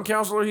blonde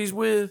counselor he's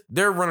with?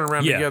 They're running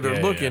around Yeah, together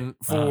yeah, looking yeah.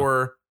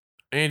 for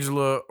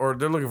Angela, or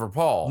they're looking for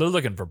Paul. They're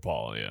looking for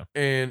Paul, yeah.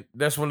 And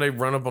that's when they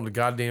run up on the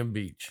goddamn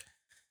beach.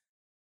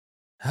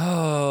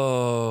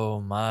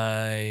 Oh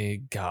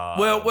my God.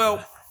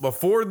 Well,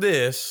 before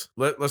this,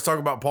 let's talk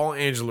about Paul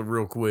and Angela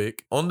real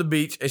quick on the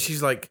beach, and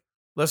she's like,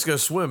 "Let's go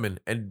swimming,"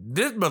 and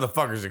this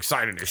motherfucker's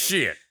excited as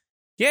shit.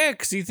 Yeah,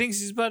 because he thinks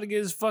he's about to get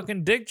his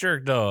fucking dick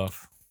jerked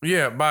off.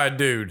 Yeah, by a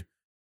dude,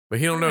 but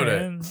he don't know that.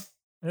 Man,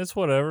 it's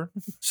whatever.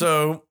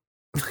 So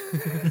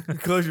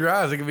close your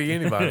eyes, it could be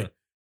anybody.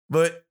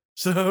 But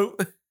so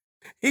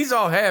he's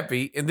all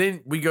happy, and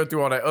then we go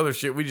through all that other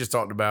shit we just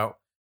talked about.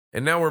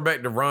 And now we're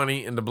back to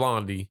Ronnie and the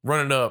blondie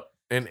running up,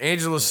 and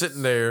Angela's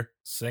sitting there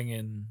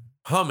Singing,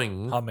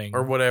 humming humming.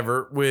 or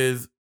whatever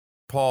with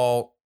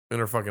Paul in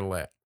her fucking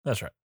lap.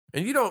 That's right.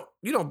 And you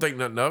don't think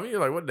nothing of it. You're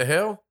like, what the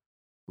hell?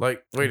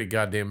 Like, wait a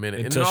goddamn minute.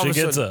 Until and then all she of a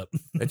gets sudden- up.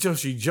 Until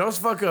she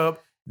just fuck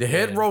up, the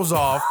head Yeah. rolls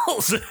off.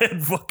 Paul's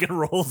head fucking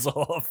rolls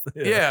off.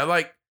 Yeah,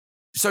 like,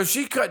 so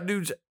she cut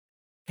dude's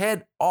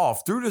head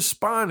off through the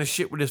spine and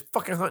shit with his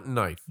fucking hunting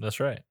knife. That's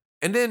right.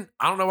 And then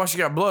I don't know why she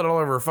got blood all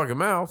over her fucking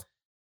mouth.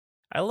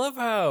 I love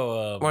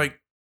how Like,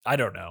 I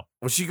don't know.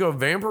 would she go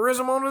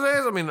vampirism on his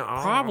ass? I mean,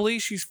 Probably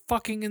she's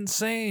fucking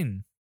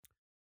insane.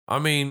 I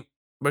mean,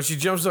 but she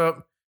jumps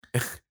up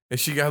and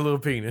she got a little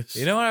penis.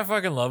 You know what I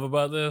fucking love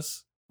about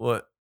this?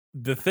 What?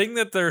 The thing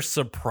that they're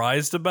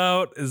surprised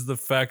about is the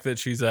fact that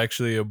she's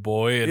actually a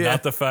boy and Yeah.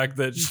 not the fact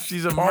that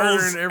She's a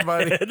Carl's murdering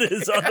everybody. head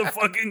is on the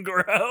fucking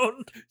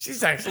ground.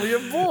 She's actually a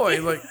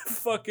boy. Like,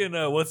 fucking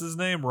what's his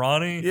name?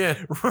 Ronnie? yeah.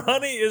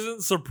 Ronnie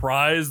isn't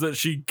surprised that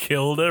she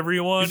killed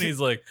everyone. He's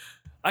like,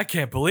 I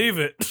can't believe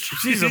it.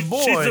 She's a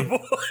boy. She's a boy.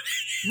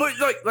 But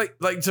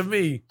like to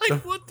me,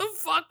 Like, what the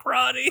fuck,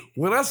 Ronnie?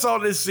 when I saw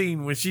this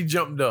scene when she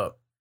jumped up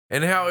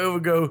and how it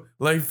would go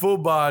like full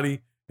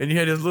body and you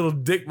had this little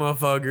dick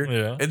motherfucker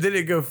Yeah. and then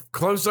it go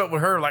close up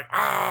with her like,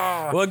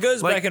 ah. Well, it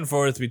goes Like- back and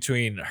forth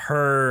between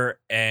her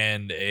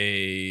and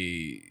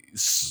a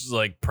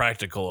like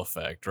practical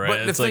effect, right?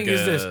 But the thing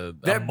is this,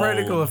 that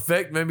practical mold.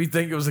 effect made me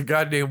think it was a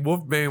goddamn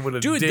wolf man with a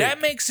Dude, dick. that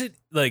makes it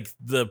like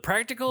the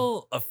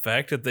practical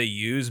effect that they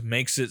use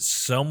makes it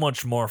so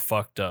much more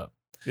fucked up.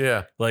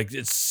 Yeah. Like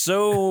it's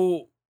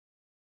so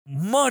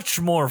much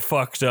more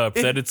fucked up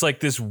It- that it's like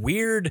this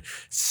weird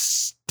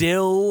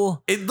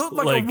still. It looked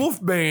like Like- a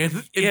wolf man.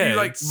 If Yeah, you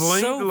like it's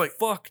blink, so like,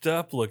 fucked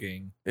up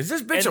looking. is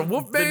this bitch a And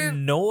wolf the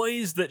man?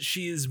 noise that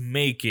she is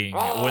making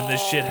when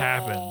this shit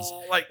happens.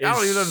 Like, I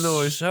don't even know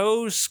the noise.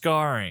 So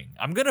scarring.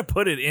 I'm gonna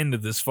put it into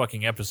this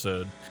fucking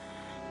episode.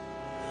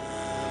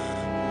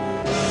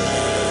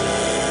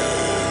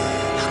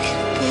 How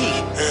can it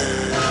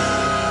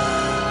be?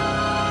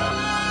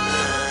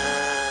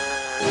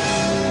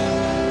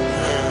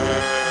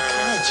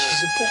 God,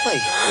 she's a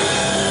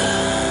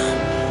boy.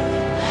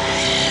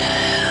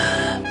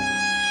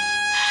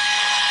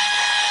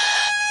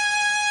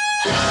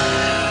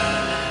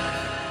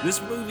 This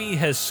movie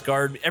has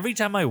scarred me. Every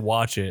time I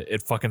watch it,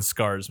 it fucking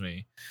scars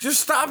me. Just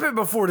stop it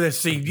before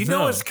this scene. You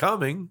know No. it's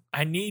coming.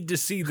 I need to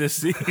see this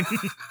scene.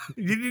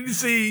 You need to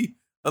see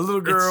a little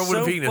girl It's with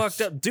so a penis.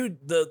 fucked up, dude.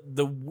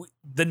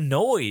 The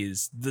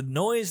noise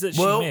that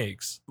Well- she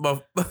makes.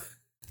 But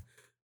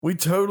we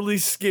totally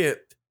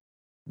skipped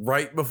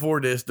right before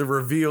this the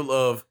reveal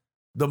of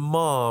the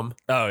mom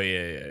Oh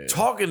yeah.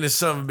 talking to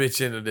some bitch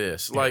into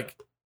this. Yeah. Like,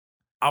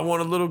 I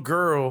want a little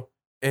girl,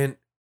 and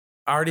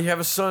I already have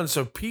a son.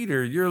 So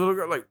Peter, you're a little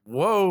girl. Like,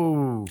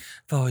 whoa,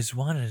 I've always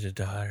wanted a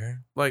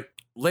daughter. like,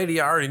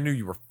 lady, I already knew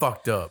you were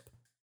fucked up,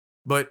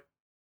 but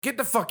get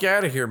the fuck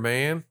out of here,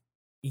 man.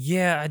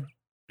 Yeah,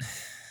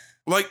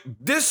 Like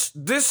this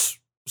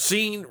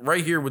scene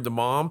right here with the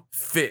mom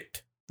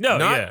fit. no,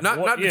 not yeah, not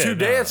Well, not the yeah, two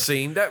no. dads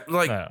scene. That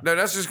like No. no,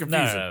 that's just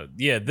confusing. No.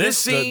 Yeah, This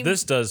scene-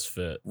 this does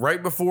fit.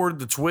 Right before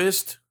the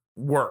twist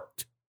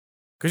worked.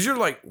 Cause you're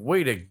like,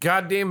 wait a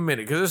goddamn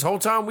minute. Cause this whole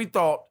time we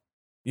thought,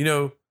 you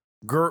know,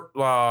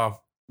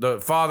 the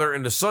father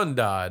and the son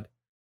died.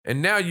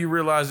 And now you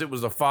realize it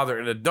was the father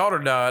and the daughter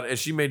died, and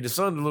she made the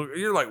son look.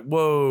 You're like,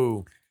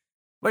 whoa.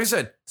 Like I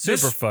said,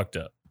 Super fucked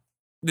up.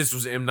 this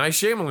was M. Night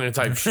Shyamalan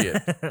type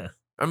shit.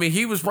 I mean,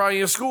 he was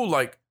probably in school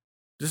like,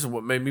 this is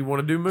what made me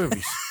want to do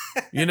movies.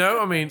 You know,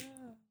 I mean,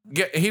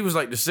 he was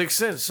like the Sixth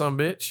Sense, some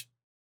bitch.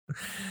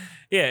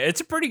 Yeah,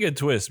 it's a pretty good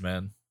twist,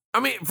 man. I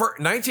mean, for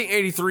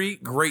 1983,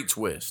 great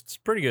twist. It's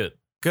pretty good.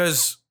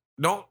 Because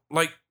don't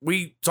like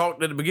we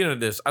talked at the beginning of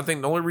this. I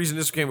think the only reason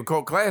this became a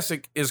cult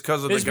classic is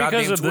because of It's the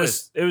goddamn because of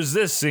twist. this. It was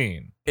this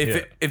scene.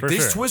 If for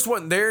this sure. twist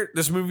wasn't there,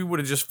 this movie would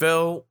have just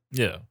fell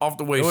yeah, off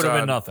the it would wayside. have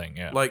been nothing.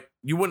 Yeah, Like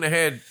you wouldn't have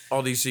had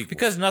all these sequels.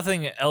 because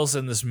nothing else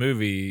in this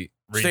movie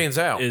Stands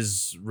out.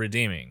 is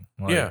redeeming.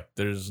 Like, Yeah.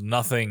 there's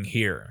nothing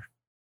here.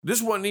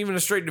 This wasn't even a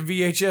straight to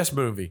VHS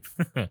movie.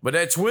 But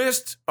that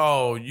twist,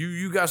 oh,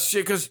 you got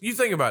shit. Because you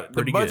think about it,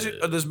 Pretty the budget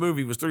good. of this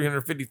movie was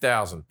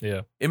 $350,000.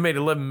 Yeah, It made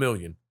 $11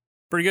 million.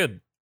 pretty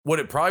good. What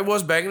it probably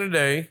was back in the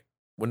day,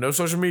 with no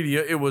social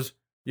media, it was,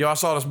 yo, I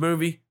saw this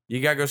movie.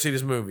 You gotta go see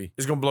this movie.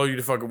 It's gonna blow you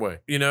the fuck away.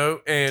 You know?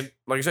 And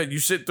like I said, you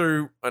sit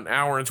through an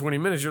hour and 20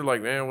 minutes, you're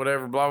like, man,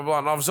 whatever, blah, blah, blah.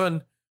 And all of a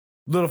sudden,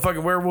 little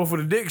fucking werewolf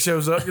with a dick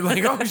shows up. You're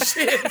like, oh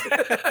shit.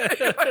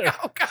 You're like,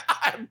 oh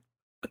God.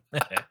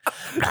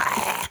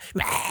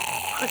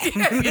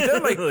 Yeah, you know,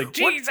 like, Like,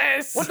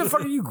 Jesus. What the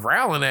fuck are you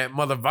growling at,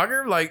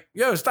 motherfucker? Like,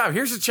 yo, stop.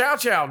 Here's a chow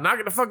chow. Knock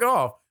it the fuck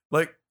off.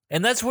 Like,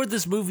 And that's where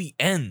this movie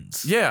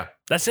ends. yeah.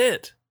 That's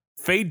it.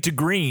 Fade to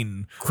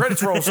green.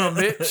 Credits roll, some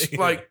bitch. Yeah.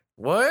 Like,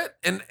 what?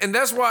 And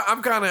that's why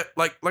I'm kind of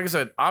like I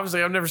said,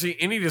 obviously I've never seen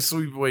any of the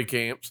sleepaway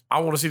camps. I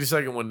want to see the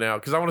second one now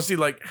because I want to see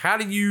like how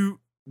do you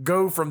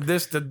go from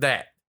this to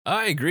that?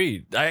 I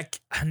agree. I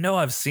know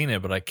I've seen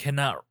it, but I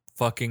cannot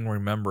fucking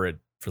remember it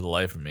for the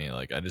life of me.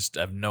 Like, I just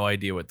have no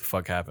idea what the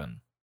fuck happened.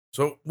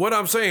 So what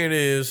I'm saying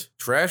is,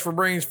 Trash for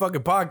Brains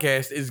fucking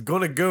podcast is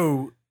gonna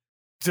go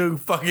to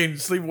fucking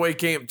Sleepaway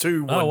Camp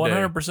 2 one Oh, day.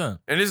 100%.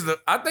 And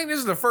I think this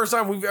is the first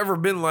time we've ever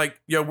been like,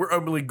 yo, we're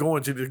openly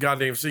going to the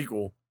goddamn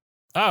sequel.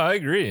 Oh, I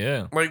agree.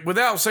 Yeah. Like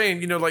without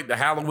saying, you know, like the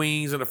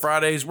Halloweens and the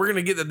Fridays, we're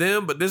gonna get to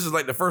them, but this is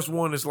like the first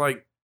one. It's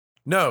like,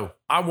 no,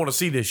 I want to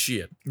see this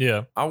shit.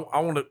 Yeah. I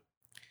want to.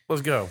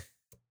 Let's go.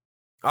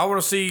 I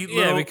want to see.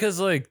 Yeah, because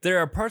like there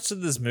are parts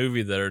of this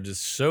movie that are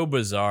just so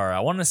bizarre. I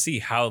want to see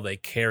how they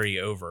carry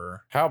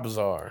over. How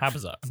bizarre. How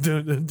bizarre.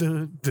 Dun, dun,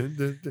 dun, dun,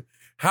 dun, dun.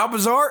 How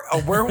bizarre? A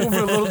werewolf with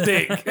a little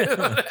dick.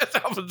 That's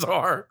how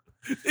bizarre.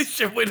 This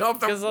shit went off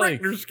the 'Cause,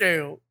 like, Richter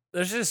scale.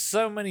 There's just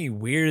so many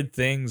weird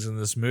things in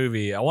this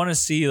movie. I want to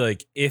see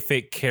like if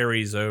it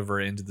carries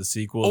over into the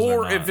sequels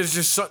or Or if not. it's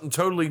just something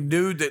totally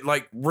new that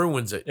like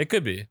ruins it. It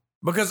could be.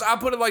 Because I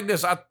put it like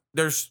this: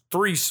 there's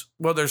three.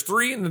 Well, there's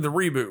three in the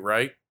reboot,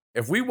 right?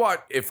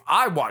 If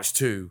I watch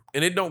two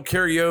and it don't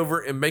carry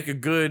over and make a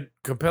good,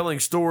 compelling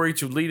story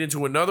to lead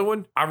into another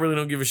one, I really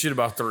don't give a shit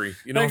about three.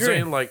 You know I what I'm agree.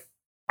 saying? Like,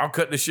 I'll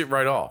cut this shit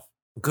right off.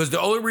 Because the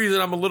only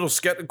reason I'm a little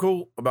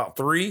skeptical about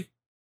three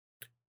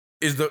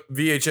is the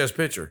VHS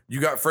picture.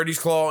 You got Freddy's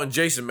claw and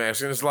Jason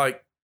mask, and it's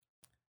like,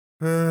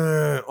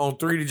 on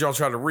three, did y'all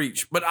try to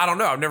reach? But I don't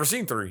know. I've never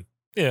seen three.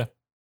 Yeah.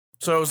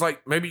 So it's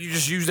like maybe you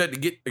just use that to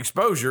get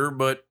exposure,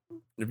 but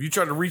if you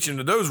try to reach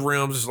into those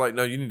realms, it's like,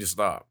 no, you need to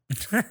stop.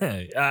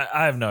 I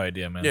have no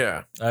idea, man.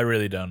 Yeah. I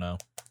really don't know.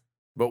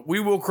 But we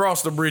will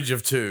cross the bridge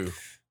of two.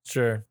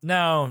 Sure.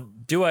 Now,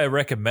 do I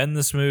recommend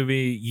this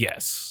movie?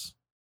 Yes.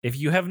 If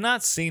you have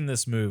not seen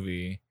this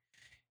movie,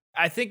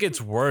 I think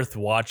it's worth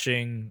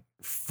watching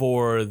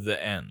for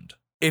the end.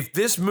 If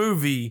this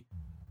movie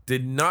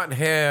did not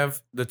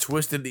have the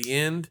twist at the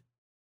end,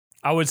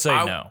 I would say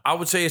no. I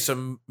would say it's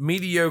a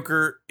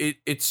mediocre.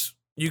 It's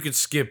you could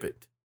skip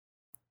it.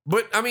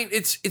 But I mean,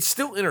 it's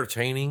still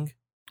entertaining.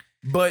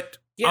 But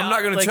I'm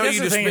not going to tell that's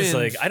you the to thing spend. is,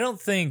 like, I don't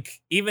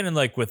think even in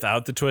like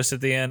without the twist at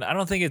the end, I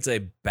don't think it's a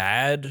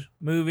bad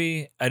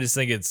movie. I just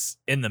think it's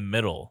in the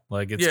middle.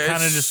 Like it's Yeah,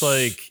 kind of it's- just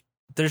like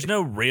there's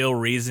no real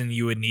reason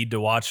you would need to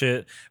watch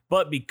it,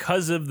 but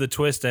because of the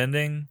twist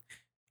ending,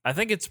 I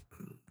think it's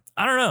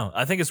I don't know.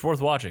 I think it's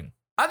worth watching.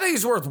 I think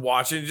it's worth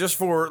watching just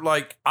for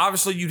like,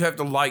 obviously you'd have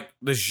to like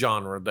this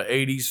genre, the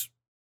 80s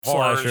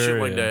horror and Slasher, shit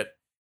like yeah. that.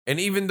 And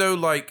even though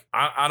like,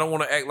 I don't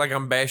want to act like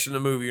I'm bashing the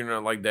movie or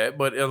not like that,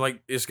 but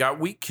like it's got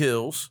weak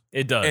kills.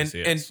 It does.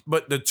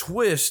 But the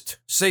twist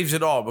saves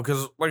it all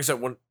because like I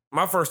said, when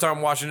my first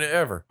time watching it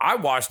ever, I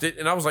watched it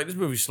and I was like, this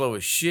movie's slow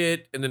as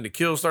shit. And then the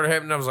kills started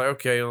happening. I was like,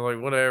 okay, I'm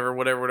like,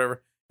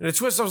 whatever. And the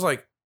twist, I was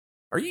like,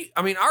 I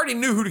already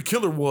knew who the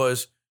killer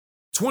was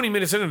 20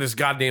 minutes into this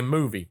goddamn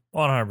movie.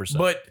 100%.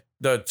 But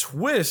the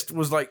twist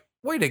was like,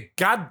 wait a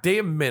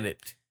goddamn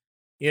minute.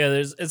 Yeah,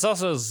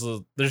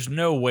 there's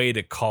no way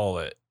to call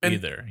it And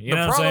either. You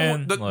know what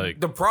I'm saying?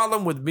 The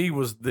problem with me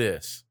was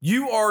this.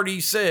 You already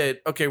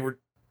said, okay,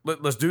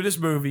 let's do this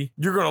movie.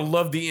 You're going to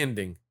love the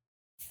ending.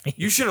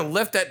 You should have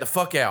left that the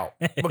fuck out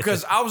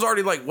because I was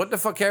already like, what the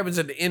fuck happens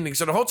at the ending?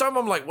 So the whole time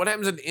I'm like, what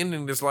happens at the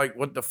ending that's like,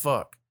 what the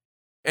fuck?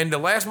 And the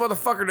last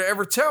motherfucker to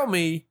ever tell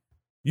me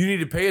you need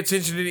to pay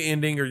attention to the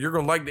ending or you're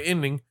going to like the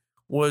ending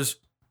was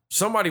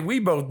somebody we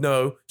both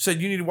know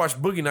said you need to watch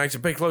Boogie Nights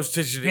and pay close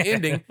attention to the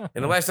ending.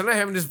 And the last time that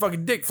happened, this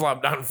fucking dick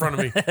flopped down in front of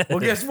me. Well,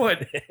 guess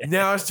what?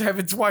 Now it's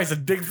happened twice. A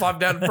dick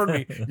flopped down in front of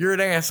me. You're an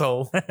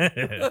asshole.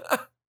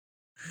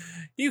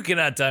 You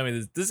cannot tell me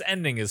this. This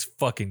ending is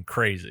fucking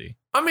crazy.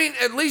 I mean,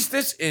 at least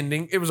this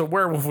ending, it was a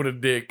werewolf with a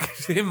dick.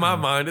 In my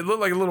mind, it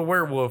looked like a little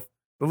werewolf.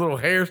 The little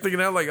hair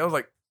sticking out. Like I was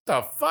like,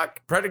 the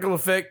fuck? Practical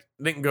effect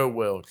didn't go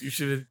well. You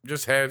should have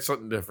just had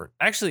something different.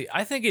 Actually,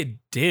 I think it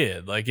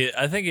did. I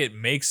think it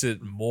makes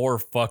it more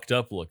fucked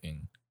up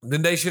looking.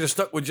 Then they should have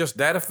stuck with just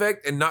that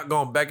effect and not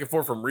gone back and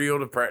forth from real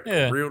to practical.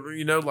 Yeah. Real,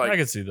 you know, like I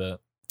can see that.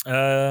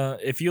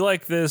 If you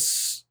like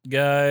this,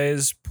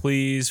 guys,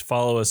 please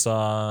follow us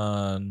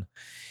on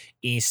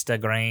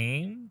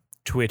Instagram,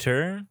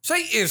 Twitter.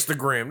 say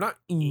Instagram, not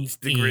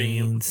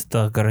Instagram.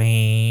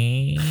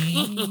 Instagram.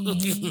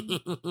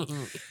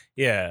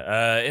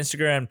 Yeah,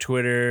 Instagram,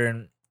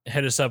 Twitter.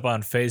 Hit us up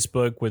on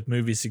Facebook with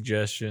movie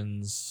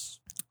suggestions.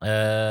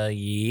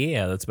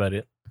 Yeah, that's about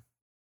it.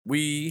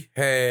 We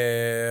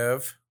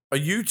have a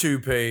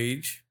YouTube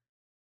page.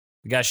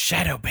 We got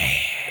Shadow Band.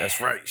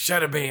 That's right,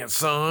 Shadow Band,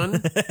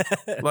 son.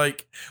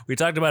 Like, We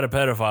talked about a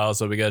pedophile,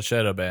 so we got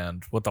Shadow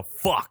Band. What the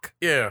fuck?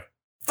 yeah,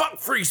 fuck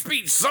free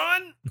speech,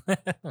 son.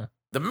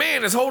 The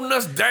man is holding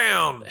us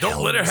down.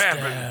 Don't let it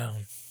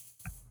happen.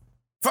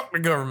 Fuck the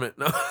government.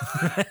 No.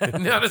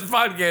 Now this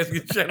podcast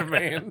gets Shadow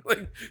Man.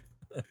 Like,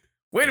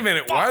 wait a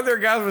minute. Why are there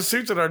guys with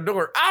suits at our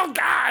door? Oh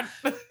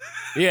God.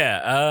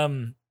 Yeah,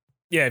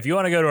 yeah. If you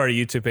want to go to our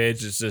YouTube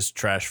page, it's just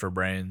Trash for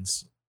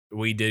Brains.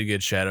 We did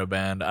get Shadow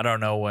Banned. I don't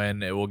know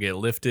when it will get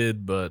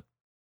lifted, but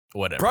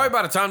whatever. Probably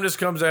by the time this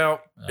comes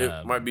out, it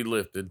Um, might be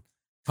lifted.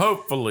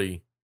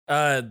 Hopefully.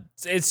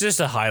 It's just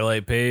a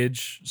highlight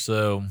page,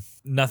 so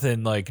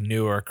nothing like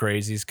new or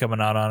crazy is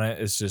coming out on it.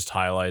 It's just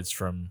highlights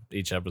from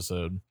each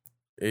episode.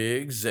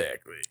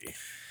 Exactly.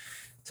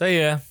 So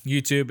yeah,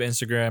 YouTube,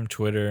 Instagram,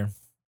 Twitter,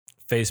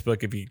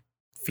 Facebook if you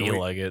feel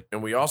like it.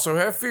 And we also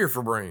have Fear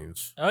for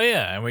Brains. Oh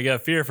yeah, and we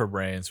got Fear for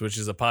Brains, which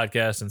is a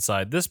podcast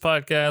inside this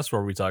podcast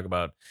where we talk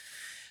about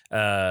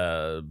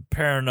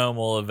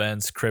paranormal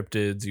events,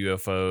 cryptids,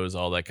 UFOs,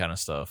 all that kind of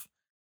stuff.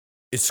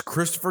 It's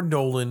Christopher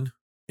Nolan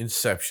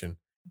Inception.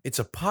 It's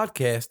a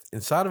podcast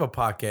inside of a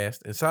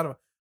podcast inside of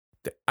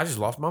I just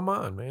lost my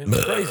mind, man.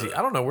 It's crazy.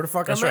 I don't know where the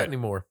fuck That's I'm right. at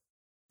anymore.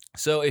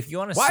 So if you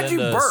want to Why'd send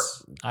you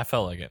us, burp? I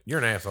felt like it. You're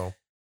an asshole.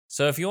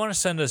 So if you want to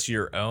send us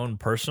your own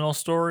personal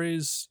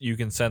stories, you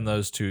can send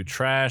those to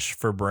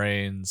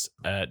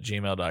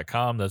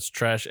trashforbrains@gmail.com. That's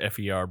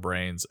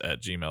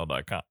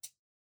trashferbrains@gmail.com.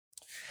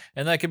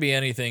 And that could be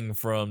anything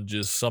from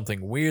just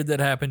something weird that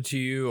happened to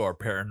you or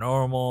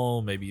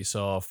paranormal. Maybe you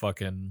saw a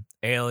fucking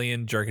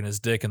alien jerking his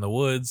dick in the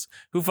woods.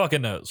 Who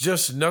fucking knows?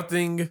 Just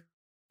nothing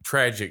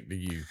tragic to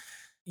you.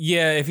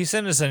 Yeah, if you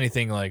send us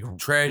anything like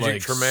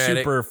Tragic, traumatic.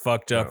 super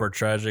fucked up No. or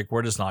tragic,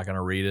 we're just not going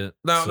to read it.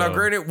 Now, So-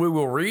 granted, we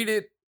will read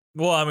it.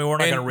 well, I mean, we're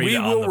not going to And read we it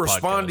on will the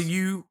respond podcast. to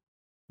you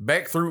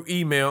back through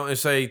email and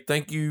say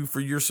thank you for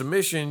your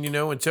submission,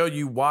 and tell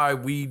you why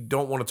we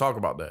don't want to talk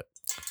about that.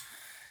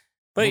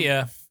 But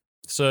yeah,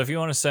 so if you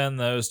want to send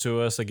those to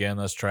us, again,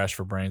 that's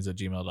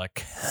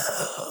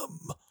trashforbrains@gmail.com.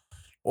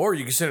 Or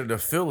you can send it to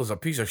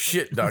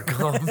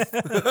phil@apieceofshit.com.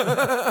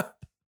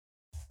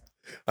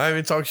 I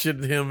haven't talked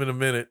shit to him in a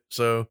minute,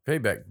 so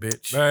payback,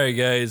 bitch. All right,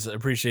 guys. I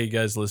appreciate you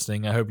guys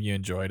listening. I hope you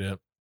enjoyed it.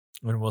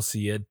 And we'll see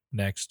you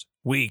next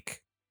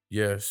week.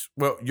 Yes.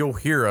 Well, you'll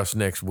hear us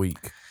next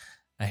week.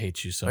 I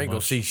hate you so I ain't gonna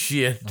much. see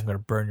shit. I'm going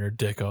to burn your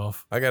dick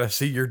off. I gotta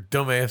see your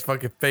dumbass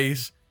fucking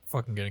face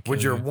Fucking going to kill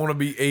with your you.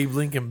 wannabe Abe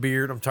Lincoln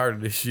beard. I'm tired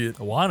of this shit. A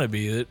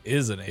wannabe, it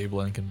is an Abe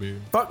Lincoln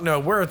beard. Fuck no.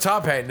 Wear a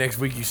top hat next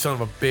week, you son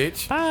of a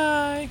bitch.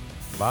 Bye.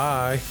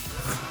 Bye.